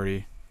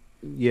 majority.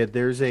 Yeah,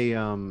 there's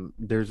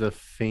a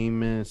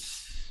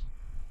famous,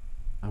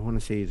 I want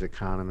to say he's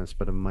economist,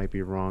 but it might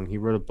be wrong. He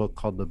wrote a book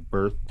called The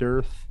Birth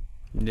Dearth,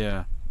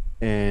 Yeah.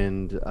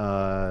 and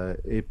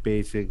it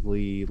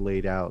basically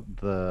laid out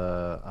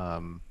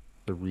the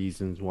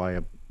reasons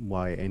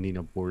why ending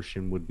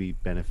abortion would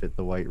benefit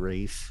the white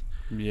race.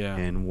 Yeah.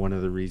 And one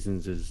of the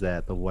reasons is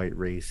that the white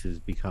race is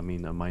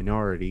becoming a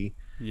minority,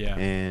 Yeah.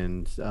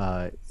 and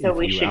So if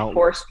we you should out-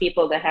 force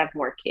people to have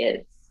more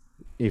kids.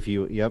 if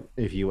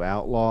you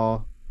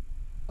outlaw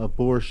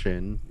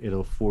abortion,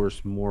 it'll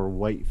force more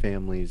white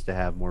families to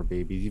have more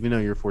babies, even though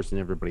you're forcing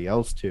everybody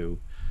else to.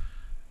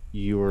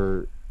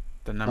 You're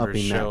The numbers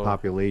upping show. that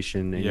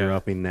population, and Yeah. you're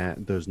upping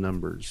those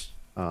numbers.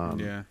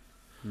 Yeah.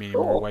 Meaning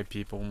Cool. more white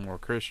people, more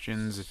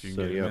Christians, if you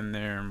So, get yep. them in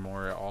there,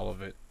 more all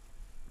of it.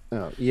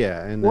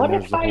 Yeah, and then What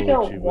there's if the I whole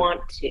don't issue with-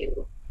 want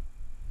to,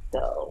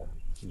 though?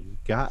 You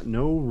got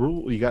no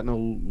rule. You got no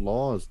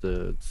laws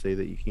to say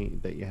that you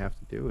can't. That you have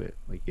to do it.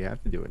 Like you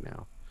have to do it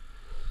now.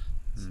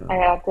 So I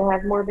have to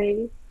have more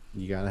babies?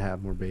 you got to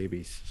have more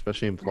babies,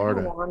 especially in I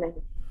Florida. don't want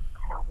it.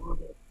 I don't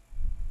want it.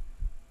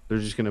 They're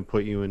just gonna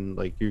put you in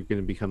like you're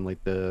gonna become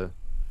like the.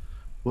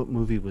 What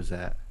movie was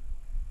that?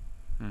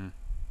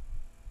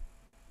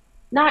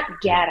 Not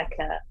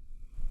Gattaca.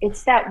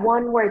 It's that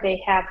one where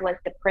they have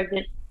like the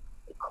pregnant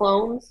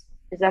clones.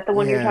 Is that the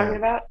one you're Yeah. talking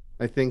about?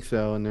 I think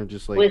so, and they're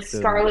just like With the-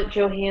 Scarlett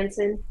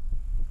Johansson?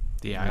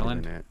 The Wait a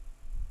Island? minute.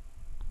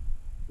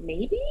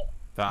 Maybe?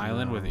 The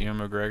Island with No. Ian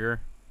McGregor?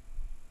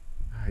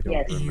 I don't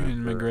Yes. Ian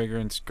remember. McGregor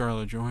and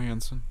Scarlett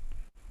Johansson.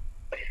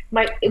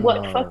 What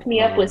Oh, fucked me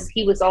up was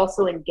he was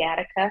also in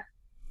Gattaca,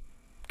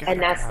 and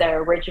that's the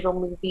Gattaca. original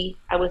movie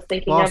I was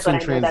thinking Lost of, in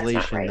but I know that's not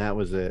Translation. right. That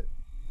was it.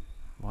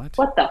 What?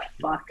 What the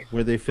fuck?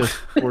 Where they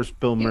forced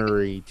Bill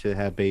Murray to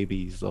have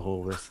babies the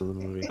whole rest of the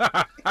movie.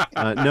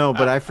 No,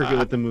 but I forget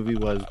what the movie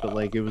was. But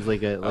like it was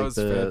like a was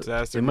the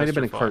fantastic, it might have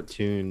been a Mr. Fox.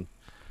 cartoon,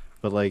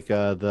 but like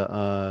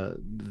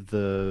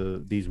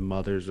these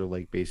mothers are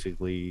like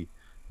basically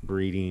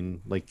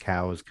breeding like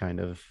cows kind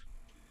of,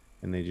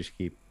 and they just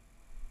keep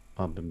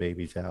pumping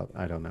babies out.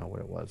 I don't know what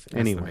it was. That's The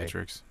Anyway,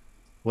 Matrix.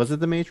 was it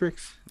the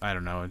Matrix? I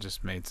don't know. It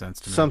just made sense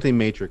to me. Something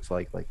Matrix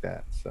like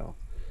that. So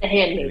The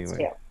Handmaid's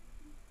Anyway. Tale.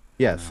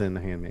 yes, No. and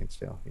The Handmaid's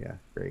Tale. Yeah,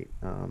 great.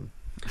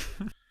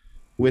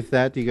 With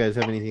that, do you guys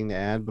have anything to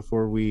add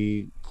before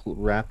we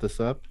wrap this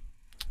up?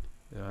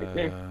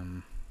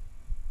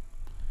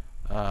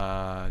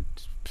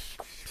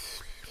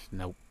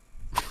 Nope.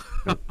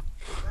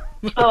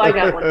 Oh, I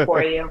got one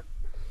for you.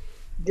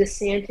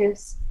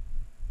 DeSantis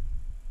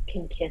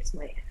can kiss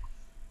my ass.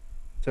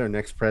 It's our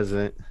next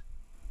president.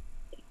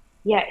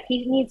 Yeah,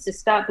 he needs to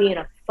stop being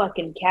a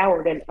fucking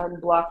coward and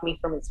unblock me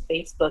from his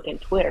Facebook and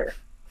Twitter.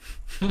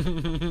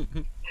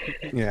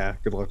 Yeah,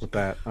 good luck with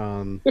that.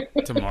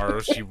 Tomorrow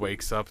she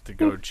wakes up to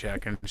go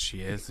check and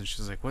she is, and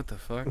she's like, what the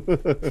fuck?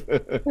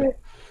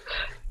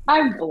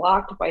 I'm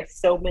blocked by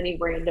so many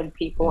random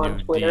people on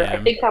No Twitter. I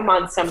DM. think I'm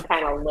on some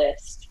kind of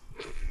list.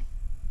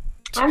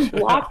 I'm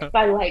blocked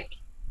by like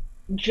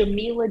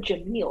Jamila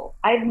Jamil.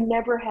 I've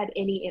never had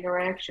any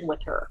interaction with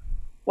her.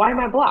 Why am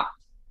I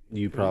blocked?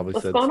 You probably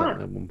What's said going something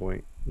on? at one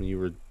point when you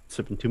were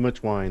sipping too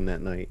much wine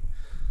that night.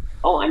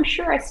 Oh, I'm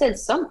sure I said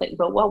something,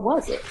 but what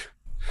was it?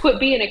 Quit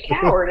being a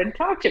coward and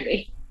talk to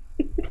me.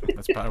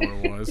 That's probably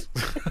what it was.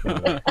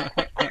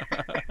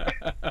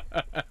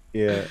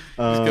 Yeah.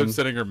 Just kept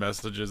sending her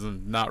messages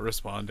and not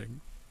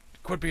responding.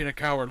 Quit being a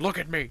coward. Look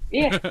at me.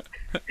 Yeah.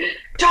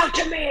 Talk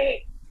to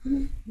me.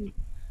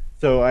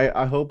 So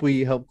I hope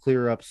we help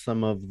clear up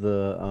some of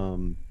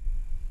the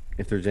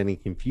if there's any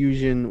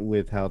confusion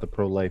with how the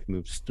pro-life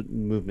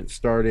movement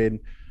started,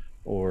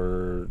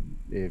 or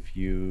if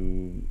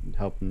you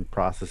help them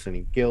process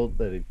any guilt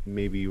that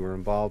maybe you were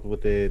involved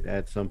with it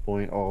at some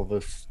point. All of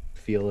us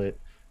feel it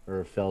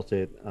or felt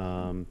it.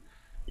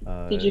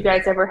 Did you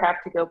guys ever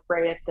have to go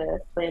pray at the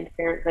Planned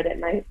Parenthood at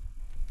night?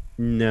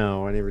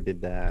 No, I never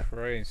did that.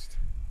 Christ.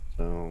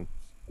 So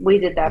We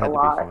did that That a had to be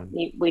lot.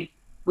 fun.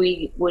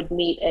 We would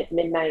meet at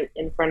midnight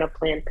in front of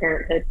Planned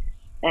Parenthood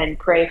and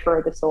pray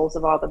for the souls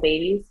of all the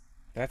babies,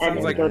 That and sounds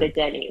then like go to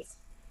Denny's.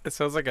 it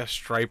sounds like a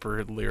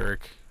Striper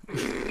lyric.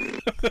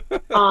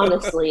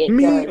 Honestly, it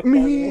meet does.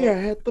 me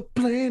doesn't it? at the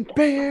Planned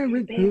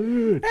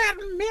Parenthood. At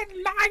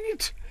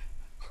midnight,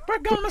 we're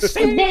gonna And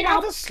see then all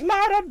I'll- the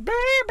slaughtered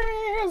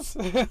babies.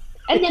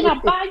 And then I'll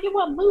buy you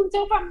a moons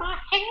over my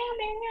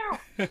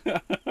hand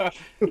now.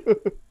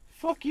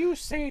 Fuck you,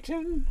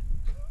 Satan.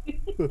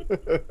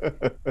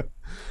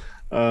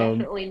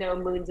 Definitely no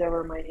moons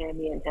over my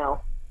hammy in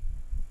hell.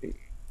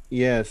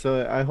 Yeah,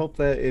 so I hope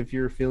that if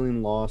you're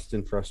feeling lost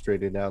and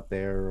frustrated out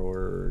there,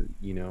 or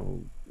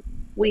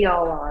We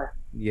all are.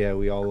 yeah,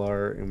 we all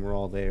are, and we're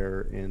all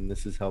there, and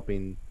this is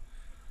helping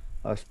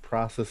us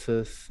process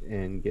this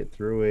and get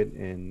through it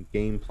and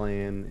game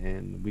plan.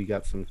 And we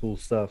got some cool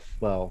stuff.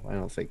 Well, I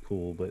don't say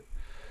cool, but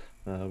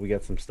we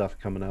got some stuff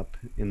coming up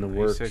in the You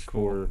works said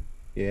cool.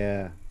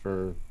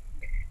 for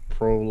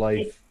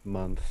pro-life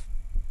month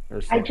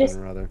or something just-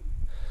 or other.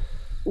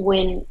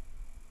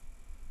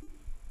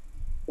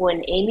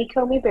 When Amy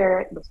Coney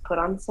Barrett was put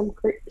on some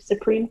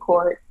Supreme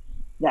Court,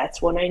 that's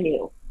when I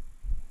knew.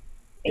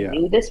 I Yeah.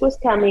 knew this was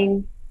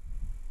coming.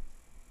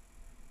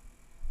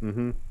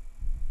 Mm-hmm.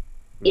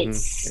 It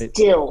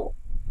still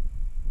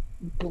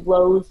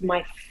blows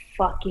my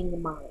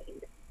fucking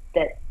mind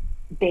that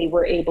they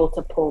were able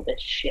to pull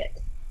this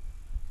shit.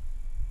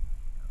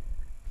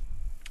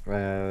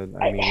 I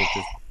mean,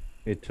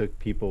 it took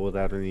people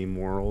without any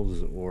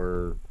morals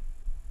or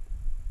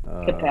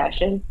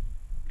Compassion.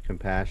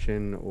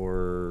 compassion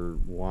or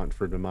want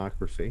for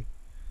democracy.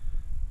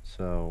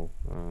 So,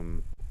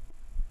 And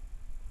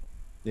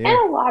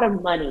yeah, a lot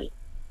of money.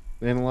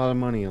 and a lot of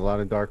money, a lot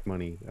of dark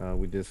money.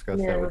 We discussed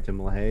that Yeah. with Tim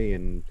LaHaye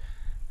and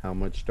how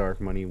much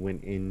dark money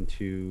went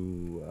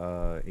into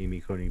Amy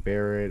Coney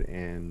Barrett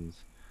and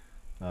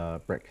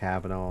Brett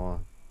Kavanaugh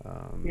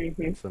Hmm.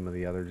 and some of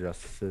the other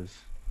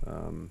justices.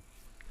 Um,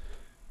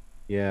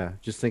 yeah,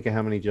 just think of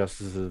how many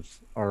justices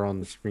are on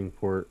the Supreme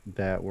Court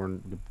that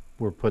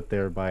were put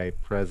there by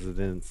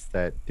presidents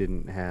that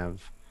didn't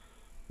have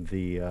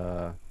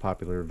the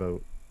popular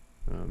vote.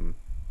 Um,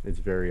 it's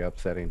very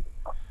upsetting.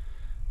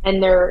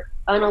 And they're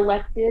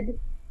unelected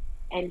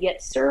and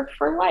yet served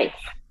for life.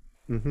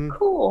 Mm-hmm.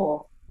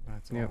 Cool.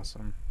 That's Yep.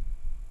 awesome.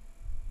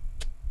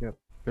 Yep.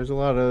 There's a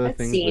lot of other That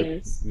things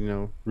with,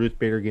 seems. Ruth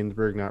Bader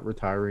Ginsburg not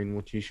retiring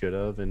what she should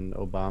have, and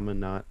Obama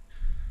not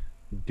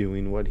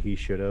doing what he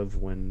should have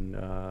when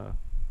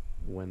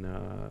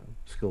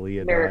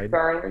Scalia Merrick died.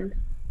 Garland.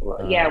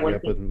 Well, yeah, when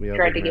Yep, he with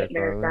tried to get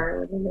Merrick Merrick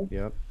Garland. Garland in there.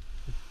 Yep.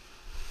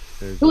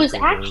 There's Who is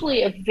there's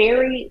actually a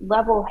very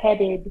level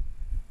headed,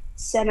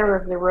 center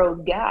of the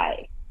road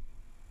guy.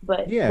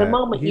 But the yeah,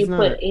 moment he's you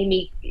put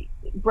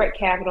not. Brett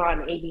Kavanaugh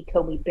and Amy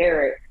Coney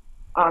Barrett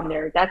on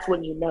there, that's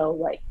when you know,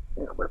 like,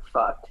 we're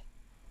fucked.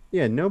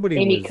 Yeah, nobody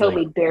Amy was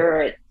Coney like,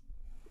 Barrett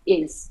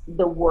is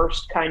the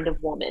worst kind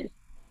of woman.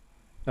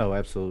 oh,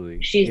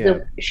 absolutely. She's Yeah.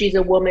 she's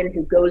a woman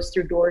who goes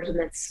through doors and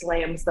then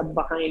slams them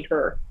behind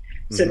her,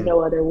 so Mhm. no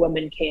other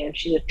woman can.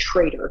 She's a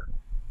traitor.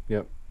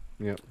 Yep.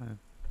 Yeah.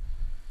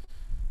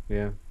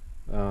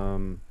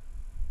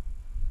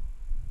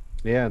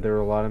 Yeah, there were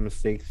a lot of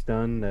mistakes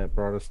done that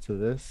brought us to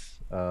this.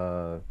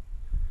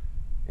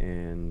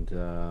 And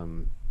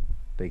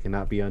they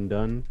cannot be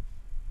undone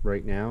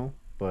right now,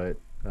 but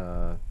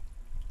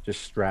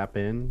just strap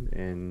in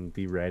and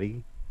be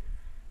ready.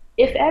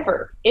 If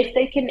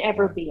they can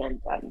ever Yeah. be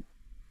undone.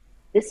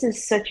 This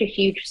is such a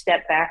huge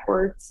step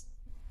backwards.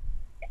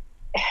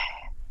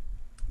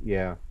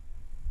 Yeah.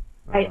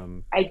 I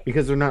I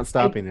Because they're not I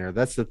stopping there.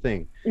 That's the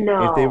thing.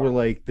 If they were no.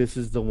 like, this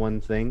is the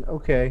one thing,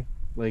 okay.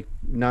 Like,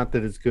 not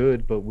that it's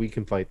good, but we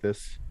can fight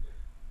this.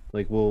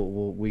 Like,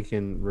 we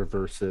can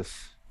reverse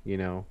this,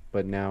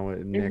 But now,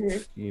 Hmm.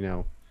 next,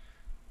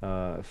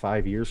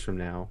 5 years from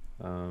now,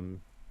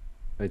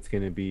 it's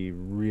going to be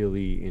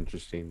really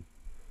interesting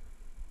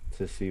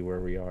to see where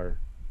we are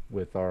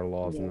with our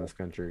laws in Yeah. this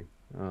country.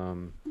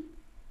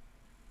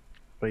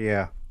 But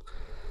yeah,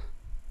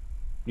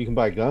 you can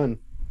buy a gun,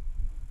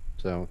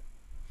 so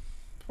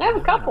I have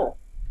a couple.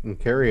 and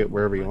carry it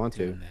wherever you I'm not want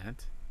to. doing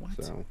that.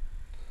 What? So.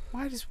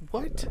 Why does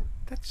what?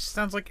 That just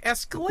sounds like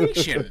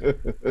escalation.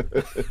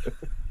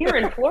 Here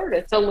in Florida,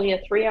 it's only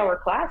a 3-hour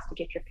class to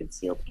get your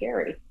concealed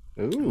carry.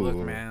 Ooh, Look,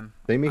 man,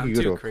 they make I'm you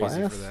go too to a crazy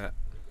class. for that.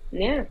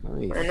 Yeah,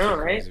 Nice. I know,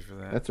 Too right? crazy for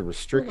that. That's a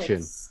restriction.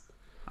 It's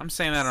I'm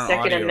saying that on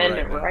Second audio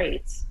Amendment right now.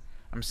 rights.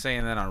 I'm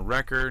saying that on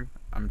record.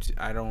 I'm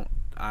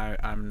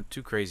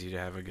too crazy to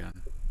have a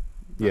gun.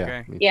 Yeah.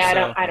 Okay. Yeah,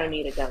 So- I don't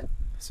need a gun.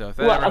 So if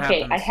that Well, ever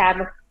okay,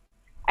 happens,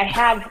 I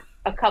have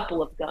a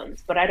couple of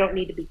guns, but I don't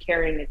need to be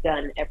carrying a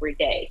gun every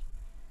day.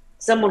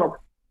 Someone will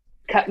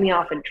cut me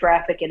off in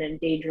traffic and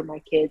endanger my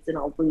kids, and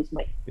I'll lose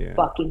my Yeah.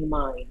 fucking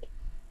mind.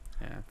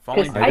 yeah,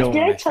 Falling 'Cause Back is I one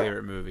of my tell-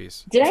 favorite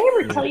movies. Did I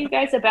ever Yeah. tell you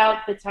guys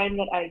about the time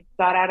that I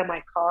got out of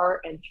my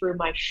car and threw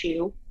my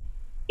shoe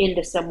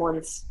into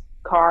someone's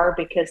car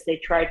because they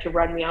tried to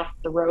run me off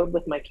the road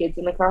with my kids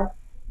in the car?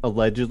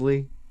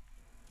 Allegedly.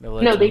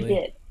 No, they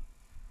did.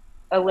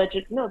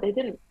 No, they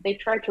didn't. They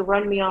tried to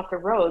run me off the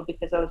road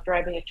because I was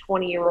driving a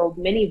 20-year-old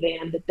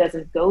minivan that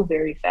doesn't go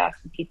very fast.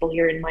 And people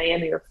here in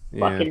Miami are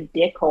Yeah. fucking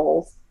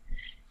dickholes.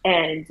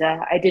 And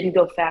I didn't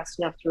go fast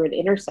enough through an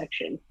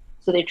intersection.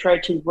 So they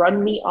tried to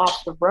run me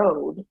off the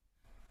road.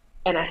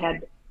 And I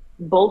had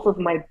both of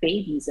my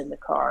babies in the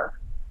car.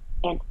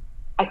 And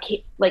I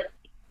can't, like,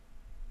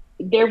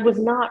 there was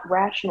not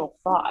rational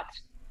thought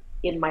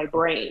in my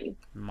brain.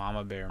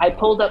 Mama Bear. I movie.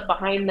 pulled up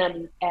behind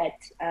them at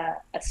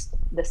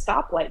the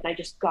stoplight, and I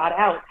just got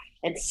out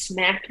and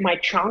smacked my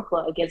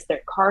chancla against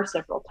their car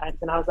several times.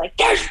 And I was like,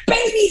 "There's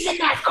babies in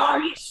that car,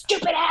 you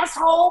stupid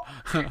asshole!"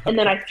 And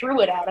then I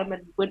threw it at them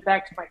and went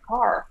back to my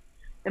car.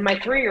 And my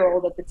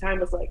 3-year-old at the time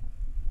was like,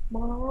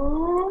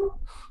 "Mom,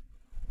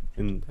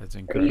 And That's the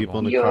incredible. people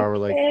in the You car were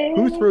like, okay?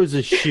 "Who throws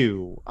a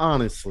shoe?"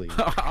 Honestly.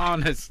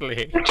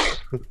 Honestly.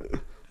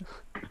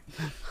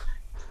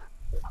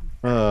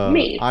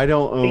 Me, I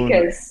don't own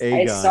because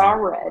a I gun, saw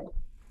red."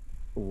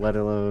 let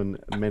alone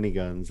many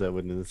guns that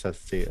would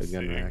necessitate a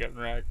gun rack. Gun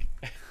rack.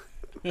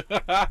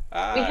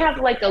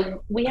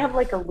 We have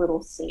like a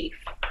little safe,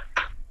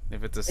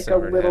 If it's a like a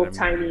severed little head,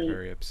 I'm gonna be tiny-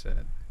 very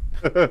upset.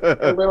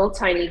 a little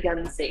tiny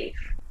gun safe.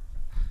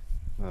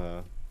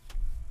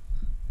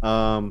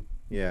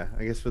 Yeah,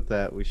 I guess with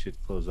that we should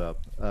close up.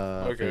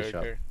 Finish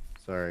up.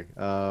 Sorry.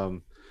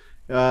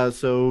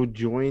 So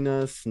join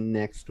us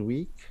next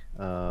week.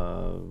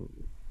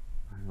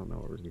 I don't know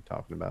what we're gonna be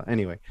talking about.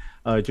 Anyway,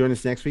 join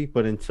us next week.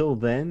 But until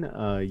then,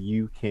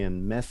 you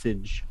can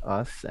message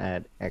us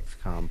at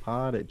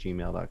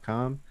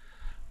xcompod@gmail.com.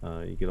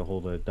 You get a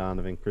hold of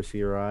Donovan,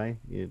 Chrissy, or I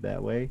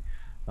that way.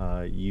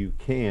 You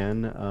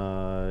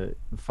can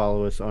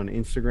follow us on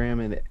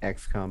Instagram at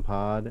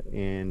XCOMPod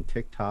and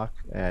TikTok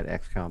at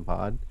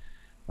XCOMPod.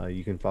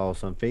 You can follow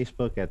us on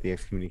Facebook at the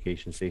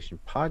Excommunication Station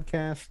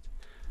Podcast.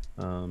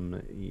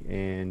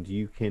 And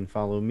you can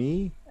follow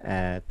me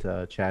at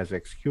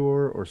ChazXCure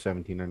or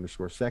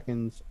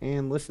 17_seconds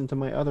and listen to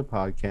my other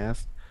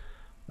podcast,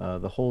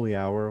 The Holy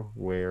Hour,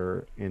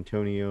 where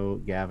Antonio,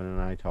 Gavin,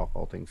 and I talk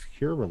all things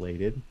cure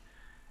related.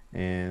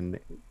 And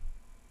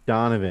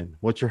Donovan,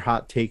 what's your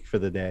hot take for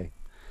the day?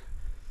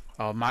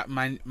 Oh,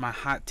 my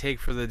hot take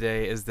for the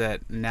day is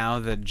that now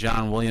that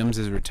John Williams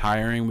is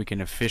retiring, we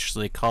can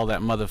officially call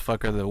that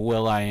motherfucker the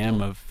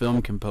Will.I.am of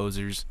film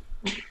composers.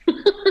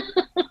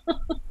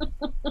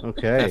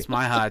 Okay. That's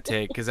my hot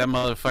take, because that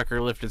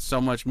motherfucker lifted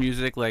so much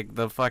music, like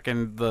the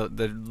fucking the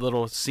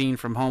little scene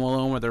from Home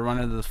Alone where they're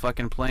running to the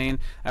fucking plane.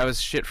 That was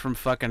shit from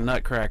fucking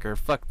Nutcracker.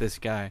 Fuck this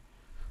guy.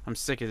 I'm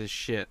sick of this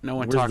shit. No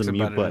one talks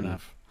about it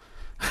enough.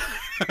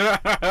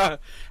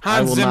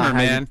 Hans Zimmer,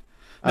 man.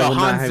 No,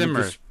 Hans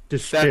Zimmer.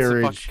 That's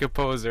the fucking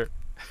composer.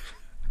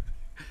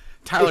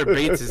 Tyler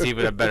Bates is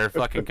even a better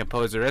fucking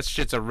composer. That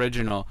shit's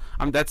original.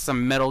 That's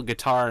some metal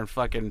guitar and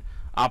fucking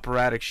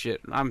operatic shit.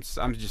 I'm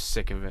just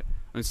sick of it.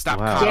 I mean, stop.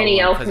 Wow. Danny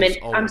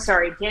Elfman. I'm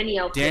sorry, Danny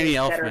Elfman. Danny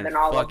is better Elfman. than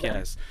all Fuck of them.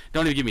 yes.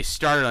 Don't even get me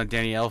started on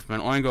Danny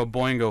Elfman. Oingo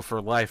boingo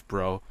for life,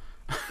 bro.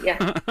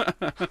 Yeah.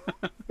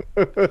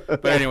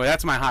 But anyway,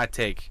 that's my hot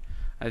take.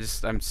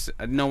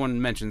 No one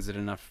mentions it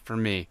enough for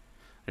me.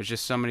 There's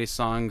just so many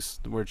songs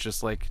where it's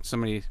just like so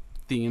many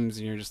themes,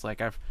 and you're just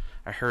like, I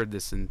heard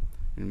this in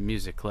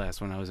music class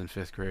when I was in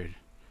 5th grade.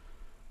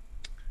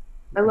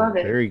 I love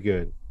it. Very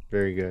good.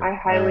 Very good. I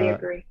highly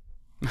agree.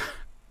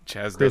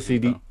 Chaz Chrissy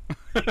doesn't,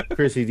 though.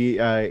 Chrissy D,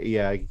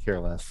 yeah, I could care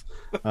less.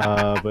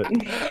 But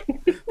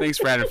Thanks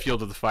for adding fuel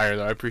to the fire,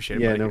 though. I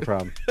appreciate it. yeah, buddy. no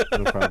problem.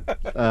 No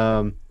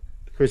problem.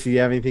 Chrissy, do you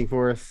have anything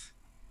for us?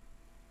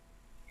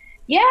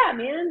 Yeah,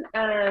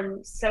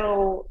 man.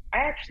 So I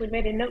actually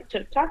made a note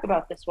to talk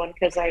about this one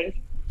because I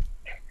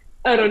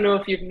don't know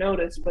if you've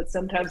noticed, but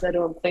sometimes I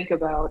don't think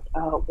about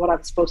what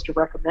I'm supposed to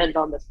recommend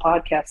on this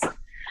podcast.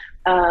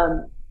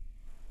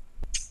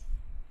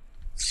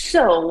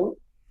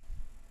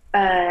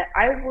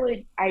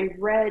 I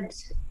read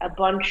a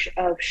bunch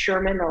of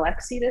Sherman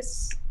Alexie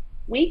this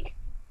week,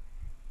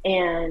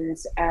 and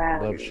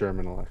Love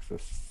Sherman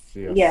Alexis.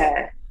 Yes.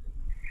 Yeah.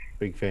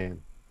 Big fan.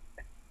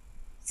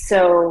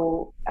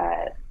 So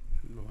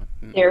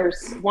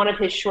there's one of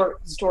his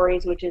short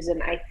stories, which is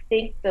in, I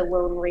think, the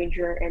Lone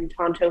Ranger and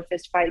Tonto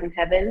Fist Fight in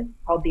Heaven,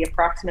 called The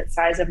Approximate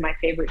Size of My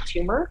Favorite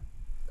Tumor.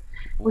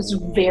 It was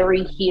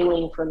very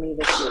healing for me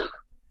this week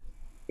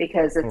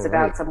because it's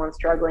about someone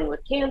struggling with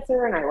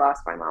cancer, and I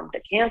lost my mom to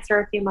cancer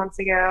a few months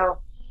ago,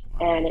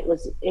 and it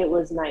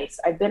was nice.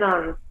 I've been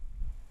on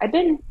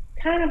the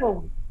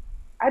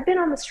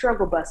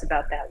struggle bus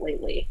about that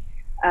lately.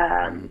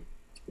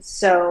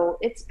 So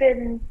it's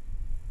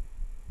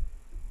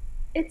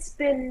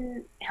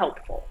been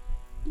helpful.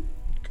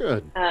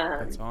 Good.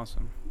 That's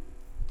awesome.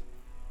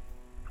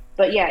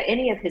 But yeah,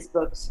 any of his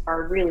books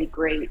are really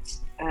great.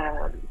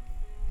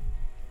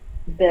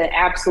 The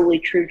Absolutely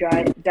True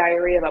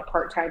Diary of a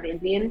Part-Time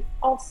Indian,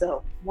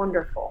 also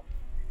wonderful.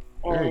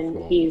 And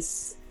cool.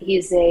 he's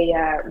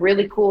a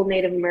really cool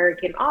Native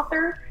American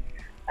author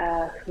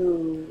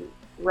who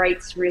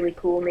writes really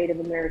cool Native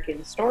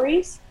American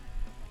stories.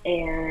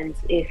 And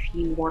if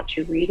you want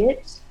to read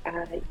it,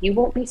 you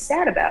won't be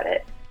sad about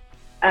it.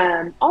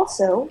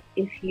 Also,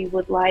 if you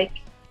would like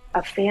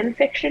a fan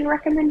fiction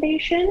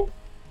recommendation,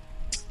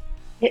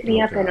 hit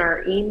me up in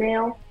our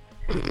email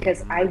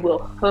because I will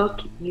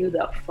hook you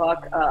the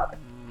fuck up.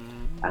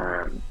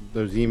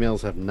 Those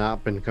emails have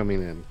not been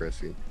coming in,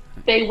 Chrissy.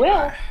 They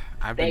will.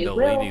 I've been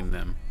deleting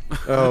them.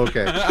 Oh,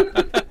 okay.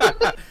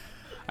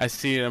 I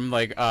see them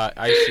like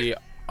I see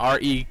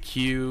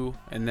REQ,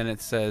 and then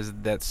it says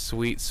that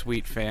sweet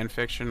fan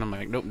fiction. I'm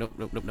like, nope.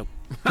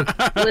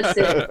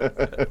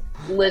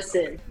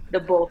 Listen, the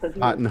both of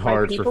you. Hot and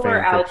hard My for people fan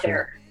are out fiction.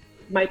 there.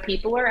 My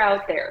people are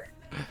out there.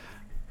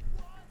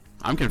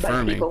 I'm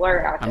confirming. People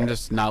are out there. I'm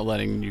just not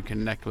letting you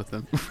connect with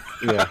them.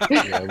 Yeah,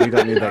 we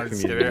don't need that I'm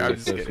just community kidding, I'm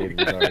just associated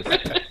with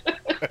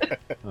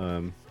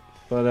ours.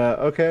 But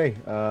okay,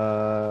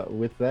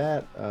 with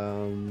that,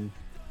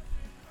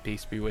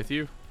 Peace be with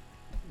you.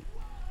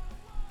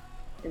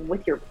 And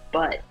with your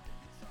butt.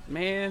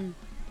 Man,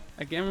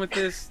 again with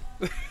this.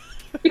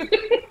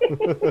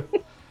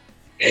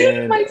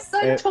 and, My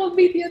son told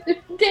me the other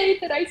day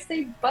that I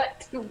say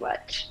butt too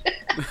much.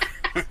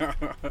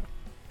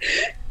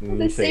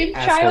 The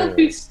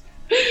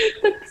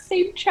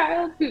same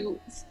child who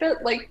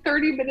spent like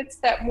 30 minutes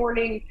that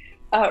morning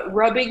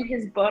rubbing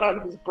his butt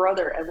on his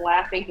brother and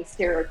laughing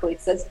hysterically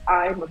says,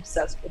 I'm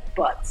obsessed with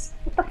butts.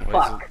 What the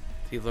fuck?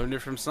 He learned it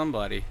from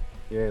somebody.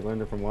 Yeah, I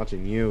learned it from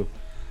watching you.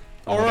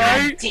 All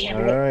right. Damn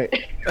All it. right,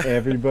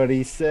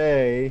 everybody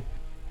say.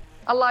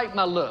 I like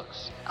my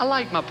looks. I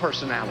like my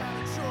personality.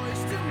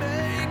 Choice to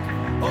make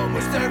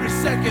almost every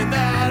second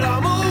that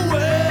I'm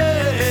away.